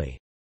deeply.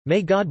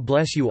 May God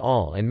bless you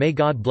all and may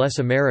God bless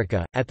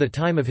America." At the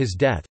time of his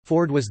death,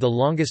 Ford was the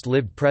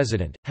longest-lived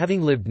president,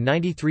 having lived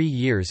 93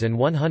 years and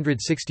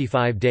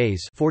 165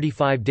 days,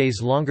 45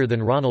 days longer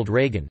than Ronald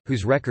Reagan,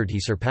 whose record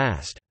he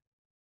surpassed.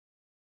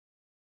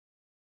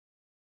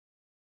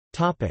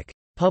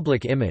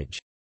 Public image.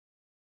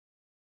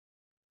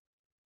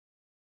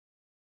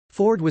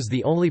 Ford was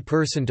the only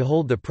person to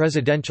hold the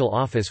presidential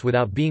office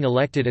without being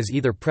elected as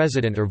either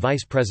president or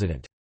vice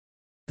president.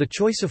 The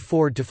choice of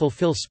Ford to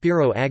fulfill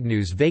Spiro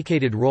Agnew's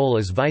vacated role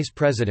as vice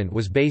president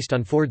was based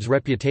on Ford's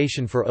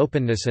reputation for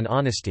openness and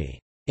honesty.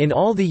 "In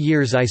all the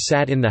years I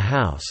sat in the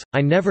House,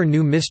 I never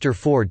knew Mr.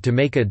 Ford to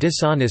make a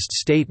dishonest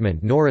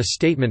statement nor a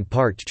statement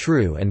part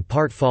true and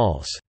part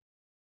false.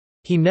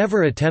 He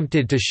never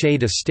attempted to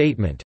shade a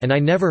statement, and I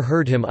never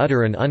heard him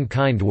utter an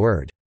unkind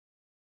word,"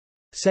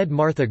 said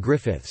Martha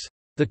Griffiths.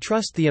 The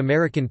trust the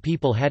American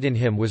people had in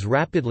him was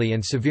rapidly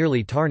and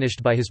severely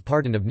tarnished by his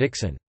pardon of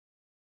Nixon.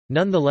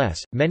 Nonetheless,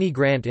 many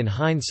grant in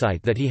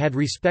hindsight that he had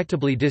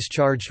respectably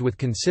discharged with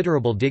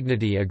considerable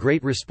dignity a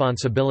great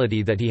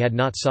responsibility that he had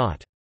not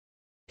sought.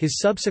 His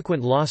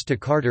subsequent loss to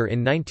Carter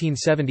in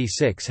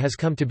 1976 has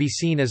come to be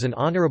seen as an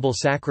honorable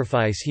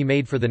sacrifice he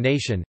made for the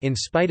nation. In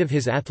spite of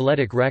his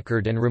athletic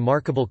record and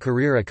remarkable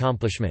career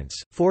accomplishments,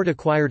 Ford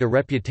acquired a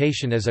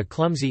reputation as a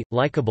clumsy,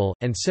 likable,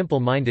 and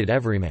simple-minded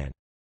everyman.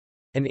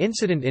 An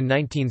incident in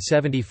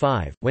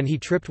 1975, when he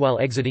tripped while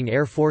exiting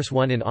Air Force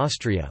One in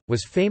Austria,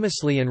 was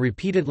famously and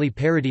repeatedly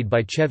parodied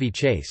by Chevy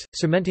Chase,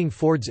 cementing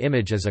Ford's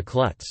image as a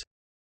klutz.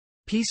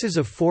 Pieces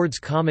of Ford's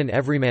common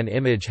everyman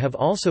image have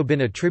also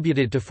been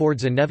attributed to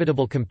Ford's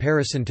inevitable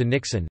comparison to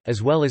Nixon,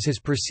 as well as his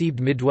perceived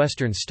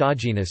Midwestern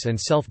stodginess and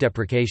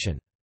self-deprecation.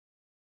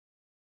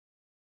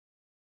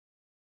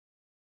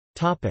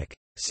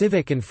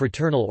 Civic and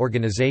fraternal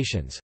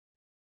organizations.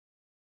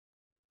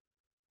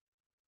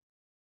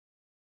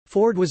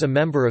 Ford was a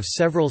member of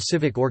several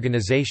civic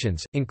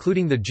organizations,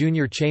 including the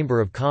Junior Chamber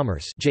of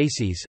Commerce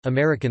 (JCs),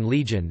 American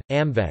Legion,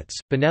 AMVETS,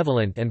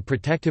 Benevolent and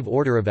Protective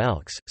Order of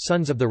Elks,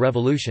 Sons of the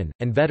Revolution,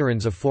 and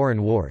Veterans of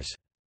Foreign Wars.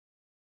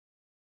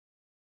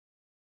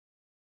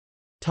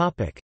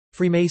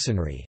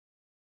 Freemasonry.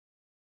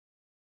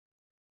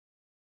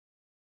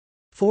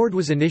 Ford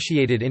was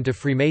initiated into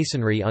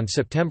Freemasonry on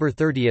September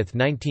 30,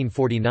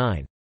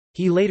 1949.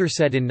 He later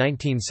said in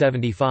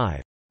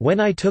 1975, "When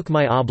I took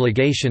my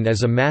obligation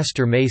as a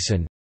Master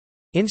Mason,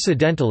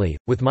 incidentally,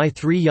 with my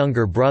 3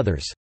 younger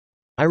brothers,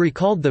 I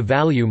recalled the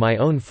value my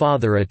own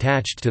father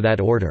attached to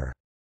that order.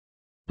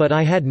 But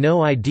I had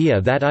no idea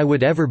that I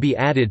would ever be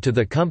added to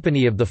the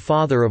company of the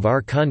Father of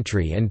our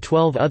country and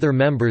 12 other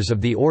members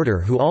of the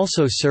order who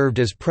also served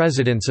as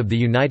Presidents of the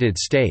United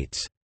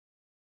States."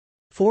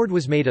 Ford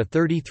was made a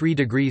 33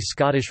 degrees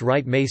Scottish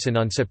Rite Mason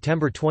on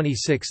September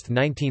 26,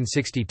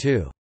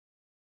 1962.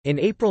 In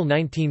April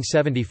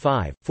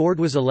 1975, Ford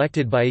was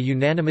elected by a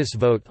unanimous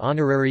vote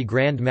Honorary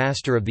Grand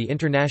Master of the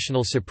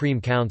International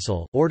Supreme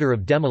Council, Order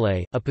of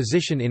Demolay, a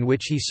position in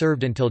which he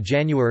served until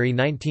January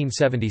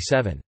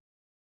 1977.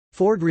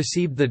 Ford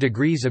received the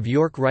degrees of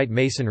York Rite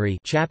Masonry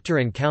chapter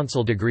and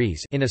council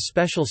degrees in a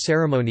special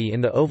ceremony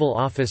in the Oval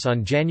Office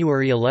on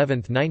January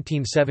 11,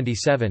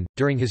 1977,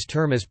 during his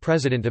term as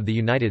President of the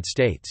United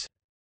States.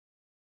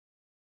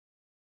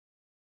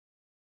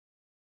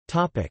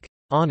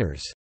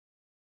 Honors.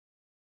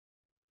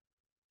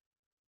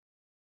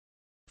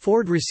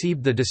 Ford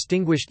received the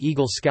Distinguished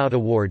Eagle Scout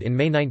Award in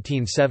May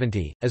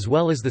 1970, as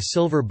well as the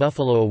Silver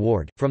Buffalo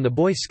Award, from the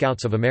Boy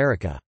Scouts of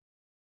America.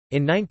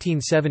 In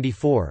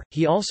 1974,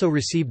 he also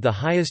received the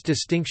highest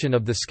distinction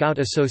of the Scout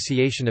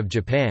Association of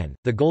Japan,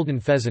 the Golden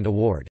Pheasant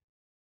Award.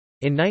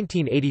 In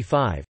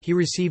 1985, he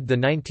received the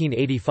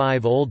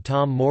 1985 Old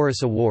Tom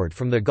Morris Award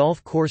from the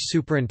Golf Course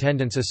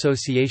Superintendents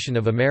Association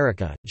of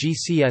America,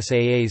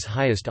 GCSAA's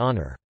highest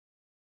honor.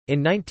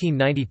 In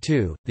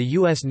 1992, the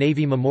U.S.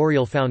 Navy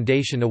Memorial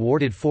Foundation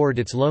awarded Ford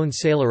its Lone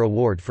Sailor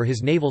Award for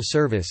his naval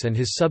service and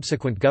his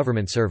subsequent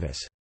government service.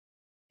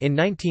 In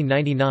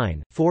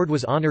 1999, Ford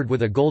was honored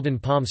with a Golden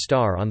Palm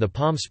Star on the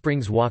Palm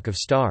Springs Walk of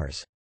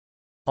Stars.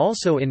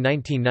 Also in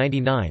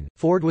 1999,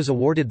 Ford was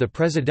awarded the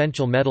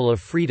Presidential Medal of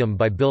Freedom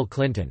by Bill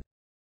Clinton.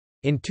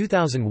 In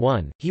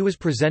 2001, he was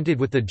presented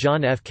with the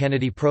John F.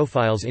 Kennedy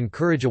Profiles in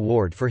Courage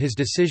Award for his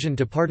decision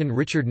to pardon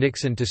Richard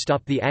Nixon to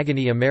stop the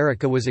agony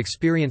America was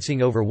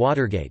experiencing over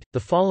Watergate. The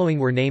following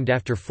were named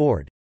after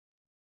Ford: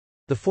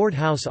 the Ford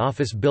House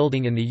Office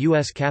Building in the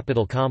U.S.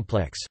 Capitol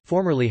Complex,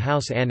 formerly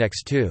House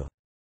Annex II.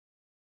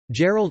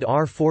 Gerald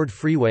R. Ford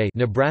Freeway,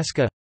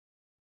 Nebraska.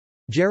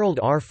 Gerald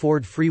R.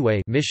 Ford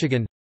Freeway,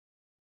 Michigan.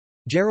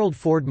 Gerald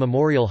Ford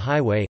Memorial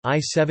Highway,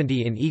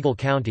 I-70 in Eagle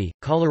County,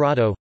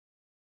 Colorado.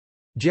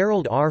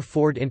 Gerald R.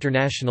 Ford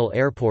International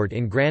Airport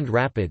in Grand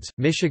Rapids,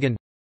 Michigan.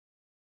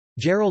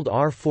 Gerald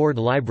R. Ford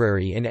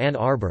Library in Ann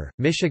Arbor,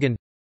 Michigan.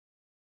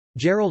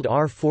 Gerald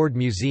R. Ford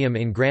Museum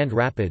in Grand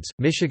Rapids,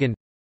 Michigan.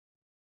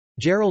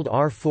 Gerald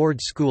R.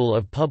 Ford School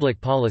of Public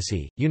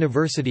Policy,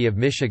 University of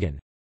Michigan.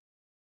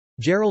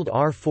 Gerald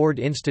R. Ford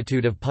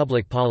Institute of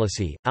Public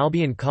Policy,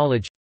 Albion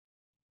College.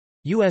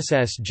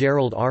 USS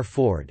Gerald R.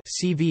 Ford,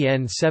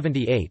 CVN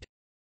 78.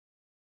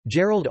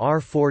 Gerald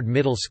R. Ford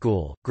Middle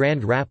School,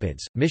 Grand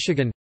Rapids,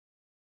 Michigan.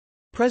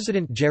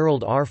 President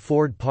Gerald R.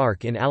 Ford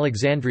Park in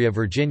Alexandria,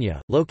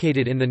 Virginia,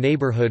 located in the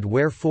neighborhood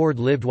where Ford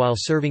lived while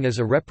serving as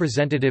a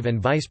representative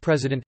and vice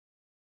president.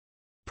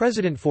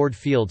 President Ford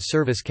Field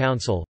Service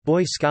Council,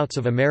 Boy Scouts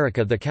of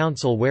America, the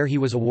council where he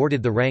was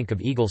awarded the rank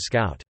of Eagle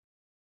Scout.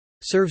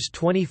 Serves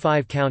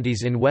 25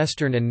 counties in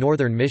western and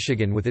northern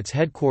Michigan with its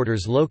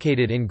headquarters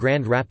located in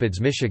Grand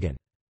Rapids, Michigan.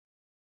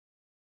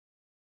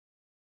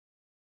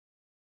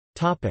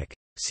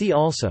 See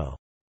also: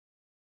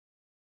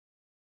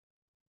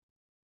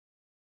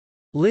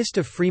 List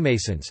of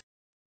Freemasons,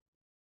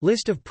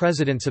 List of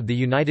Presidents of the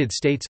United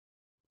States,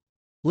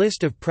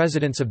 List of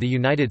Presidents of the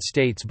United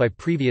States by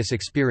previous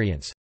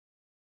experience,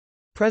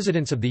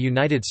 Presidents of the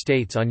United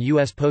States on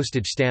U.S.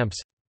 postage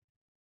stamps.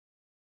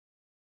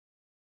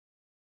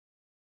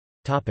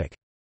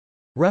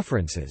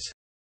 References.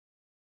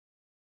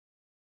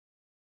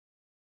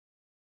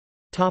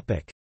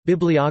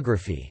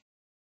 Bibliography.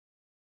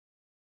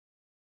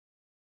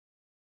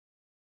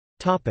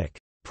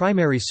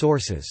 Primary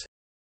sources.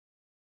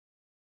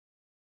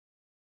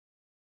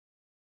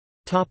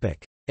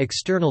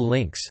 External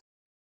links.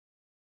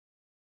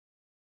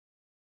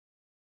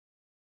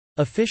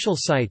 Official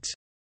sites: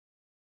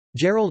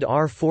 Gerald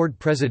R. Ford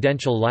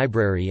Presidential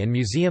Library and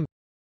Museum,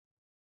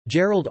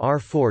 Gerald R.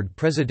 Ford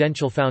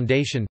Presidential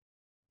Foundation,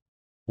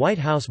 White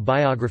House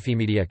biography.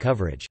 Media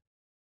coverage.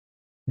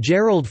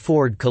 Gerald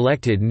Ford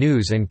collected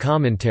news and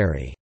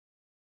commentary.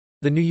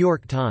 The New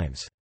York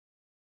Times.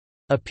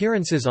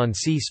 Appearances on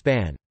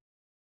C-SPAN.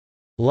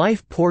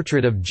 Life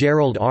portrait of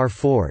Gerald R.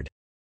 Ford.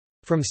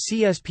 From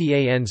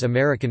CSPAN's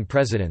American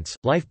Presidents,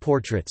 Life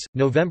Portraits,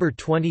 November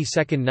 22,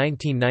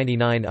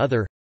 1999.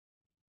 Other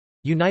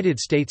United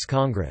States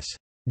Congress.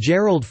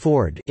 Gerald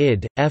Ford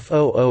id.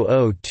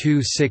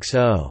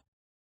 F000260.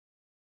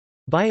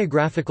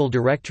 Biographical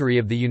Directory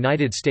of the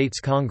United States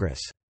Congress.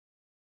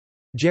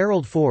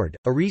 Gerald Ford,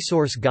 a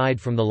resource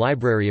guide from the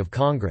Library of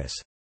Congress.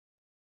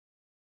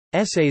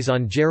 Essays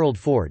on Gerald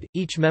Ford,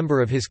 each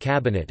member of his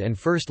cabinet and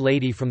First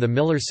Lady from the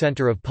Miller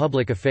Center of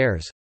Public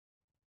Affairs.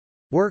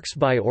 Works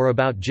by or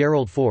about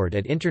Gerald Ford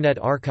at Internet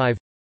Archive.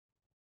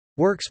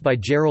 Works by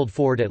Gerald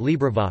Ford at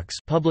LibriVox,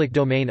 public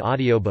domain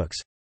audiobooks.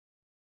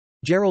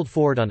 Gerald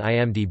Ford on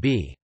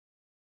IMDb.